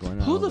I wasn't going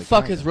out. Who I was the like,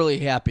 fuck "Kinda." is really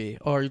happy?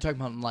 Or are you talking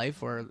about in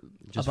life or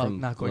Just about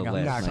from not going the out?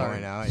 last Not night.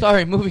 going out. yeah.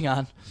 Sorry, moving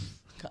on.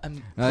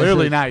 I'm,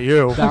 Clearly It's not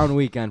you. a down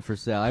weekend for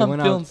Sal. I I'm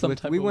went feeling out. some With,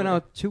 type we of went way.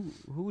 out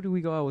Who did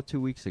we go out with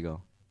 2 weeks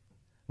ago?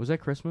 Was that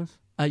Christmas?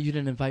 you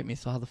didn't invite me,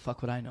 so how the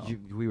fuck would I know?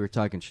 We were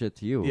talking shit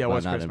to you Yeah, it about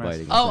was not Christmas.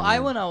 inviting us. Oh, I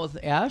anywhere. went out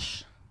with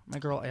Ash, my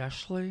girl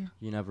Ashley.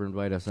 You never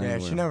invite us Yeah,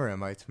 anywhere. she never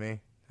invites me.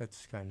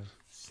 That's kind of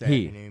sad.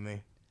 He. to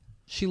me.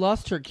 She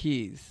lost her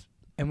keys,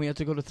 and we had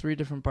to go to 3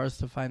 different bars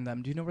to find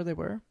them. Do you know where they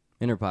were?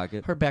 In her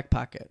pocket. Her back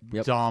pocket.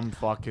 Yep. Dumb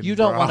fucking. You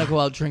don't bro. want to go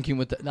out drinking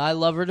with. I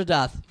love her to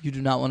death. You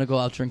do not want to go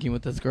out drinking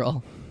with this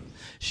girl.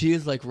 She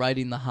is like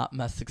riding the Hot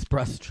Mess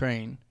Express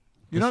train.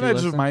 You know Does that she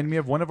just listen? reminded me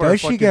of one of our. Does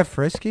she fucking- get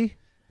frisky?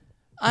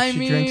 I she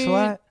mean, drinks a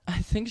lot? I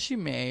think she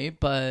may,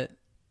 but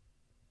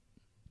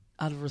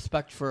out of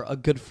respect for a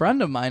good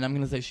friend of mine, I'm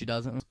gonna say she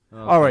doesn't.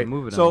 Okay, All right,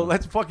 move it so on.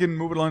 let's fucking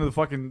move it along to the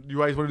fucking. You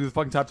guys want to do the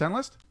fucking top 10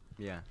 list?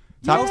 Yeah.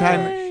 Top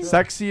 10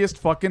 sexiest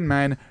fucking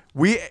men.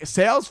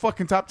 Sal's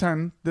fucking top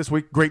 10 this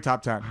week. Great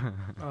top 10.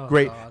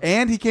 Great. God.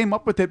 And he came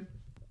up with it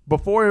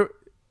before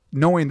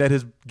knowing that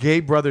his gay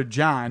brother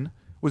John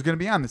was going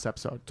to be on this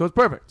episode. So it's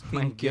perfect.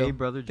 My Thank gay you.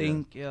 brother John.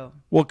 Thank you.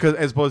 Well, cause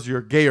as opposed to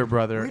your gayer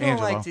brother, We don't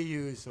Angelo. like to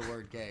use the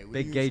word gay. We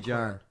Big use gay queer.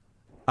 John.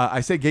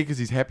 I say gay because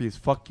he's happy as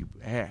fuck, you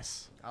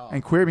ass. Oh.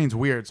 And queer means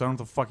weird, so I don't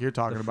know what the fuck you're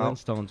talking The about.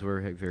 Flintstones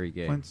were very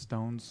gay.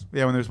 Flintstones.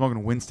 Yeah, when they're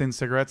smoking Winston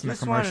cigarettes in the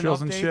Just want an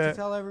commercials and update to shit.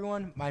 tell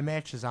everyone, my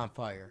match is on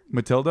fire.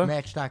 Matilda?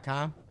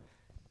 Match.com.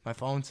 My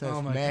phone says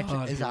Oh my match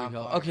God, is here we on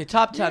go. fire. Okay,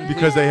 top 10.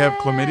 Because they have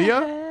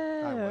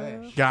chlamydia? I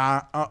wish.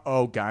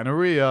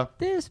 Gonorrhea.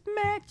 This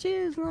match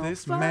is on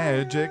This fire.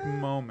 magic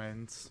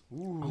moment.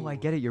 Oh, I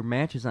get it. Your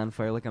match is on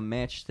fire like a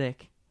matchstick.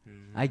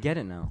 I get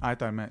it now. I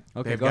thought I meant they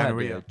Okay, have go ahead,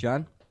 gonorrhea. David.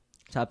 John.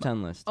 Top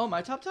 10 list. Oh,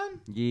 my top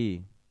 10?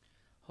 Yee.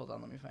 Hold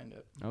on, let me find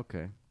it.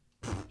 Okay.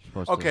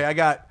 Supposed Okay,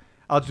 to.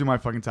 I'll do my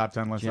fucking top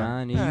 10 list.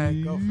 then. Johnny. All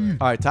right, go for it.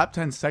 All right, top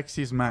 10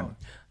 sexiest men.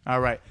 All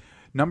right.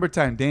 Number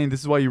 10, Danny, this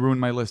is why you ruined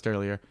my list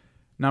earlier.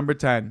 Number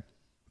 10,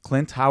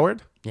 Clint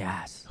Howard,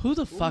 Yes. Who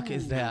the fuck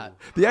is that?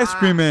 the ice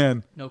cream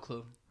man. No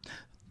clue.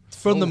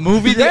 From the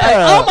movie?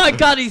 Yeah. Oh my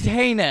god, he's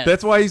heinous.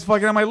 That's why he's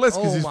fucking on my list,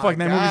 because Oh he's my fucking,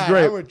 that God, movie's I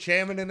great. would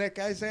jam it in that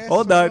guy's ass.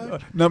 Hold so on.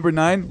 much. Number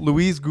 9,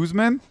 Louise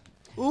Guzman.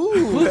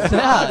 Who's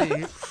that?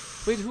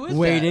 Wait, who is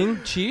Waiting.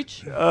 that?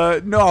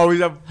 Cheech? No, he's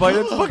a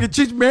that's fucking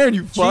Cheech Marin,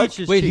 you fuck. Cheech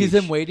is Wait, he's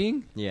Cheech. in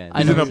Waiting? Yeah. I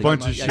He's know in a who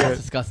bunch you're of talking about. Yeah, shit.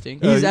 that's disgusting.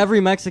 He's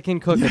every Mexican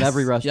cook at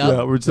every restaurant.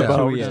 Yeah, we're just Yeah. about. That's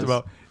who We're he just is.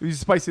 about. He's a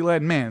spicy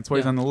Latin man. That's why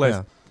he's Yeah. on the list.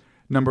 Yeah.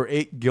 Number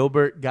 8,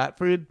 Gilbert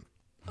Gottfried.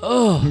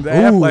 Ugh. The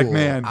Affleck Ooh,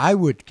 man. I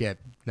would get.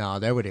 No,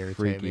 that would irritate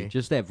Freaky. me.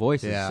 Just that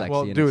voice Yeah. is sexy.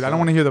 Well, in dude, I don't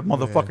want to hear the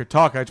motherfucker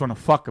talk. I just want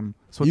to fuck him.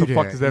 So what You the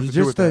fuck dare. does that have to It's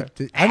do with just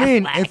that? I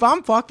mean, if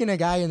I'm fucking a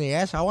guy in the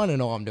ass, I want to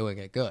know I'm doing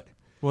it good.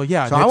 Well,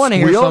 yeah. So I that want to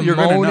hear squeal, some you're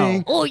gonna moaning.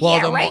 know. Oh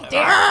yeah, right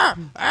there.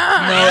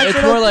 No,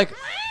 it's more like,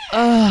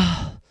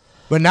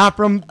 But not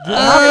from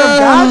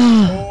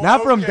God,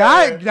 not from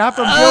God, not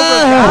from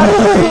Gilbert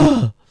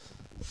Gottfried,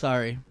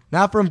 sorry.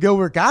 not from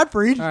Gilbert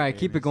Gottfried. All right,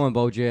 keep it going,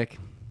 Bojack.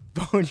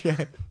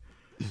 Bojack.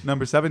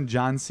 Number 7,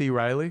 John C.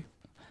 Riley.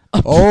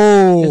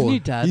 Oh, Isn't he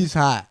dead? He's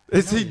hot.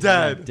 Is he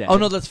dead? Dead. Oh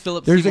no, that's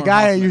Philip There's a Seymour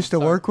guy I Hoffman. used to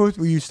Sorry. work with.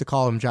 We used to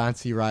call him John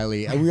C.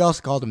 Riley, and we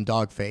also called him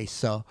Dogface.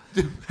 So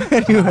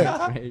anyway,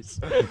 Face.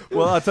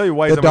 Well, I'll tell you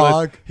why he's The on my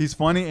list. dog. He's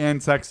funny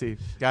and sexy.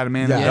 Got a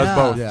man that Yeah. does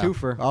both. yeah.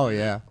 Twofer. Oh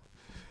yeah,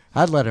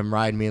 I'd let him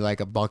ride me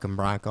like a bucking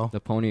bronco. The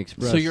Pony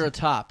Express. So you're a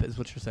top, is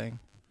what you're saying.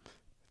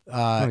 he's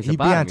a He'd be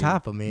bottom, on you-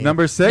 top of me.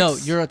 Number 6. No,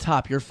 you're a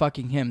top. You're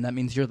fucking him. That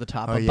means you're the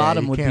top. Oh, a yeah,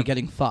 bottom you would be can't-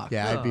 getting fucked.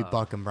 Yeah, I'd be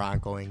bucking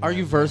broncoing. Are him,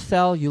 you yeah.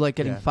 versatile? You like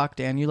getting Yeah.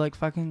 fucked and you like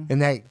fucking? In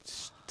that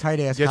tight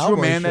ass Get you a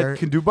cowboy man shirt. that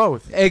can do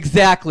both.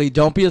 Exactly.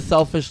 Don't be a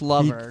selfish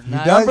lover. he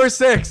Not- does- Number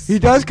 6. He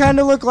does kind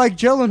of look like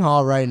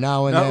Gyllenhaal right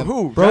now. In No, that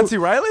who? Broke, John C.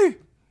 Riley?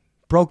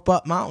 Broke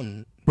Butt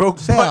Mountain. Broke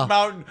Sal. Butt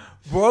Mountain.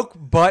 Broke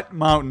Butt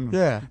Mountain.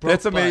 Yeah.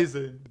 That's Broke butt.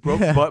 amazing. Broke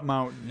Yeah. Butt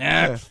Mountain.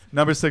 Next.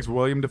 Number 6,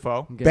 William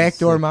Defoe. I'm getting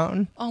Backdoor sick.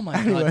 Mountain. Oh my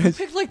god. You Anyways.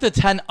 picked like the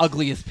 10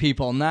 ugliest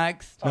people.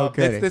 Next. No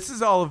kidding. This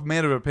is all of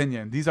man of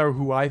opinion. These are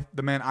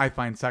the man I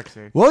find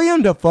sexy.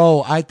 William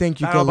Defoe, I think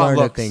you Not could all about learn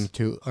a looks.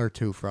 thing or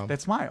two from.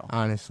 That smile.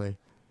 Honestly.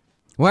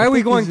 Why I are we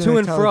think going he's to an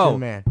and fro? intelligent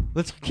man.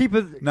 Let's keep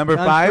it Number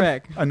on 5,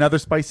 track. another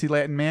spicy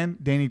Latin man,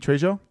 Danny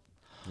Trejo.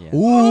 Yeah.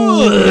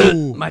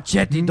 Ooh.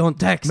 Machete, don't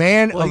text.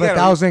 Man Well, of you a gotta-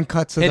 thousand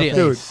cuts of the Idiot.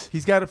 Dude, face.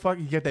 he's got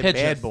you get that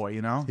Hitches. bad boy,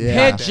 you know?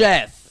 Yeah.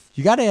 Hitches.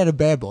 You got to add a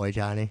bad boy,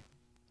 Johnny.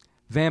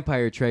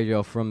 Vampire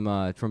Trejo from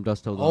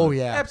Dusk Till Dawn. Oh,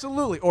 yeah.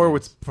 Absolutely. Or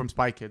what's from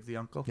Spy Kids, the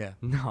uncle. Yeah.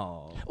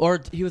 No. Or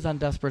he was on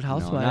Desperate No,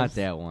 Housewives. not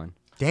that one.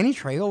 Danny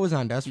Trejo was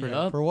on Desperate.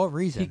 Yup. For what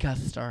reason? He got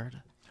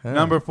starred. Huh.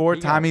 Number 4,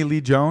 You got- Tommy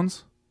Lee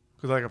Jones.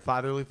 Because like a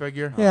fatherly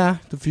figure. Yeah,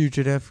 The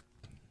Fugitive.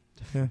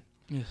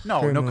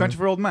 No, No Country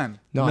for Old Men.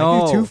 No,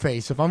 No. I do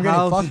Two-Face. If I'm getting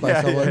House- fucked by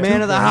Yeah, someone. yeah.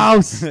 Man of the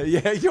Two-Face. House.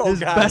 yeah, yo, His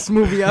God. best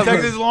movie ever.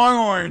 Texas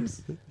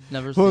Longhorns.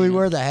 Never Will he seen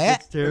wear it. the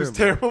hat? It was a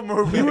Terrible. terrible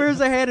movie. He wears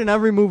a hat in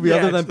every movie Yeah,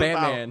 other than it's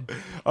about- Batman.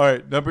 All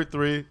right, number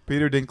 3,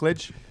 Peter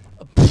Dinklage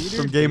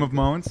from Game of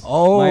Moans.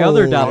 Oh, My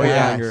other yes.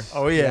 doppelganger.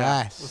 Oh yeah,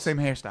 Yes. Well, same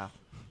hairstyle.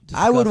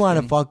 I would want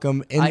to Disgusting. fuck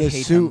him in I the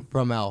hate suit him.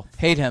 from Elf.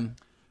 Hate him.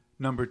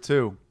 Number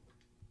 2,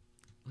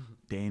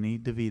 Danny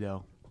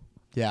DeVito.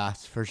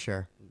 Yes, for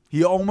sure.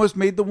 He almost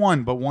made the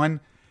one, but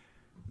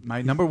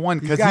my number 1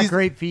 He's because got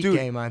great feet dude,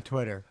 game on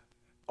Twitter.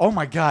 Oh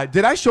my God,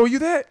 did I show you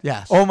that?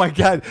 Yes. Oh my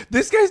God,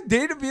 this guy's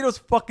Danny DeVito's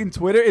fucking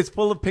Twitter is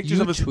full of pictures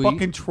You of his tweet?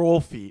 fucking troll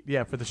feet.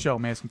 Yeah, for the show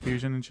Mass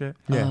Confusion and shit.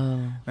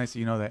 Yeah. Nice that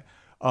you know that.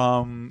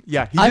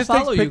 Yeah, he I just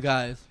follow takes you pic-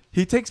 guys.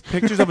 He takes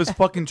pictures of his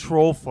fucking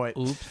troll foot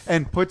Oops.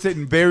 and puts it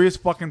in various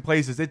fucking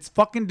places. It's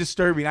fucking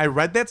disturbing. I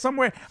read that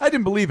somewhere. I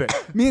didn't believe it.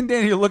 Me and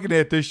Danny are looking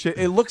at this shit.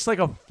 It looks like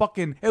a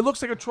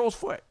troll's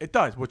foot. It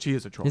does, which he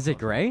is a troll. Is it foot.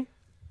 gray?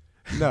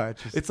 No,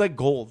 it's just It's like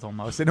gold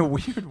almost in a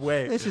weird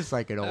way. it's just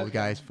like an old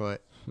guy's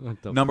foot.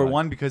 What the Number fuck?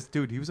 1 because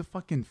dude, he was a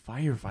fucking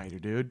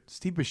firefighter, dude.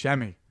 Steve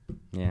Buscemi.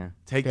 Yeah.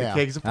 Take Yeah. the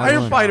cake. He's a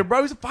Everyone- firefighter,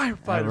 bro. He's a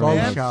firefighter, Everyone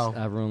man. loves- show.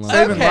 Everyone loves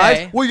Saving Okay.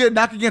 lives. Well, you get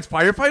knocked against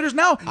firefighters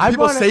now? I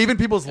People wanna- saving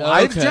people's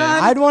lives, Okay.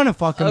 John? I'd want to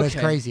fuck him as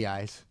Okay. Crazy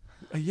Eyes.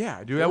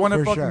 Yeah, dude. I want to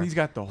For fucking. sure. He's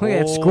got the whole Look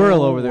at that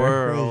squirrel over there.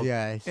 world Crazy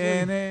eyes.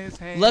 in his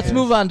hands. Let's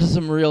move on to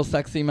some real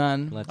sexy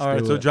men. Let's All right,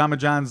 do so it. John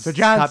John's So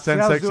John, top 10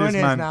 Snell's doing sexiest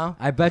his men. now.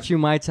 I bet you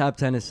my top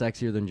 10 is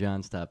sexier than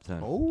John's top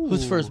 10. Ooh.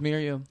 Who's first, me or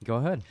you? Go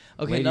ahead.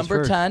 Okay, Ladies number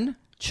first. 10,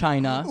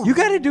 China. You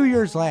got to do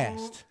yours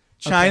last.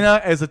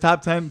 China as the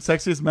top 10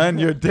 sexiest men.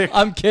 You're a dick.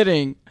 I'm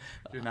kidding.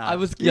 You're not. I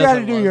was. You yes, got I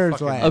to do was. yours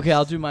Fucking- last. Okay,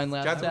 I'll do mine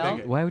last. John's a Sal.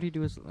 bigot. Why would he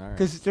do his? All right.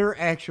 Because they're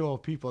actual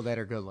people that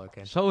are good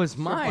looking. So is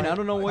mine. I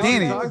don't know what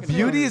Danny, you're talking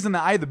beauty about. is in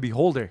the eye of the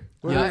beholder.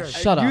 Yeah,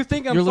 shut up. You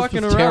think I'm Your list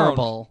fucking was around?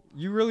 terrible.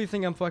 You really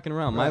think I'm fucking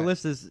around? My Right.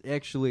 list is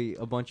actually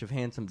a bunch of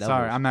handsome devils.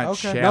 Sorry, I'm not Okay.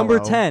 shallow. Number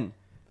 10.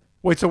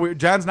 Wait, so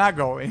John's not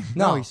going.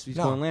 No, he's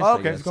no. going last. Oh, I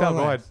okay, guess. so go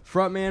ahead.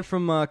 Frontman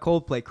from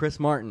Coldplay, Chris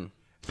Martin.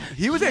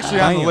 He was actually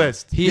on the Bam.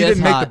 list. He He is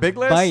didn't make hot. the big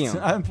list. Bam. He is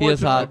hot.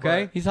 unfortunately.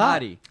 Okay, He's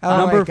hot. Hottie. I don't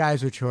number like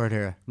guys with short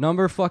hair.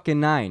 number fucking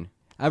 9.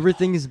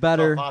 Everything is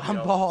better. I'm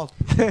bald.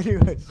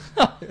 Anyways.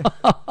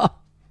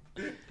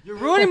 You're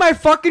ruining my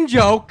fucking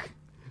joke.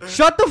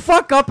 Shut the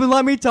fuck up and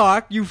let me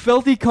talk, you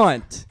filthy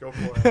cunt. Go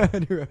for it.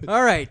 Anyways.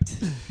 All right.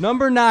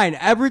 Number 9.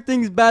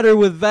 Everything's better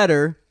with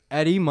Vedder.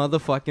 Eddie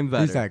motherfucking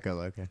Vedder. He's not good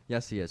looking.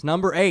 Yes, he is.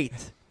 Number 8.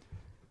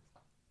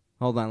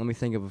 Hold on, let me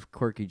think of a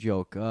quirky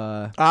joke.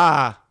 That's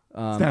I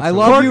funny.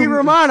 love Corky you.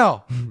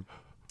 Romano.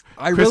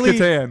 I Chris really,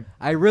 Kattan.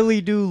 I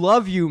really do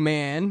love you,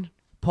 man.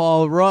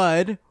 Paul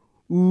Rudd.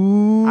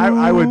 Ooh.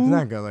 I would. He's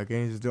not good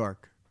looking. He's a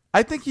dork.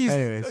 I think he's.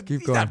 Anyways, keep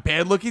he's going. not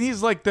bad looking.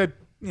 He's like the.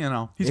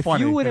 He's if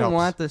funny. you It wouldn't helps.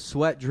 want the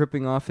sweat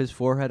dripping off his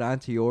forehead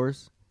onto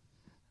yours,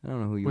 I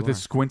don't know who you with are.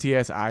 his squinty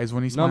ass eyes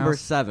when he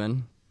smiles.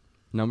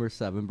 Number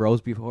 7.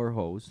 Bros Before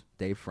Hoes.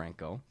 Dave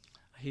Franco.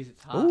 He's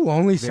hot. Ooh,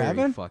 only Very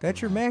 7? fucking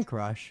That's your hot. man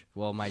crush.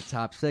 Well, my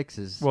top 6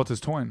 is Well, it's his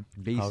twin.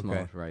 beast Okay.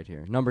 mode right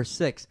here. Number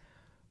 6.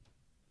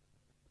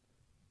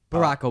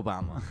 Barack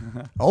Obama.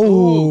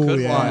 Oh, good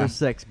yeah. Number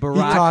 6.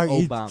 Barack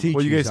he Obama. teach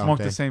Well, you guys smoke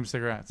something. the same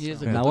cigarettes. He is a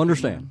so. good Now looking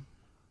understand. man.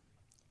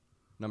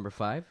 Number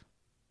 5.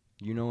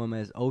 You know him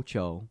as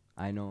Ocho.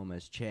 I know him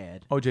as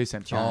Chad. OJ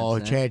Simpson. Oh,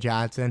 Johnson. Chad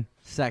Johnson.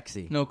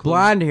 Sexy. No clue.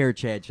 Blonde hair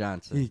Chad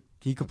Johnson.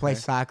 He could play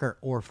soccer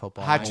or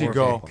football. Hachi Or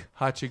go. football.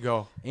 Hachi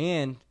go.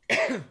 And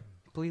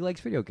he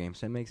likes video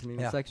games. That makes him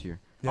even Yeah. sexier.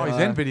 Oh, he's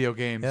in video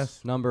games.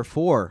 Yes. Number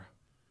 4.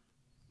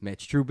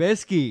 Mitch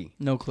Trubisky.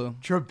 No clue.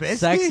 Trubisky?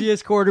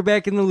 Sexiest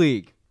quarterback in the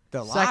league.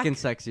 The lock? Second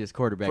sexiest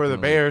quarterback For in the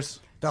league. Bears.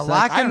 The Sec-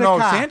 lock I don't and the know.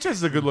 cock. Sanchez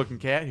is a good looking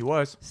cat. He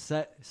was.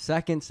 Second Mike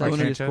sexiest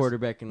Sanchez?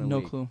 quarterback in the No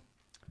league. clue.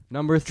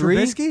 Number 3.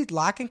 Trubisky?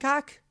 Lock and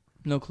cock?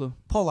 No clue.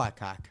 Polak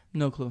cock.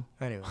 No clue.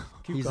 Anyway.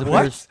 Keep He's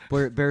going.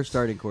 the Bears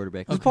starting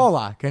quarterback. He's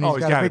Polak, and Oh, he's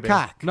he's got a gotta big be.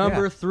 cock. Number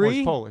Yeah. Well, 3.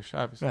 he's Polish,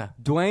 obviously. Yeah.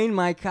 Dwayne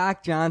My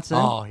Cock Johnson.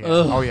 Oh, yeah.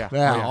 Ugh. Oh, yeah.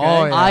 Yeah. Oh, yeah.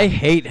 Oh, yeah. I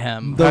hate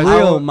him. The I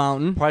real will-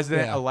 mountain.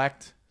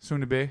 President-elect, soon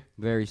to be.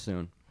 Very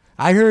soon.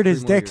 I heard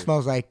his 3 more dick years.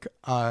 smells like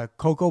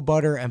cocoa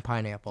butter and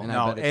pineapple. And I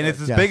No, bet it and it's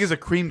does. as Yes. big as a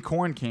creamed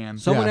corn can.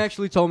 Someone Yeah.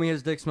 actually told me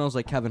his dick smells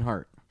like Kevin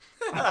Hart.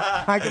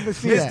 I can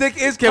see His that. dick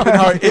is Kevin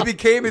Hart. It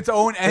became its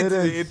own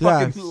entity. is, It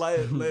fucking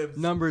yes. lives.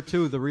 Number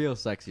 2, the real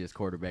sexiest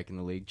quarterback in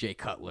the league, Jay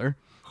Cutler.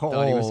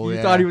 Oh, You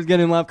yeah. thought he was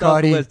getting left off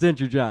Cuddy. the list, didn't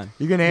you, John?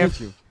 You're gonna have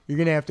Didn't you? you're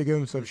gonna have to give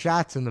him some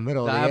shots in the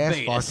middle of the ass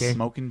Diabetes. fucking.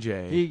 Smoking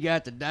Jay. He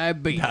got the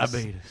diabetes.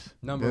 Diabetes.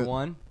 Number Dude.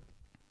 1,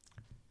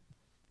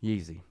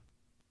 Yeezy.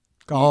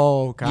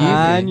 Oh, God.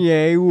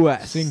 Kanye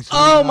West. Sing sweet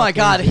Oh my nothings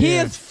god, he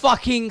here. is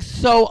fucking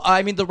so.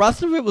 I mean, the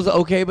rest of it was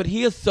okay, but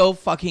he is so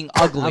fucking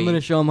ugly. I'm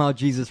gonna show him how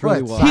Jesus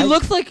really What? was. He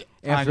looks like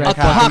After A I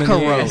cocked him in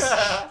the cockroach.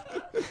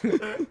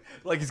 ass.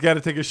 Like he's got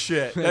to take a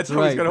shit. That's how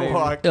right, he's gonna baby.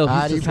 walk. Ew,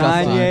 Body he's count.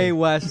 disgusting. Kanye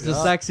West, the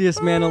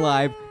sexiest man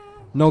alive.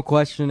 No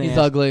question He's asked.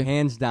 ugly.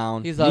 Hands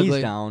down. He's Knees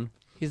ugly. down.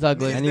 He's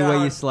ugly. Any- Any way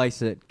down. you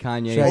slice it,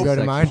 Kanye. Should I is go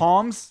to sexy. mine?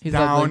 Palms He's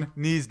down, ugly.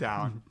 knees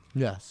down.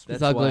 Yes.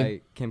 That's ugly.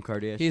 why Kim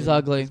Kardashian. He's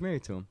ugly. Is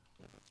married to him.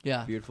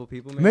 Yeah, Beautiful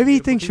people. marry Maybe he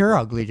beautiful thinks people. you're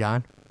ugly,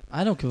 John.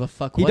 I don't give a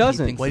fuck. He what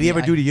doesn't. thinks What of did he me.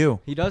 ever do to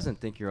you? He doesn't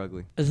think you're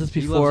ugly. Is this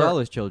He loves all before,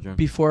 his children.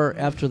 before, or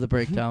after the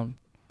breakdown?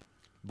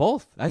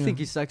 Both. I think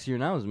he's sexier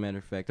now, as a matter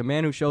of fact. A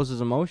man who shows his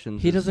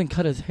emotions. He is- doesn't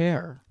cut his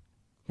hair.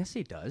 Yes,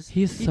 he does.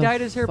 He's he so dyed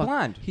his hair fuck-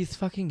 blonde. He's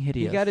fucking He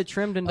hideous. got it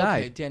trimmed and Okay,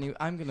 dyed. Danny,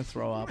 I'm gonna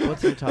throw up.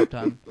 What's your top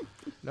 10?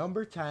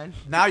 Number 10.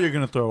 Now you're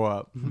gonna throw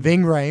up.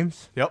 Ving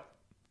Rhames. Yep.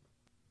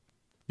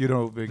 You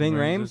know who Ving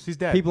Rhames Rhames. is? He's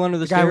dead. People under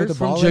the The guy with stairs.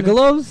 the ball From in it?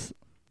 Gigolos?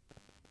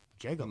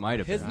 Jacob. Might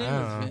have His been. name I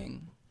is don't know.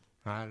 Ving.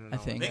 I don't know. I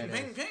think. Ving,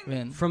 Ving, Ving.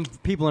 Vin. From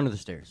People Under the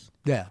Stairs.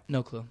 Yeah.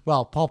 No clue.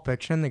 Well, Pulp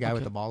Fiction, the guy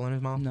with Okay. the ball in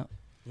his mouth. No.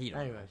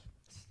 Anyways.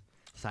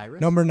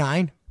 Cyrus. Number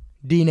 9.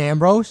 Dean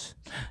Ambrose.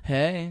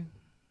 Hey,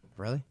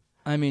 Really?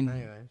 I mean,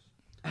 Anyways.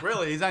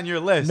 Really? He's on your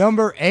list.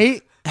 Number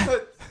 8.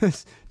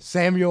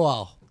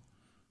 Samuel.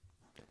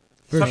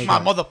 For Suck sure. my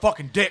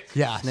motherfucking dick.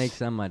 Yes.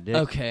 Snakes on my dick.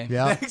 okay.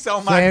 Yeah. Snakes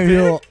on my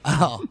Samuel. dick.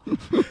 Oh. I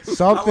want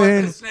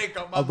Something the snake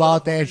on my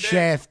about that motherfucking dick.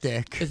 shaft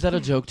dick. Is that a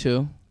joke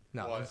too?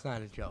 No, it's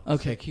not a joke.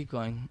 Okay, keep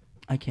going.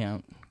 I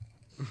can't.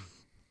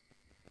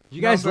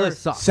 You guys Number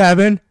list suck.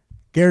 7.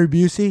 Gary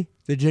Busey,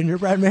 the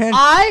gingerbread man.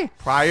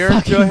 Prior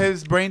to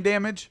his brain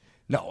damage.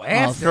 No, Oh,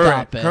 after.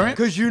 stop it. Current?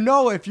 Because you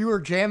know if you were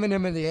jamming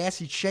him in the ass,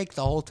 he'd shake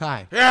the whole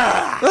time.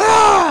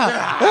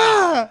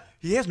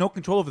 He has no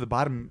control over the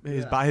bottom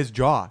his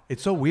jaw.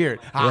 It's so weird.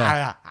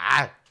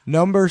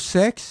 Number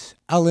 6,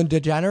 Ellen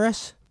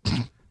DeGeneres.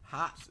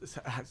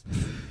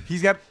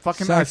 He's got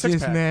fucking six Sexiest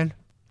pack. man.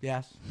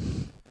 Yes.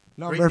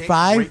 Number Great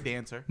 5, great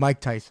dancer. Mike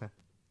Tyson.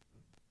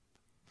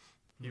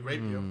 He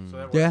raped you, so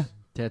that works. Yeah.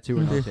 Tattoo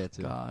or no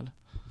tattoo? God.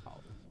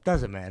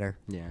 Doesn't matter.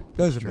 Yeah.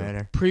 Doesn't true.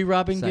 matter.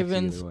 Pre-Robin Sexy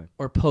Givens either way.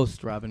 or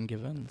post-Robin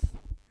Givens?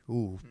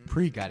 Ooh,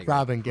 Gotta go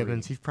Robin pre.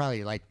 Gibbons. He's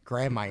probably like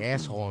grab my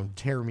asshole and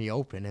tear me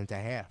open into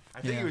half.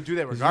 I think Yeah. he would do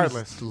that He's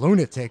regardless. just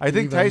lunatic. I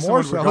think even Tyson more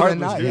would so regardless than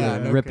that. do Yeah,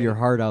 that. no Rip kidding. your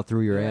heart out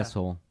through your Yeah.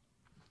 asshole.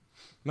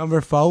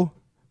 Number 4,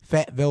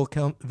 Fat Val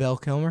Kilmer. Fat Val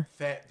Kilmer.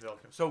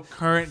 So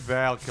current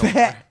Val Kilmer.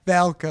 Fat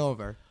Val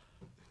Kilmer.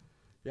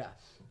 Yes.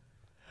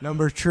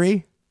 Number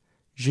 3,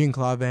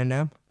 Jean-Claude Van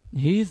Damme.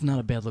 He's not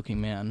a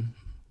bad-looking man.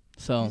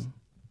 So,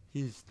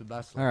 He's the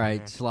best. All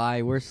right,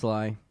 Sly. Where's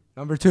Sly?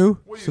 Number 2,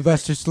 What do you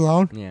Sylvester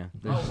Stallone. Yeah.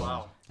 Oh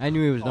wow. I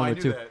knew he was Oh, I number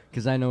knew 2 that.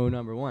 because I know who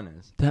number 1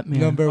 is. that man.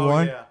 Number Oh,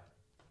 1, yeah.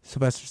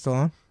 Sylvester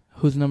Stallone.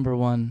 Who's number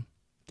 1?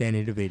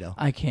 Danny DeVito.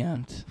 I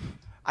can't.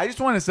 I just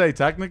want to say,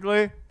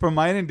 technically, for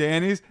mine and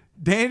Danny's,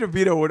 Danny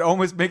DeVito would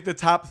almost make the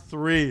top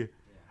 3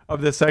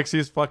 of the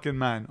sexiest fucking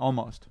men.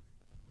 Almost.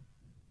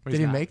 Did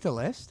he make the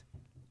list?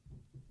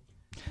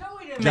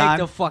 John- Make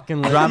the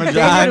fucking list. Drama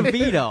Danny John.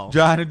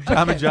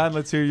 DeVito. John,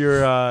 let's hear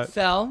your.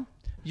 Sal,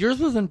 yours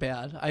wasn't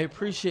bad. I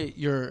appreciate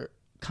your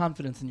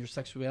confidence in your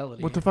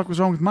sexuality. What the fuck was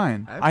wrong with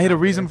mine? I have I had a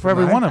reason confidence for in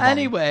every mine. one of them.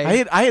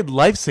 Anyway. I had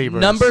lifesavers.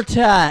 Number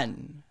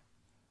 10,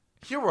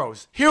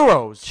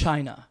 heroes.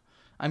 China.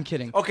 I'm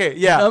kidding. Okay,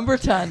 yeah. Number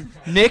 10,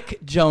 Nick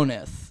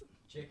Jonas.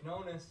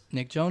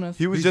 Nick Jonas.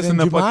 He was He's just in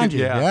the fucking Jumanji,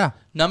 yeah.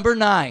 Number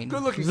 9,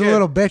 Good looking He's kid. a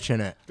little bitch in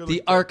it. Good The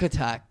looking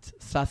Architect,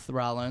 Seth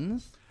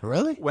Rollins.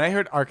 Really? kid. When I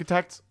heard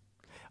architects,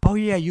 Oh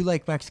yeah, you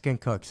like Mexican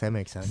cooks. That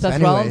makes sense. Seth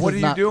Anyways, Rollins what are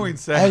is you not- doing,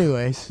 Seth?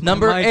 anyways,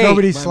 Number My mic- 8.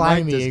 nobody's my mic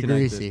slimy and disconnected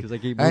greasy. 'cause I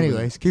keep moving.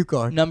 Anyways, keep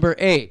going. Number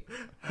 8,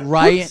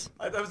 Ryan.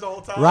 That was the whole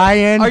time.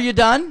 Ryan. Are you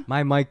done?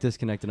 My mic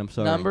disconnected. I'm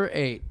sorry. Number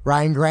 8,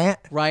 Ryan Grant,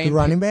 Ryan. the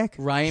running back.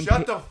 Ryan.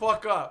 Shut the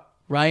fuck up.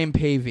 Ryan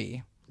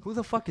Pavey. Who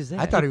the fuck is that?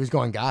 I thought he was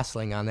going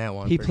Gosling on that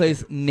one. He for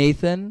plays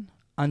Nathan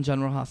on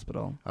General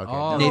Hospital. sure. Okay.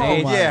 Oh, Nathan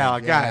Nate. Lyon. Yeah,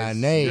 guys.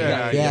 Nate.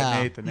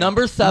 Yeah. Nathan.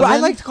 Number Well, 7. I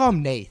like to call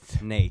him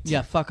Nath. Nate.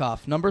 Yeah, fuck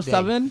off. Number Nate.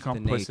 7,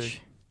 Come The pussy.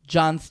 Nate.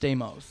 John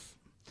Stamos.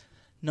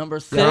 Number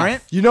 6.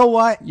 Grant? You know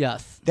what?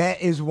 Yes.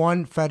 That is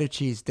one feta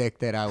cheese dick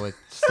that I would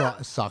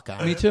suck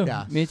on. Me too.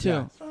 Yes, Me too.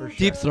 yes, for sure.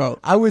 Deep throat.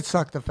 I would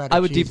suck the feta I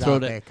would cheese deep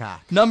throat out it. that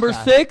cock. Number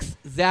Yeah. 6,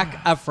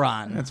 Zach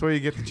Efron. That's where you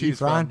get the cheese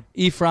Efron?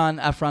 from.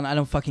 Efron. I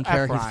don't fucking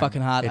care. He's Efron.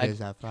 fucking hot. It is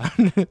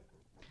Efron.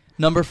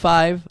 Number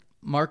 5,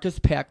 Marcus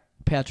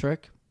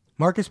Patrick.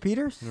 Marcus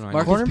Peters? No, I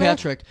Marcus Cornerback?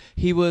 Patrick.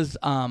 He was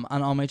on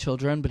All My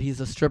Children, but he's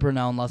a stripper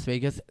now in Las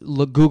Vegas.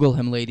 Look, Google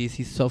him, ladies.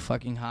 He's so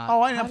fucking hot.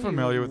 Oh, I am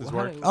familiar with his how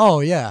work. do-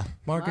 Oh yeah,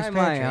 Marcus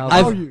My Patrick.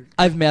 house.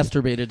 I've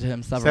masturbated to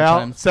him several Sal,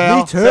 times. Sal,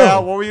 Me too.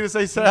 Sal, what were you gonna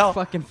say, He Sal?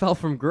 fucking fell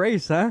from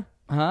grace, huh?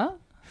 Huh?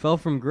 Fell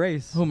from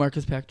grace. Who,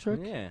 Marcus Patrick?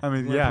 Yeah. I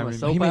mean, Went yeah, from I a mean-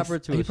 soap He, makes, opera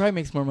to he a probably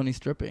makes more money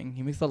stripping.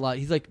 He makes a lot.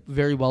 He's like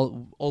very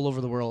well all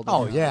over the world.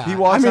 Oh yeah. He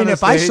walks I mean, on the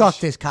if I stage-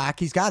 sucked his cock,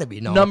 he's got to be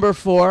known. Number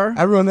 4.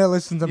 Everyone that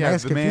listens to Yeah,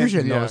 Mass the man-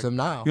 Confusion yeah. knows him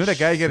now. You know that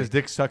guy get his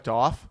dick sucked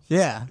off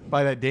Yeah.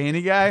 by that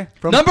Danny guy?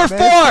 From Number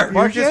Mass 4.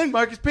 Confusion?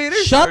 Marcus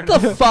Peters? Shut the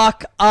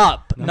fuck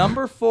up.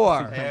 Number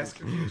 4. Ass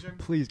confusion.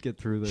 Please get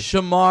through this.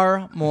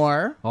 Shamar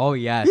Moore. Oh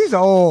yes. He's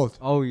old.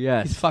 Oh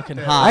yes. He's fucking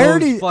I hot.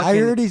 heard those I fucking-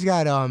 heard he's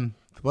got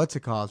what's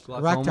it called?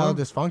 Glaucoma? Erectile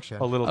dysfunction.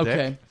 A little Okay.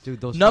 dick.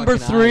 Dude, those Number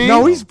fucking 3. eyes.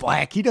 No, he's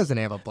black. He doesn't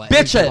have a black.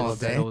 Bitches! small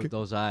dick.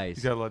 Those eyes.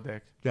 He's got a little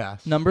dick. Yeah.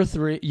 Number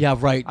 3. Yeah,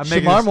 right. I'm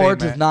making a Shamar Moore statement.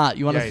 does not.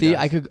 You want to Yeah, he see? does.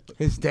 I could.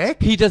 His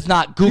dick? He does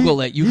not.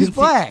 Google it. You he's can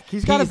black. see.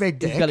 He's got a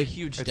big He's dick. got a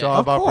huge It's dick. all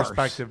about course.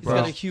 perspective, He's bro. got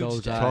a Those huge eyes.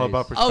 dick. It's all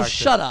about Oh, perspective.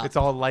 shut up. It's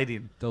all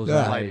lighting. Those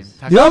Yeah. eyes.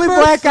 The only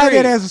Number black guy 3.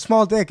 that has a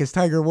small dick is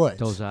Tiger Woods.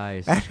 Those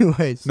eyes.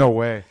 Anyways, No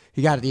way.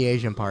 he got the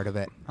Asian part of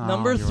it.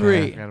 Number Oh, you're 3.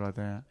 right. I forgot about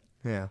that.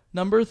 Yeah.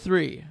 Number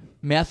 3.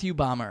 Matthew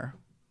Bomber.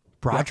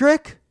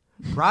 Broderick?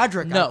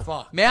 Broderick, No. I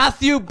fuck.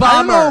 Matthew I don't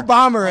Bomber. know who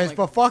Bomber Oh is, my-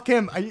 but fuck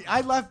him.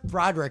 I left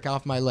Broderick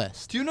off my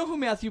list. Do you know who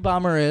Matthew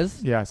Bomber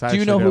is? Yes, I Do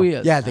you know actually who do. he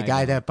is? Yeah, the I guy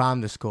know. that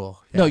bombed the school.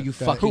 No, Yeah, you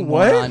that- fucking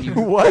What? moron. You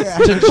What?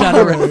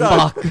 degenerate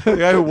fuck. The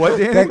guy who what,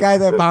 Danny? That guy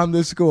that bombed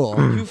the school.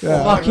 You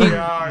yeah. fucking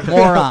God.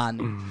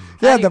 moron.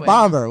 Yeah, the Anyway.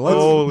 bomber. What's,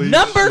 Holy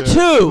Number shit.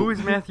 2. Who is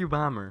Matthew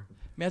Bomber?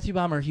 Matthew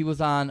Bomber. He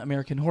was on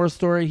American Horror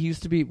Story. He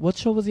used to be. What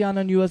show was he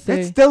on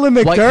USA? It's Dylan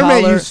White McDermott, Collar.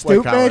 you White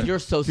stupid. Collar. You're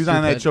so He was stupid.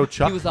 on that show,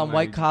 Chuck? He was on My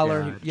White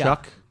Collar. God. Yeah.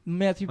 Chuck?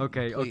 Matthew.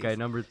 Okay, please. okay,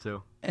 number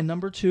 2. And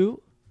number 2,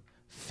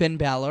 Finn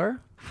Balor.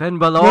 Finn Finn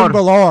Balor.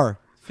 Balor.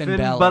 Finn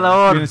Balor.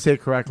 You're going to say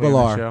it correctly on the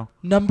Balor. show.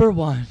 Number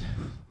 1.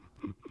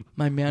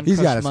 My man. He's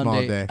Crush got a small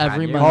Monday, dick.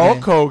 Every Kanye. Monday.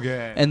 Hulk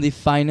Hogan. And the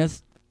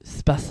finest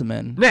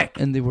specimen Nick.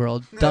 in the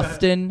world,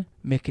 Dustin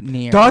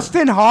McNair.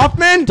 Dustin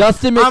Hoffman?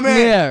 Dustin I'm in.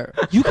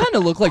 McNair. You kind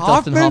of look like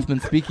Dustin Hoffman? Hoffman.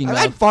 Speaking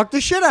I'd of, fuck the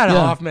shit out of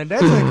Yeah. Hoffman.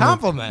 That's a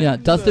compliment. yeah,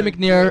 Dustin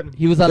McNair.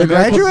 He was on The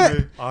America's.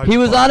 Graduate? He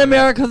was on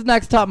America's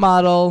Next Top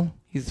Model.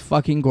 He's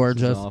fucking This is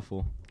gorgeous.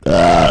 awful.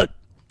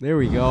 There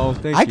we go.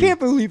 Thank I you. can't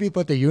believe he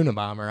put the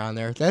Unabomber on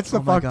there. That's the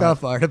Oh my fucked God.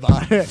 up part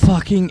about it.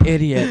 Fucking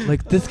idiot.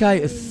 Like, this guy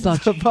is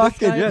such a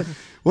Fucking guy- yes.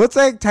 What's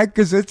that? Ted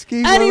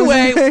Kaczynski? What was his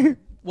Anyway, name?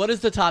 what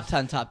is the top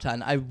 10? Top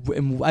 10.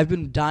 I've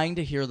been dying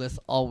to hear this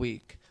all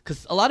week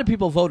because a lot of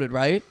people voted,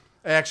 right?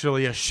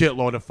 Actually, a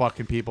shitload of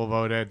fucking people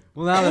voted.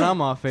 Well, now that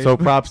I'm off Facebook. So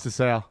props to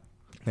Sal.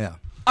 Yeah.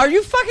 Are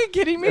you fucking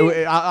kidding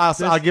me?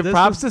 I'll give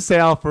props to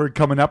Sal for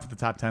coming up with the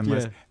top 10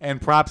 list. Yeah.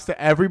 And props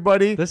to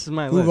everybody, This is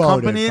my Who list.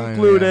 voted? company Fine,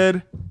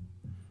 included.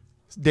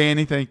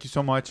 Danny, thank you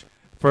so much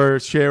for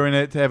sharing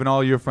it, having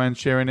all your friends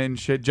sharing it and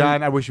shit.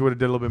 John, I wish you would have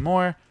did a little bit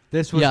more.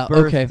 This was Yeah,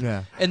 birth. okay.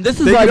 Yeah. And this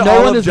is Thank why you to no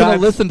all one of is going to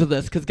John's- listen to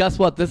this because guess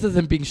what? This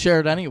isn't being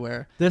shared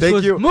anywhere. This Thank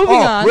was you. Moving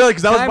on. Really?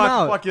 Because I was Time about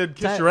out. to fucking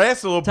kiss Time- your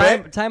ass a little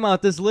bit. Time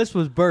out. This list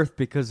was birthed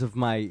because of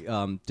my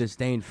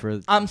disdain for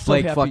I'm so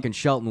Blake happy. fucking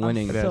Shelton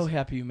winning. I'm It so is.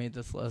 happy you made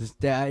this list.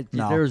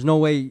 No. There was no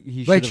way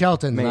he should. Blake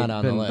Shelton's not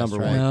on the been list, number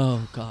right? one.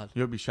 Oh, God.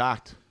 You'll be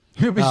shocked.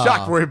 You'll be Oh.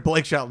 shocked where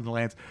Blake Shelton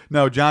lands.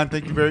 No, John,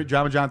 thank you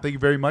John, thank you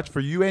very much for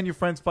you and your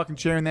friends fucking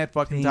sharing that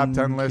fucking top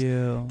 10 list.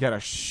 you. Got a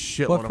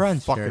shitload What of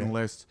friends fucking shared it?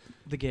 list.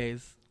 The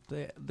gays.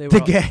 They The were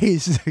all-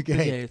 gays. The The gays.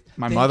 gays.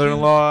 My Thank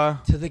mother-in-law.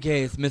 you to the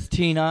gays. Miss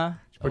Tina.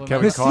 Put Oh,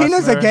 Kevin Miss Costner.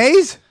 Tina's a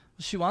gays?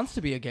 She wants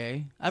to be a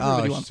gay.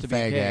 Everybody she's wants a to be a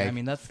fag gay. gay. I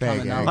mean, that's Fag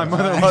common gay. knowledge. My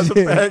mother was a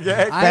fag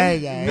gay.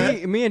 Fag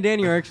gay. Me and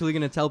Danny are actually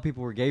gonna tell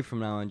people we're gay from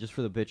now on, just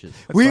for the bitches.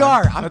 We fine.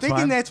 are. I'm That's thinking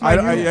fine. that's my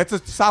new. that's a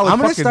solid I'm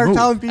gonna fucking start move.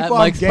 telling people At I'm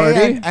Mike's gay,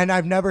 party? and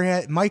I've never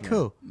had Mike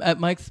who. At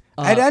Mike's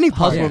At any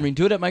party. housewarming.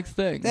 Do it at Mike's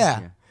thing. Yeah.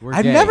 We're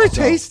I've gay, never so-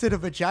 tasted a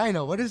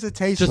vagina. What does it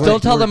taste Just like?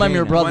 don't tell them I'm gay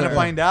your now. brother. Want to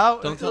find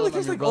out? Don't tell It them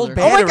tastes I'm like your old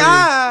brother. Oh my batteries.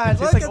 God, It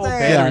tastes look like at old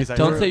that. Yeah, batteries. I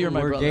don't heard. say you're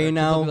my We're brother. gay 'cause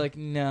now. they'll be like,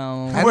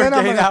 no. And We're then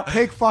I'm gay gonna now.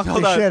 pig fuck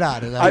Hold the on. shit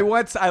out of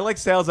that. I like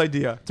Sal's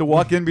idea to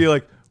walk in and be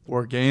like,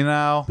 we're gay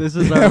now. This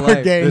is We're our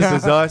life. gay. This now.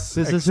 is us.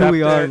 This is Accept who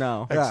we are it.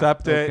 now. Yeah.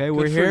 Accept it. Okay,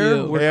 we're for here.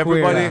 you. We're Hey,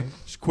 everybody, queer.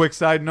 just quick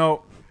side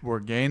note, we're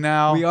gay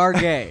now. We are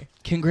gay.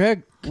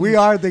 We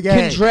are the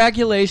gay.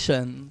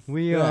 Congratulations.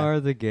 We Yeah. are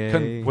the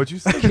gay. What'd you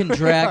say?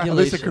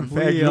 Congratulations. We are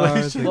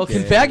confabulation. the Well, gay.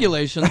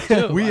 confabulations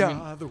too. We I mean-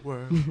 are the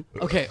world.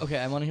 Okay,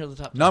 I want to hear the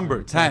top.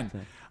 Number 10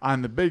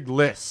 on the big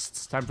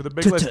list. Time for the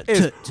big list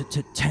is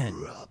 10.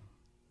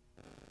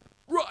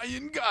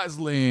 Ryan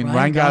Gosling. Ryan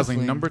Ryan Gosling,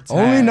 Gosling. number 10.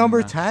 Only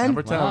number 10?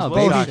 Number 10. Wow, was baby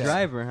Little Baby Shots.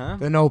 Driver, huh?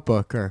 The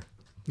Notebooker.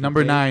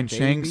 Number 9,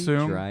 Shang Baby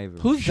Tsung. Driver.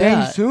 Who's Shang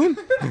that? Tsung?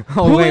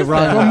 Oh Who wait, is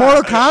wrong. that? From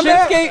Mortal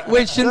Kombat? Shinsuke.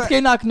 Wait,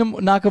 Shinsuke That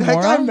guy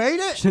Nakamura. made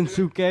it?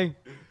 Shinsuke.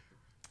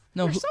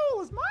 No, Your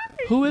soul is mine.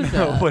 who is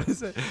No, that? what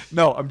is it?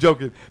 No, I'm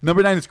joking.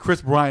 Number 9 is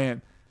Chris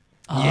Bryant.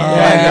 Oh,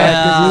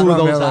 Yeah, Ooh, From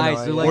those Illinois.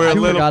 eyes. They're like We're a I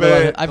little forgot bit-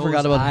 about it. I those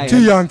forgot about eyes. it.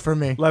 Too young for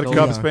me. A lot of Those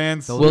Cubs are-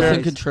 fans. those Wilson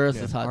Yes. Contreras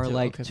is hot are too.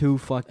 like okay. two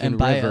fucking And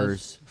Baez.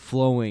 rivers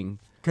flowing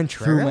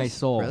Contreras? through my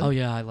soul. Oh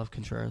yeah, I love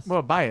Contreras.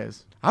 Well,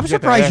 Baez. I'm You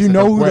get that surprised ass you at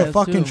know the who West. the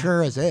fucking too.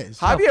 Churras is.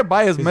 Javier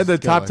Baez made the He's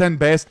top killer. 10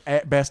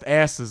 best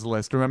asses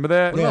list. Remember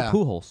that? What Yeah. about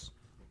Pujols?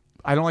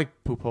 I don't like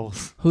poop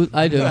holes. Who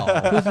I do?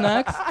 Who's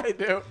next? I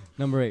do.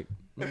 Number 8.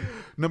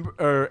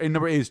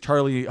 Number 8 is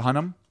Charlie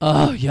Hunnam.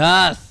 Oh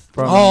yes.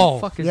 From Oh,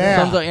 fuck is yeah.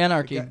 Sons of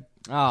Anarchy. Sons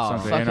Oh,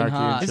 of fucking Anarchy and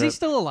hot. is he shit.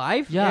 still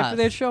alive Yes. after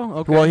that show?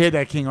 Okay. Well, he had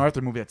that King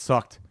Arthur movie that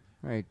sucked.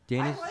 All right,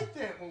 Danny. like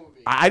that movie.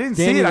 I didn't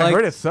Danny see it. I liked-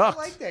 heard it I sucked.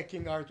 like that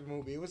King Arthur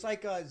movie. It was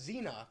like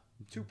Xena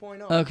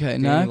 2.0. Okay,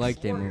 Danny next.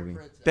 liked that movie.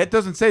 That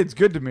doesn't say it's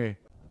good to me.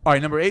 All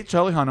right, number 8,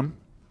 Charlie Hunnam.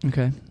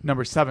 Okay.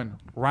 Number 7,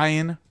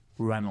 Ryan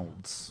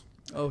Reynolds.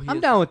 Oh, he I'm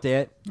is- down with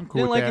that. I'm cool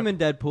Didn't with like that. him in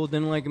Deadpool.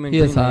 Didn't like him in He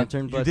is Green hot.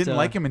 Lantern. You But didn't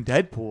like him in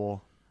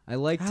Deadpool. I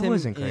liked I him.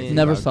 wasn't crazy in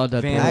Never saw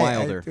Deadpool. Van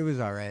Wilder. It was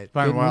all right.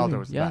 Van Good Wilder movie.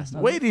 was the Yeah, best.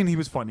 not Waiting, he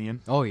was funny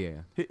in. Oh yeah.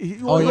 He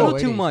Oh, A yeah, little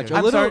wait, too he's much. good.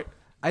 I'm A little. sorry.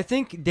 I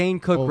think Dane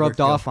Cook rubbed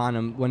Overkill. off on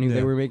him when they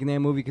Yeah. were making that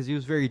movie because he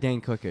was very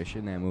Dane Cookish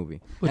in that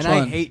movie. Which and I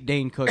one? hate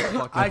Dane Cook. Fucking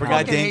I forgot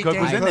fucking Dane hate Cook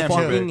Dane was in Cook that too.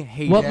 fucking movie.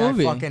 hate What him. Yeah, I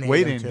movie? fucking hate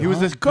Waiting. him, too. He was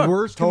this cook.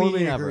 Worst Totally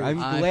comedian ever. agree. I'm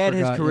I glad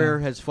his forgot, career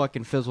yeah. has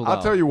fucking fizzled I'll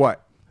out. tell you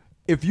what.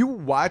 If you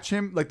watch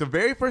him, like the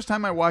very first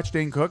time I watched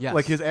Dane Cook, Yes.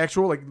 like his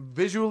actual, like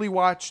visually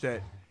watched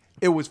it,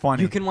 it was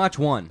funny. You can watch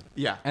one.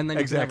 yeah, and then you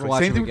can exactly. never watch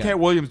Same him thing with again. Cat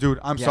Williams, dude.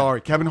 I'm Yeah.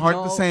 sorry. Kevin Hart,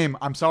 No. the same.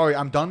 I'm sorry.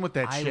 I'm done with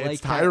that I shit. like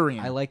It's tiring.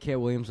 I like Cat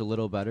Williams a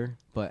little better,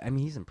 but I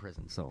mean he's in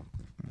prison, so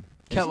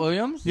Cat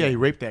Williams? Yeah, he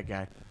raped that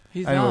guy.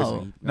 He's Anyways,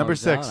 out. Number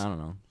he's out? 6. I don't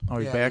know. Oh,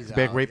 he's Yeah, back. he's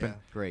back out, raping. yeah.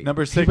 Great.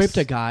 Number He 6. raped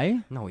a guy?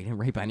 No, he didn't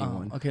rape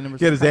anyone. Oh, okay, number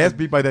Get his 6. ass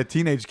beat by that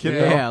teenage kid. Yeah,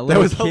 though. yeah, that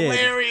little was kid.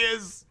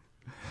 hilarious.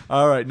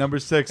 All right, number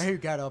 6. He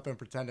got up and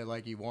pretended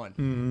like he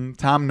won.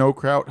 Tom No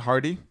Kraut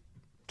Hardy.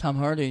 Tom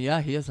Hardy.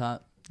 Yeah, he is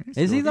hot.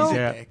 Is he though? He's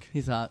Yeah. a dick.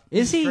 He's hot.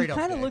 Is he? Straight up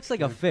Kind of dick, looks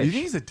like a dude. fish. You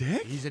think he's a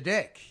dick? He's a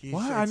dick. He's,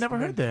 What? I it's never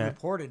been heard that.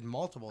 Reported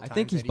multiple times. I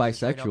think he's that a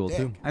straight up bisexual dick.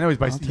 too. I know he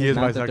I'll is take it.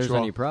 Not that there's bisexual.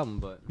 any problem,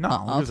 but No,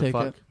 I'll who gives a take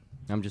fuck? it.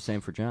 I'm just saying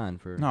for John.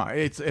 For No,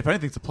 it's if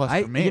anything, it's a plus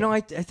I, for me. you know,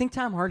 I think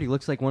Tom Hardy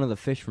looks like one of the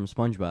fish from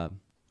SpongeBob.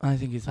 I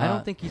think he's hot. I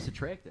don't think he's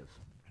attractive.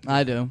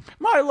 I do.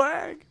 my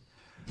leg.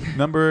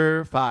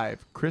 Number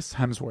 5, Chris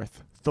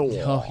Hemsworth. Thor.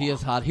 Oh, he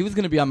is hot. He was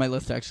gonna be on my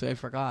list actually. I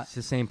forgot. It's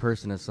the same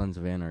person as Sons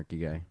of Anarchy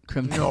guy.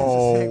 Crimson.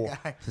 No.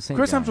 It's the same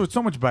Chris guy. Hemsworth's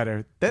so much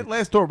better. That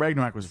last Thor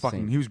Ragnarok was Same.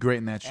 fucking. He was great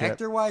in that shit.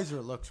 Actor wise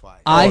or looks wise?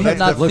 I Oh, have that's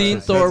not different. seen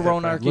That's Thor different.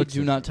 Ragnarok. Looks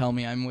Do not tell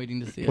me. I'm waiting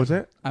to see it. What's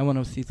that? I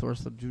want to see Thor,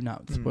 so do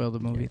not spoil the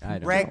movie. I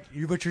don't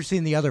know. But you're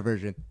seeing the other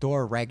version,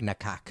 Thor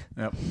Ragnarok.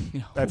 Yep.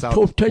 Yeah. That's how.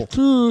 Oh, take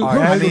two. All right,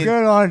 That I was a mean,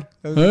 good one.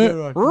 That was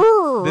a good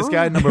one. this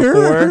guy number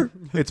 4.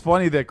 It's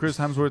funny that Chris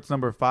Hemsworth's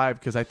number 5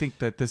 because I think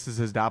that this is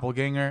his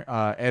doppelganger,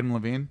 Adam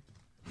Levine.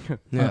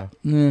 Yeah.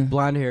 Yeah.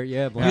 Blonde hair,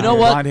 yeah. Blonde You know Yeah.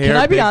 what? Blonde Can hair,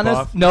 I be big honest?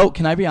 buff. No,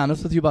 can I be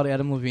honest with you about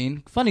Adam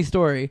Levine? Funny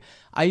story.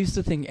 I used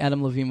to think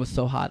Adam Levine was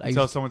so hot.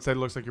 Until someone said it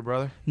looks like your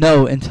brother.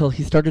 No, until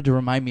he started to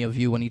remind me of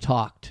you when he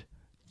talked.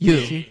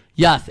 You.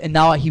 Yes, and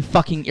now he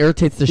fucking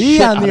irritates the He,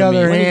 shit on out the of me.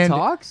 other When he hand,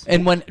 talks?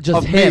 And when just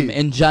Of him me.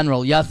 in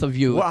general, yes, of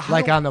you. Well, how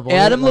like do- on the board.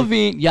 Adam like,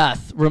 Levine,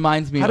 yes,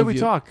 reminds me How of do we you.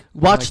 talk?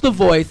 Watch The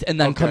Voice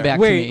and then Okay. come back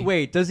to Wait, me.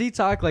 wait. Does he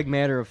talk like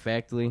matter of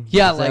factly?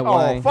 Yeah, Is that like-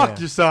 why? Oh, fuck Yeah.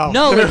 yourself.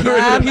 No, like,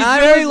 he's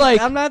very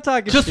like. I'm not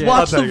talking Just shit.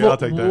 watch I'll take it, I'll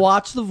take that.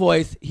 watch The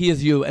Voice. He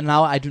is you, and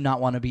now I do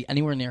not want to be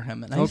anywhere near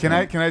him. And Can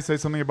I say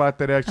something about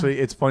that? Actually,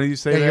 it's funny you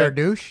say That that. you're a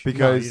douche?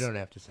 because- No, you don't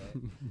have to say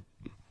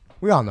it.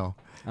 We all know.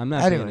 I'm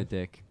not Anyway. being a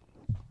dick.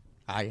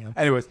 I am.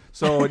 Anyways,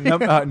 so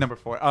number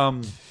 4.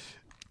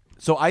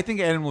 So I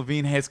think Adam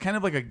Levine has kind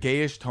of like a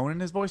gayish tone in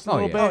his voice a Oh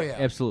little yeah. bit. Oh, yeah.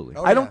 Absolutely.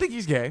 Oh, I don't yeah. think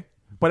he's gay,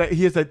 but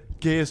he has that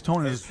gayish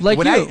tone in his. Like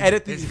when you. I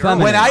edit His these, girl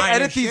when is I fine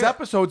edit as these shit.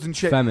 episodes and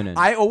shit, Feminine.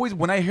 I always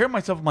when I hear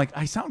myself, I'm like,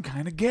 I sound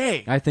kind of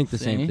gay. I think the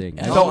See? same thing.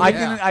 Yeah. So Oh,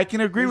 I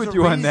can agree There's with a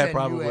you on that reason you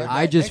probably. have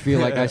I just feel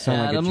like I sound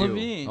like Adam a Jew,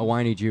 Levine. a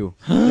whiny Jew.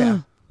 Yeah,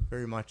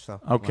 very much so.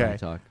 when I Okay,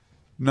 talk.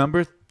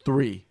 number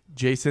 3,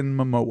 Jason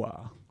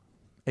Momoa,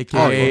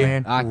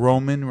 aka Aquaman.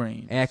 Roman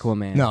Reigns.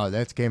 Aquaman. No,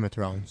 that's Game of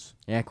Thrones.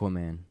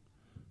 Aquaman.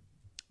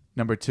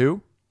 Number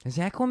 2, Has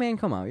Aquaman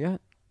come out yet?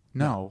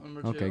 no.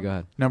 Okay, go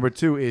ahead. Number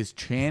 2 is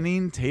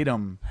Channing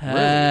Tatum.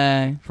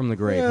 Hey. From the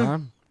grave, Yeah. huh?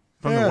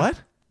 From Yeah. the what?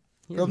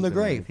 He From hasn't the been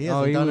grave. He in-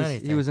 hasn't he done was,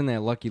 anything. He was in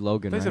that Lucky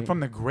Logan, They right? said from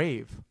the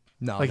grave.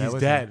 No, Like that he's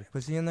wasn't- dead.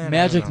 Was he in that? I don't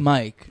Magic know.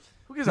 Mike.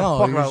 Who gives No, a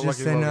fuck he was about just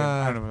Lucky in, Logan?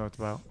 I don't know what it's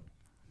about.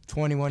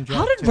 21 Jump.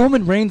 How did too.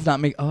 Roman Reigns not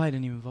make? Oh, I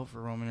didn't even vote for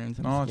Roman Reigns.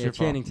 I'm Oh, it's Yeah, your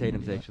fault. Channing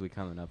Tatum's actually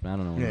coming up. I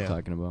don't know what Yeah. I'm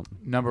talking about.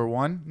 Number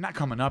 1, not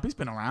coming up. He's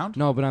been around.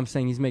 No, but I'm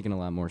saying he's making a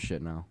lot more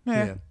shit now.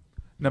 Yeah.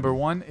 Number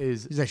 1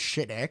 is He's a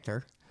shit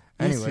actor.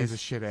 Yes, Anyways, he's a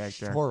shit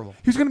it's actor. horrible.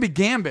 He's gonna be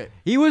Gambit.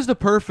 He was the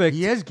perfect.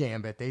 He is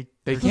Gambit. They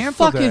They The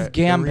canceled fuck it. is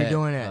Gambit? They're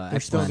redoing it. They're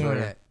that's still fine. doing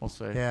it. We'll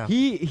see. Yeah.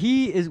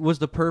 He was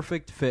the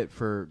perfect fit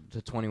for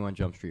the 21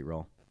 Jump Street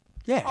role.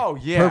 Yeah. Oh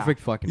yeah. Perfect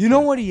fucking. You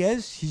know fit. what he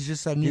is? He's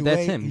just a new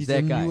that's age. him. He's He's that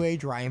a guy. new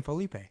age Ryan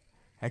Felipe,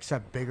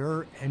 except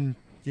bigger and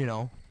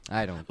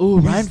I don't. Ooh,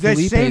 Ryan he's the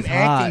Felipe same is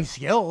acting hot.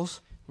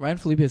 skills. Ryan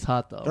Felipe is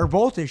hot though. They're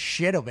both as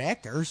shit of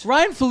actors.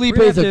 Ryan Felipe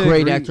We is have a to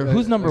great agree, actor.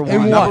 Who's number and one?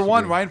 what? Number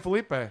 1, Ryan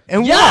Felipe.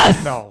 And Yes!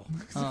 what? No.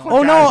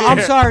 Oh no, outta I'm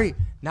here. sorry.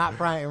 Not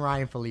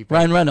Ryan Felipe.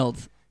 Ryan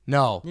Reynolds,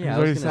 No. Yeah, I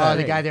what was he gonna said.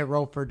 The say. guy that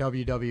wrote for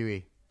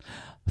WWE.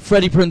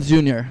 Freddie Prinze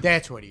Jr.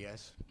 That's what he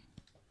is.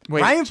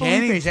 Wait, Ryan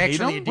Channing Felipe is actually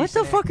a Tatum? decent What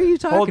the fuck actor. are you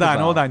talking Hold about?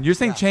 on, hold on. You're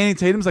saying Yeah. Channing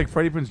Tatum's like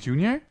Freddie Prinze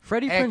Jr.?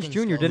 Freddie Acting Prinze Jr.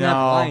 skills. didn't No.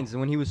 have lines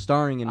when he was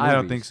starring in movies. I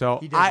don't think so.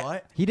 He did I,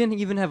 what? He didn't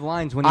even have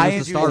lines when he I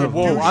was the star of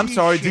whoa, douchey, I'm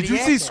sorry. Did shitty you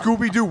see actor.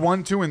 Scooby Doo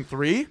 1, 2, and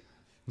 3?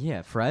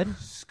 Yeah, Fred.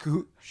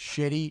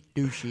 Shitty,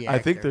 douchey actor. I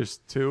think there's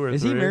 2 or 3.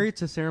 Is he married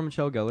to Sarah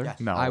Michelle Gellar? Yes.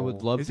 No. I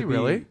would love Is to he be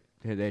really?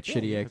 that Yeah,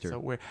 shitty That's actor. so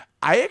weird.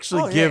 I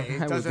actually Oh, yeah, give. it I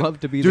would doesn't- love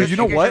to be Dude, that. you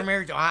know Because what? You're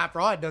married to a hot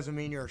broad doesn't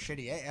mean you're a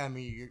shitty. I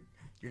mean,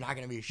 you're not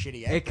gonna be a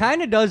shitty actor. It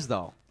kind of does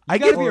though. You I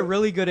gotta give- be a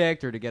really good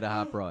actor to get a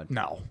hot broad.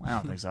 No, I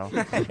don't think so.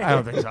 I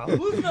don't think so.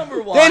 Who's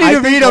number one? Danny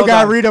I think- DeVito hold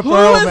got on. Rita Who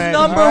Perlman. is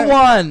number All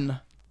right. one?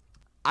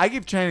 I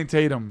give Channing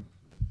Tatum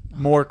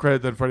more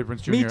credit than Freddie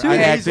Prinze Jr. Me too. at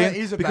Yeah, acting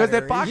he's a because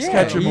better- that he's-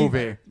 Foxcatcher yeah,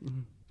 movie.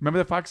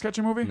 Remember that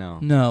Foxcatcher movie? No.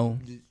 No,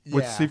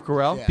 With Steve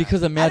Carell? Yeah.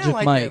 Because of I Magic didn't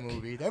like Mike. That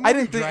movie. That I movie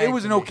didn't think it dragged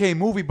was an me. okay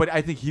movie, but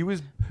I think he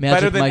was Magic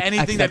better than Mike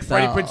anything that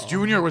Freddie XXL. Prinze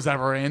Jr. was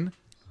ever in.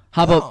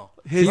 how about No.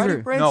 His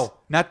Freddie Prinze? no,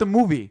 not the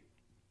movie,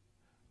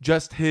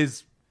 just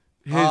his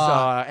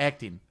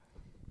acting.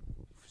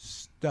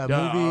 The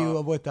Duh.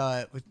 movie with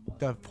the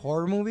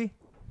horror movie?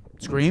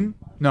 Scream?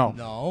 No,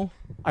 No.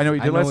 I know what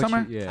you I did know last what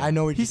summer. you- yeah. I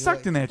know what He you did.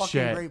 sucked in that Fucking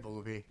shit. Great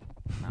movie.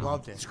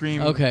 Loved it.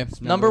 Scream. okay?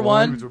 Number number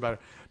one. movies were better.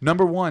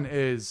 Number 1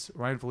 is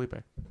Ryan Felipe.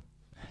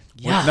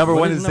 Yes. Number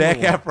What 1 is is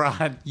number Zac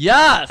Efron.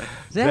 Yes.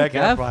 Zac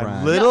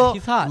Efron. Little, Yeah,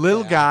 he's hot.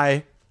 little Yeah.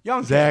 guy.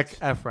 Young Zac kids.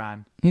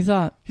 Efron. He's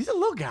hot. He's a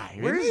little guy.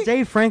 Where's isn't he?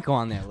 Dave Franco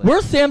on that list?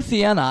 Where's Sam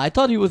Sienna? I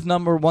thought he was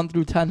number 1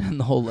 through 10 in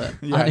the whole list.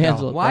 Yeah, on I know.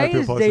 Angela. Why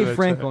people is posted Dave that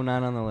Franco shit.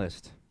 not on the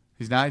list?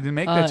 He's not. He didn't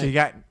make that shit. He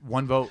got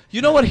 1 vote.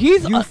 You know what?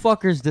 He's You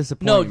fuckers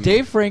disappoint no. me.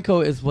 Dave Franco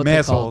is what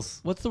they call. Massholes.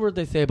 What's the word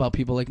they say about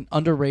people like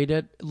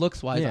underrated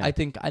looks wise? Yeah.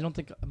 I don't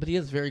think, but he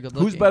is very good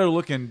looking. Who's better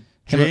looking,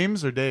 Him-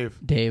 James or Dave?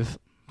 Dave.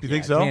 You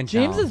think so? can't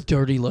James tell. is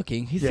dirty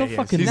looking. He's Yeah, so he is.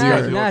 fucking He's weird.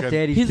 dirty. not looking.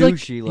 daddy He's like,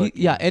 douchey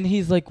looking. yeah, and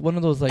he's like one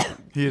of those like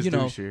He is you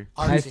know douchey.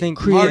 I Artsy. think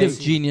creative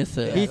Artsy.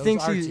 geniuses. Yeah, he those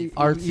thinks artsy. he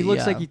Artsy, looks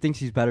yeah. like he thinks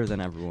he's better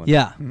than everyone.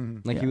 Yeah,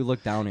 Like Yeah. he would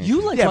look down at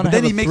you like Yeah, want but to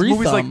then have he a makes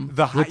movies like threesome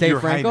the with Dave Your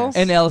Franco? Highness.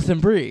 and Allison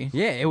Brie.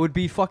 Yeah, it would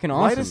be fucking Why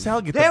awesome. does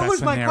Sal get That the best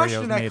was my scenarios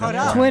question I made cut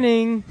up? out.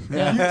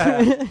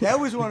 Twinning. That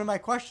was one of my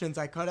questions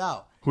I cut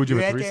out. Who'd you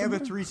have a had to threesome have a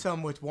with?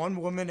 threesome with one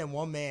woman and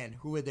one man.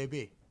 Who would they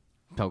be?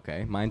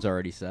 Okay, mine's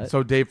already set.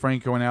 So Dave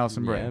Franco and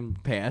Allison Brie. yeah,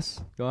 pass.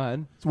 Go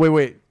ahead. So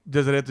wait.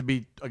 Does it have to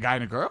be a guy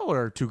and a girl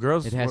or two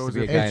girls? It has What to was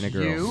be a it? guy It's and a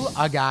girl. you,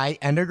 a guy,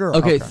 and a girl.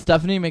 Okay,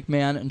 Stephanie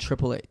McMahon and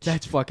Triple H.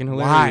 That's fucking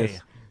Why?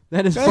 hilarious.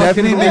 That is That's fucking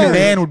Stephanie hilarious.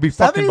 McMahon would be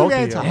fucking Stephanie both of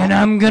McMahon's you. hot. And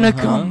I'm gonna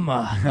come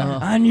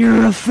on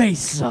your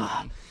face.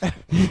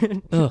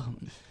 Ugh,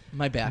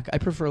 my back. I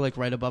prefer like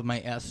right above my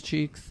ass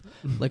cheeks,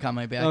 like on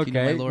my back. You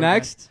know, my Okay, lower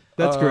next.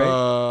 That's great.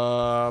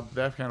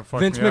 That kind of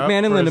fucked Vince me up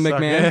McMahon and for a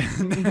Linda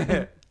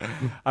second.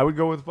 I would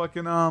go with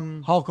fucking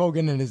Hulk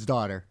Hogan and his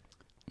daughter.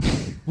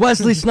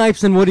 Wesley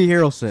Snipes and Woody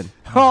Harrelson.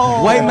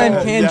 Oh, White men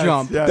can yes,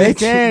 jump. yes. They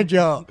can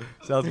jump.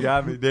 Sal's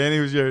got me. Danny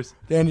was yours.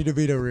 Danny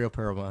DeVito, real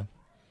Paramount.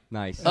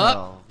 Nice.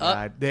 Oh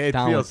God, it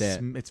Down feels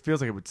with that. it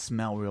feels like it would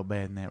smell real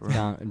bad in that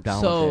room.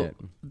 Down So- with it.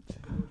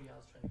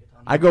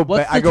 I go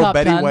What's I the go top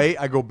Betty 10? White.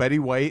 I go Betty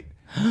White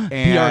and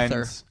B.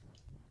 Arthur.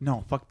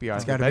 No, fuck B.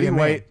 Arthur. gotta Betty be a man.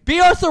 White. B.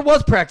 Arthur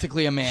was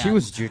practically a man. She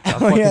was a yeah,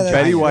 fucking that's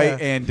Betty right. White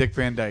Yeah. and Dick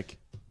Van Dyke.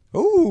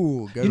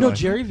 Ooh, good You know, one.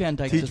 Jerry Van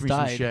Dyke Teach just me some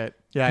died. shit.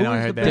 Yeah, I Who know. I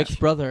was heard the that. Dick's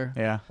brother?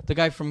 Yeah. The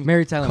guy from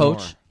Mary Tyler Coach.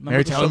 Moore. Remember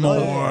Mary the Tyler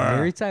show? Moore.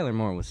 Mary Tyler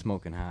Moore was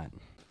smoking hot.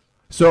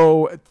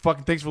 So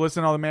fucking thanks for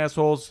listening, all the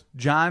assholes.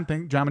 John,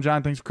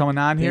 John, thanks for coming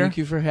on here. Thank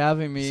you for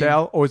having me.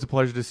 Sal, always a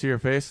pleasure to see your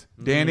face.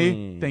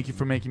 Danny, thank you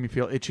for making me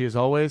feel itchy as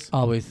always.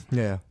 Always.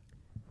 Yeah.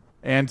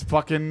 And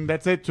fucking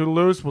that's it.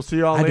 Toodaloos. We'll see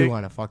you all I later. do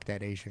want to fuck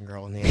that Asian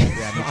girl in the end.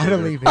 Yeah, I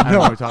don't even I don't know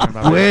what know. we're talking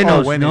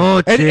about. Winnie.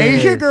 An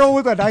Asian girl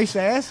with a nice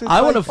ass? It's I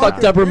want to like fuck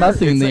fucking Deborah weird.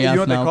 Messing in It's the like- you ass know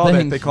what they now. call that?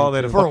 Thanks. They call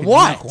that a For fucking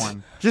what?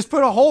 unicorn. Just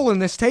put a hole in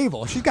this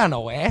table. She's got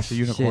no ass. The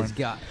unicorn.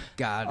 Shit's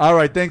God. All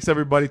right, thanks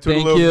everybody.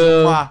 Thank Toodaloo. you.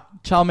 Mwah.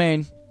 Chow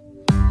mein.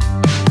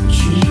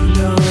 She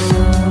knows